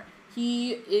war.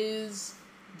 He is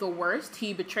the worst.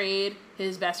 He betrayed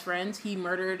his best friends. He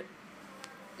murdered,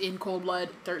 in cold blood,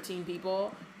 13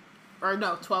 people. Or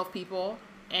no, 12 people.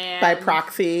 And by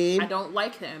proxy. I don't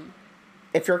like him.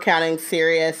 If you're counting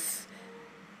Sirius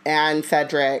and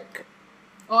Cedric.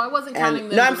 Oh, I wasn't counting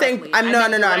them I'm directly.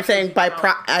 I'm saying by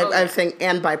I'm saying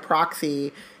and by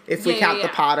proxy, if we count the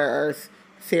Potters,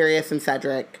 Sirius and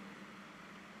Cedric.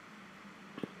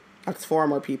 That's 4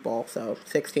 more people, so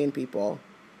 16 people.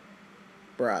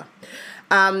 Bruh.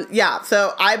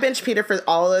 So I benched Peter for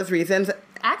all of those reasons.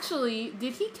 Actually,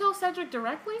 did he kill Cedric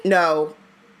directly? No.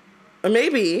 Or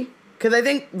maybe. Because I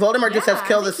think Voldemort just says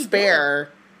kill the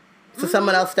spare. So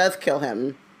someone else does kill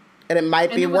him. And it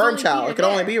might be Wormtail. It could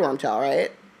only be Wormtail,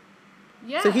 right?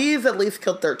 Yeah. So he's at least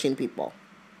killed 13 people.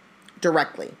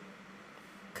 Directly.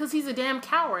 Because he's a damn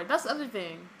coward. That's the other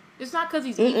thing. It's not because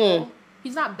he's evil.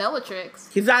 He's not Bellatrix.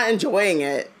 He's not enjoying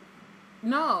it.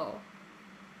 No.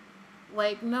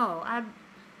 Like, no. I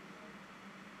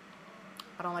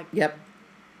don't like... Yep.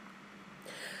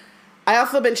 I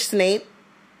also benched Snape.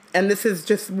 And this is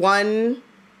just one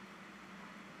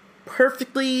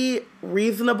perfectly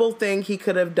reasonable thing he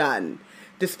could have done.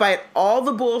 Despite all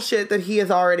the bullshit that he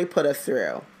has already put us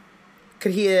through.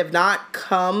 Could he have not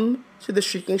come to the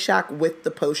Shrieking Shack with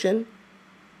the potion?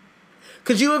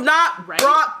 Could you have not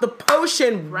brought the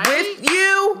potion with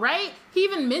you? Right? He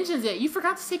even mentions it. You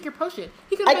forgot to take your potion.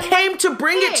 I came to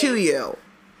bring it to you.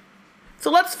 So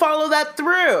let's follow that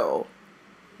through.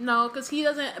 No, because he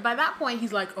doesn't... By that point,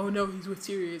 he's like, oh no, he's with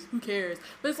Sirius. Who cares?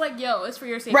 But it's like, yo, it's for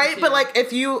your safety. Right, too. but like,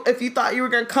 if you thought you were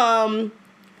going to come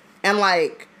and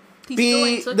like...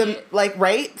 be the... Like,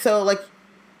 right? So like...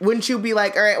 Wouldn't you be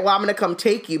like, all right, well, I'm going to come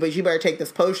take you, but you better take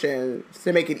this potion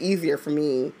to make it easier for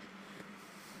me.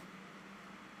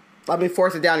 Let me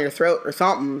force it down your throat or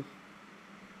something.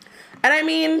 And I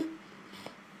mean,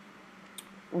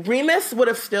 Remus would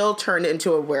have still turned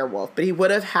into a werewolf, but he would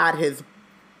have had his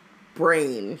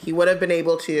brain. He would have been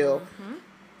able to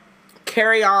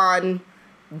carry on,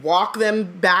 walk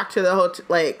them back to the hotel,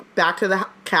 like back to the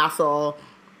castle,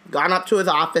 gone up to his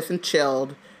office and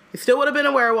chilled. He still would have been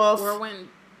a werewolf. Or when...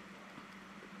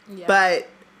 Yeah. But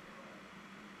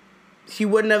he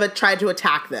wouldn't have tried to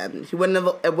attack them. He wouldn't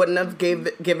have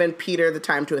given Peter the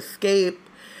time to escape.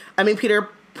 I mean, Peter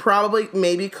probably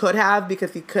maybe could have,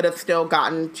 because he could have still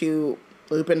gotten to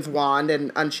Lupin's wand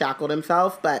and unshackled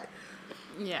himself. But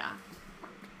yeah,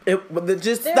 the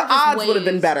odds would have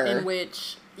been better. In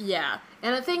which, yeah.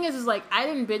 And the thing is like, I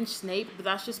didn't bench Snape, but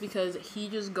that's just because he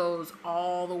just goes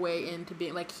all the way into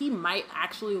being like, he might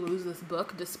actually lose this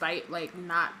book despite like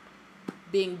not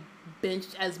being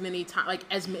benched as many times, like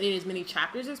as many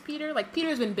chapters as Peter. Like,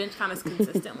 Peter's been benched kind of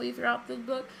consistently throughout the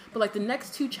book, but like the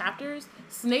next 2 chapters,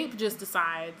 Snape just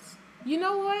decides, you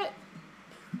know what?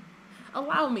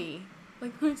 Allow me.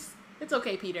 Like, it's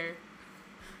okay, Peter.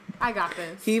 I got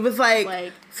this. He was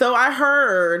like, so I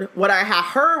heard, what I had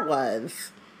heard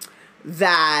was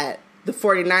that the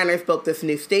 49ers built this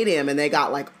new stadium and they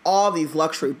got like all these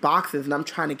luxury boxes, and I'm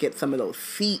trying to get some of those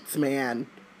seats, man.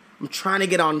 I'm trying to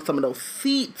get on some of those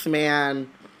seats, man.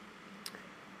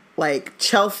 Like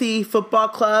Chelsea Football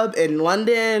Club in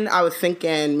London, I was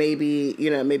thinking maybe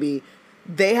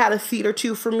they had a seat or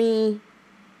 2 for me.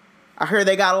 I heard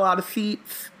they got a lot of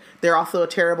seats. They're also a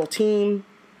terrible team.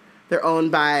 They're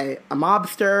owned by a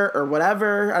mobster or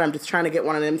whatever, and I'm just trying to get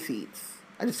one of them seats.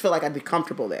 I just feel like I'd be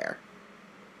comfortable there.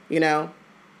 You know?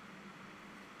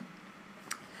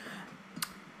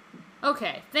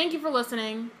 Okay, thank you for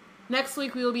listening. Next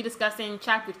week, we will be discussing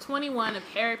Chapter 21 of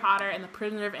Harry Potter and the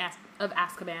Prisoner of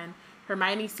Azkaban,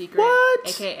 Hermione's Secret,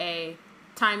 a.k.a.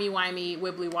 timey-wimey,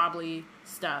 wibbly-wobbly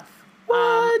stuff.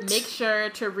 Make sure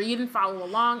to read and follow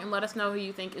along and let us know who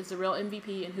you think is the real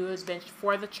MVP and who is benched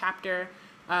for the chapter,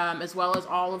 as well as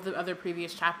all of the other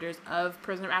previous chapters of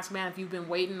Prisoner of Azkaban. If you've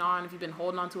been if you've been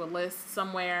holding on to a list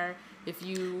somewhere, if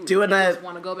you just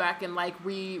want to go back and like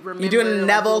remember. You're doing a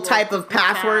Neville type of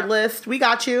password list, we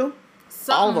got you.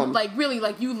 All of them. Like, really,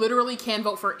 like, you literally can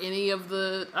vote for any of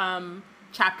the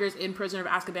chapters in Prisoner of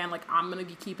Azkaban. Like, I'm going to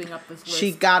be keeping up this list.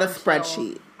 She got a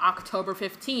spreadsheet. October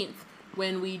 15th,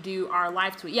 when we do our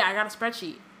live tweet. Yeah, I got a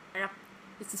spreadsheet.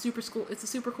 It's a super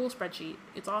cool spreadsheet.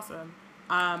 It's awesome.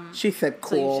 She said cool.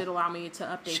 So you should allow me to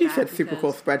update She said super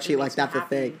cool spreadsheet, like that's a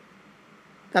thing.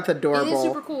 That's adorable. It is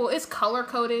super cool. It's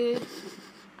color-coded.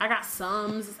 I got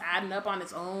sums. It's adding up on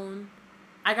its own.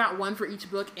 I got one for each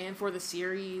book and for the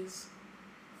series.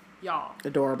 Y'all.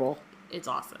 Adorable. It's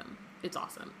awesome. It's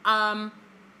awesome.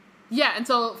 Yeah, and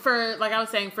so for, like I was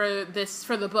saying, for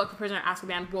the book, Prisoner of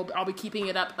Azkaban, I'll be keeping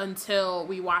it up until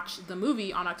we watch the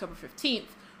movie on October 15th.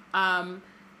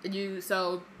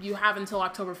 So you have until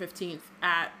October 15th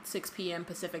at 6 p.m.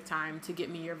 Pacific time to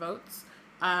get me your votes.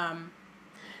 And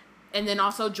then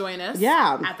also join us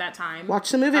at that time. Watch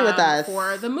the movie with us.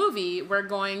 For the movie, we're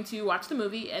going to watch the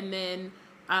movie and then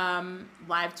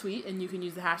live tweet, and you can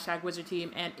use the hashtag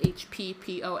WizardTeam and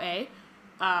HPPOA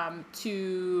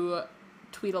to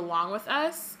tweet along with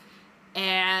us.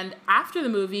 And after the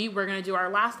movie, we're going to do our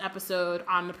last episode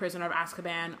on The Prisoner of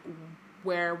Azkaban,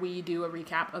 where we do a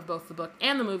recap of both the book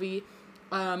and the movie.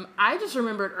 I just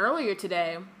remembered earlier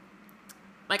today,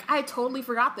 Like, I totally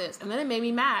forgot this. And then it made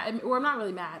me mad. Or I'm not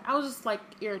really mad. I was just, like,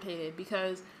 irritated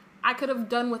because I could have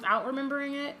done without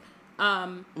remembering it.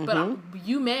 But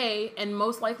you may and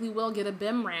most likely will get a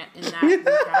Bim rant in that recap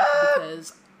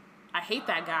because I hate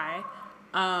that guy.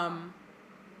 I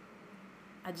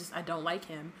don't like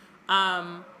him.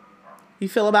 You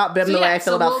feel about Bim the way I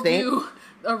feel about Snape? Do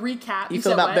a recap. You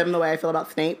feel about Bim the way I feel about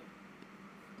Snape?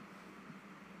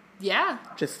 Yeah.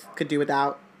 Just could do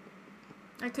without.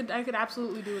 I could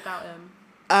absolutely do without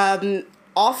him.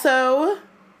 Also,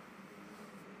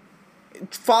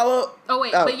 follow.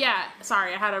 But yeah,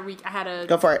 sorry, I had a.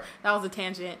 Go for it. That was a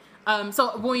tangent.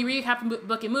 So when we recap the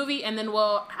book and movie, and then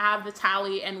we'll have the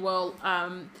tally, and we'll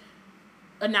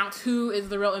announce who is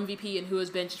the real MVP and who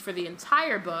is benched for the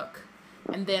entire book,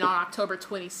 and then on October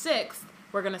 26th,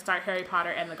 we're gonna start Harry Potter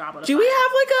and the Goblet of Fire. Do we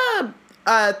have like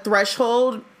a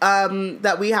threshold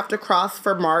that we have to cross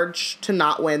for Marge to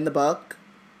not win the book?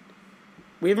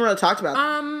 We haven't really talked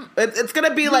about it's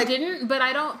gonna be like... We didn't, but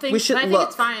I don't think... We should I think look.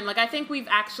 it's fine. Like, I think we've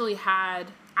actually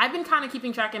had... I've been kind of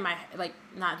keeping track in my... Like,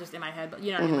 not just in my head, but,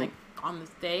 you know what I mean? Like, on this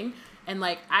thing. And,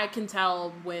 like, I can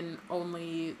tell when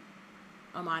only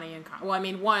Amani and... Well, I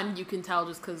mean, one, you can tell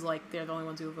just because, like, they're the only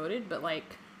ones who voted. But,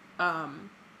 like,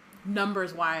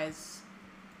 numbers-wise,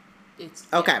 it's...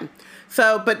 Okay. Yeah.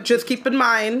 So, but just keep in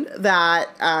mind that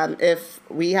if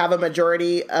we have a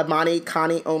majority Amani,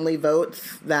 Connie only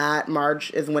votes, that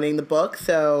Marge is winning the book.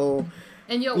 So,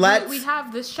 and we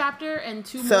have this chapter and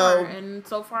two more, and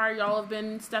so far y'all have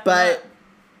been stepping up. But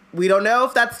we don't know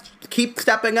if that's keep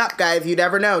stepping up, guys. You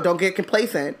never know. Don't get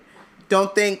complacent.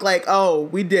 Don't think like, oh,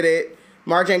 we did it.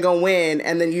 Marge ain't gonna win,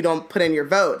 and then you don't put in your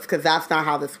votes because that's not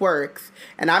how this works.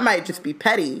 And I might just be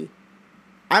petty.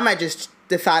 I might just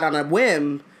decide on a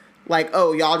whim. Like,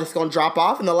 oh, y'all just gonna drop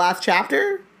off in the last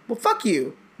chapter? Well, fuck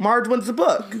you. Marge wins the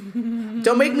book.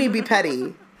 Don't make me be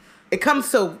petty. It comes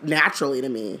so naturally to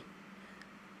me.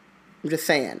 I'm just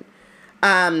saying.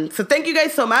 So thank you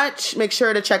guys so much. Make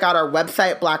sure to check out our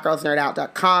website,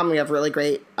 blackgirlsnerdout.com. We have really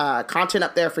great content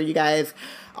up there for you guys.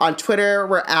 On Twitter,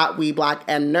 we're at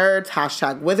WeBlackAndNerds,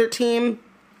 #WizardTeam,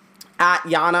 at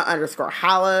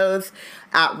Yana_Hallows,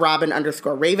 at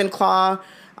Robin_Ravenclaw.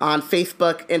 On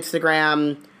Facebook,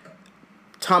 Instagram,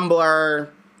 Tumblr,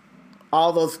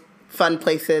 all those fun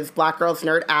places. Black Girls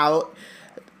Nerd Out.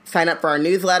 Sign up for our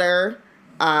newsletter.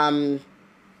 And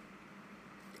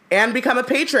become a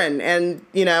patron. And,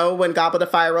 you know, when Goblet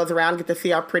of Fire rolls around, get to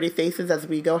see our pretty faces as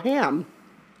we go ham.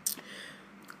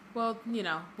 Well, you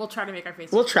know, we'll try to make our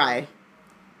faces. We'll try.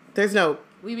 There's no...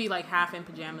 We be like half in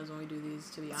pajamas when we do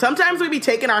these, to be honest. Sometimes we be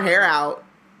taking our hair out.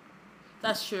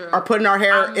 That's true. Or putting our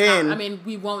hair in. I mean,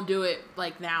 we won't do it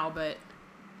like now, but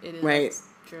it is right.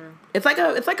 True. It's like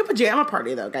a pajama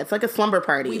party though, guys. It's like a slumber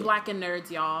party. We black and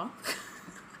nerds, y'all.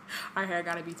 Our hair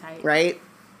gotta be tight. Right?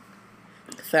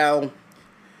 So,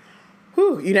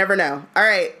 you never know. All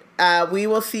right. We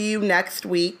will see you next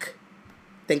week.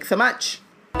 Thanks so much.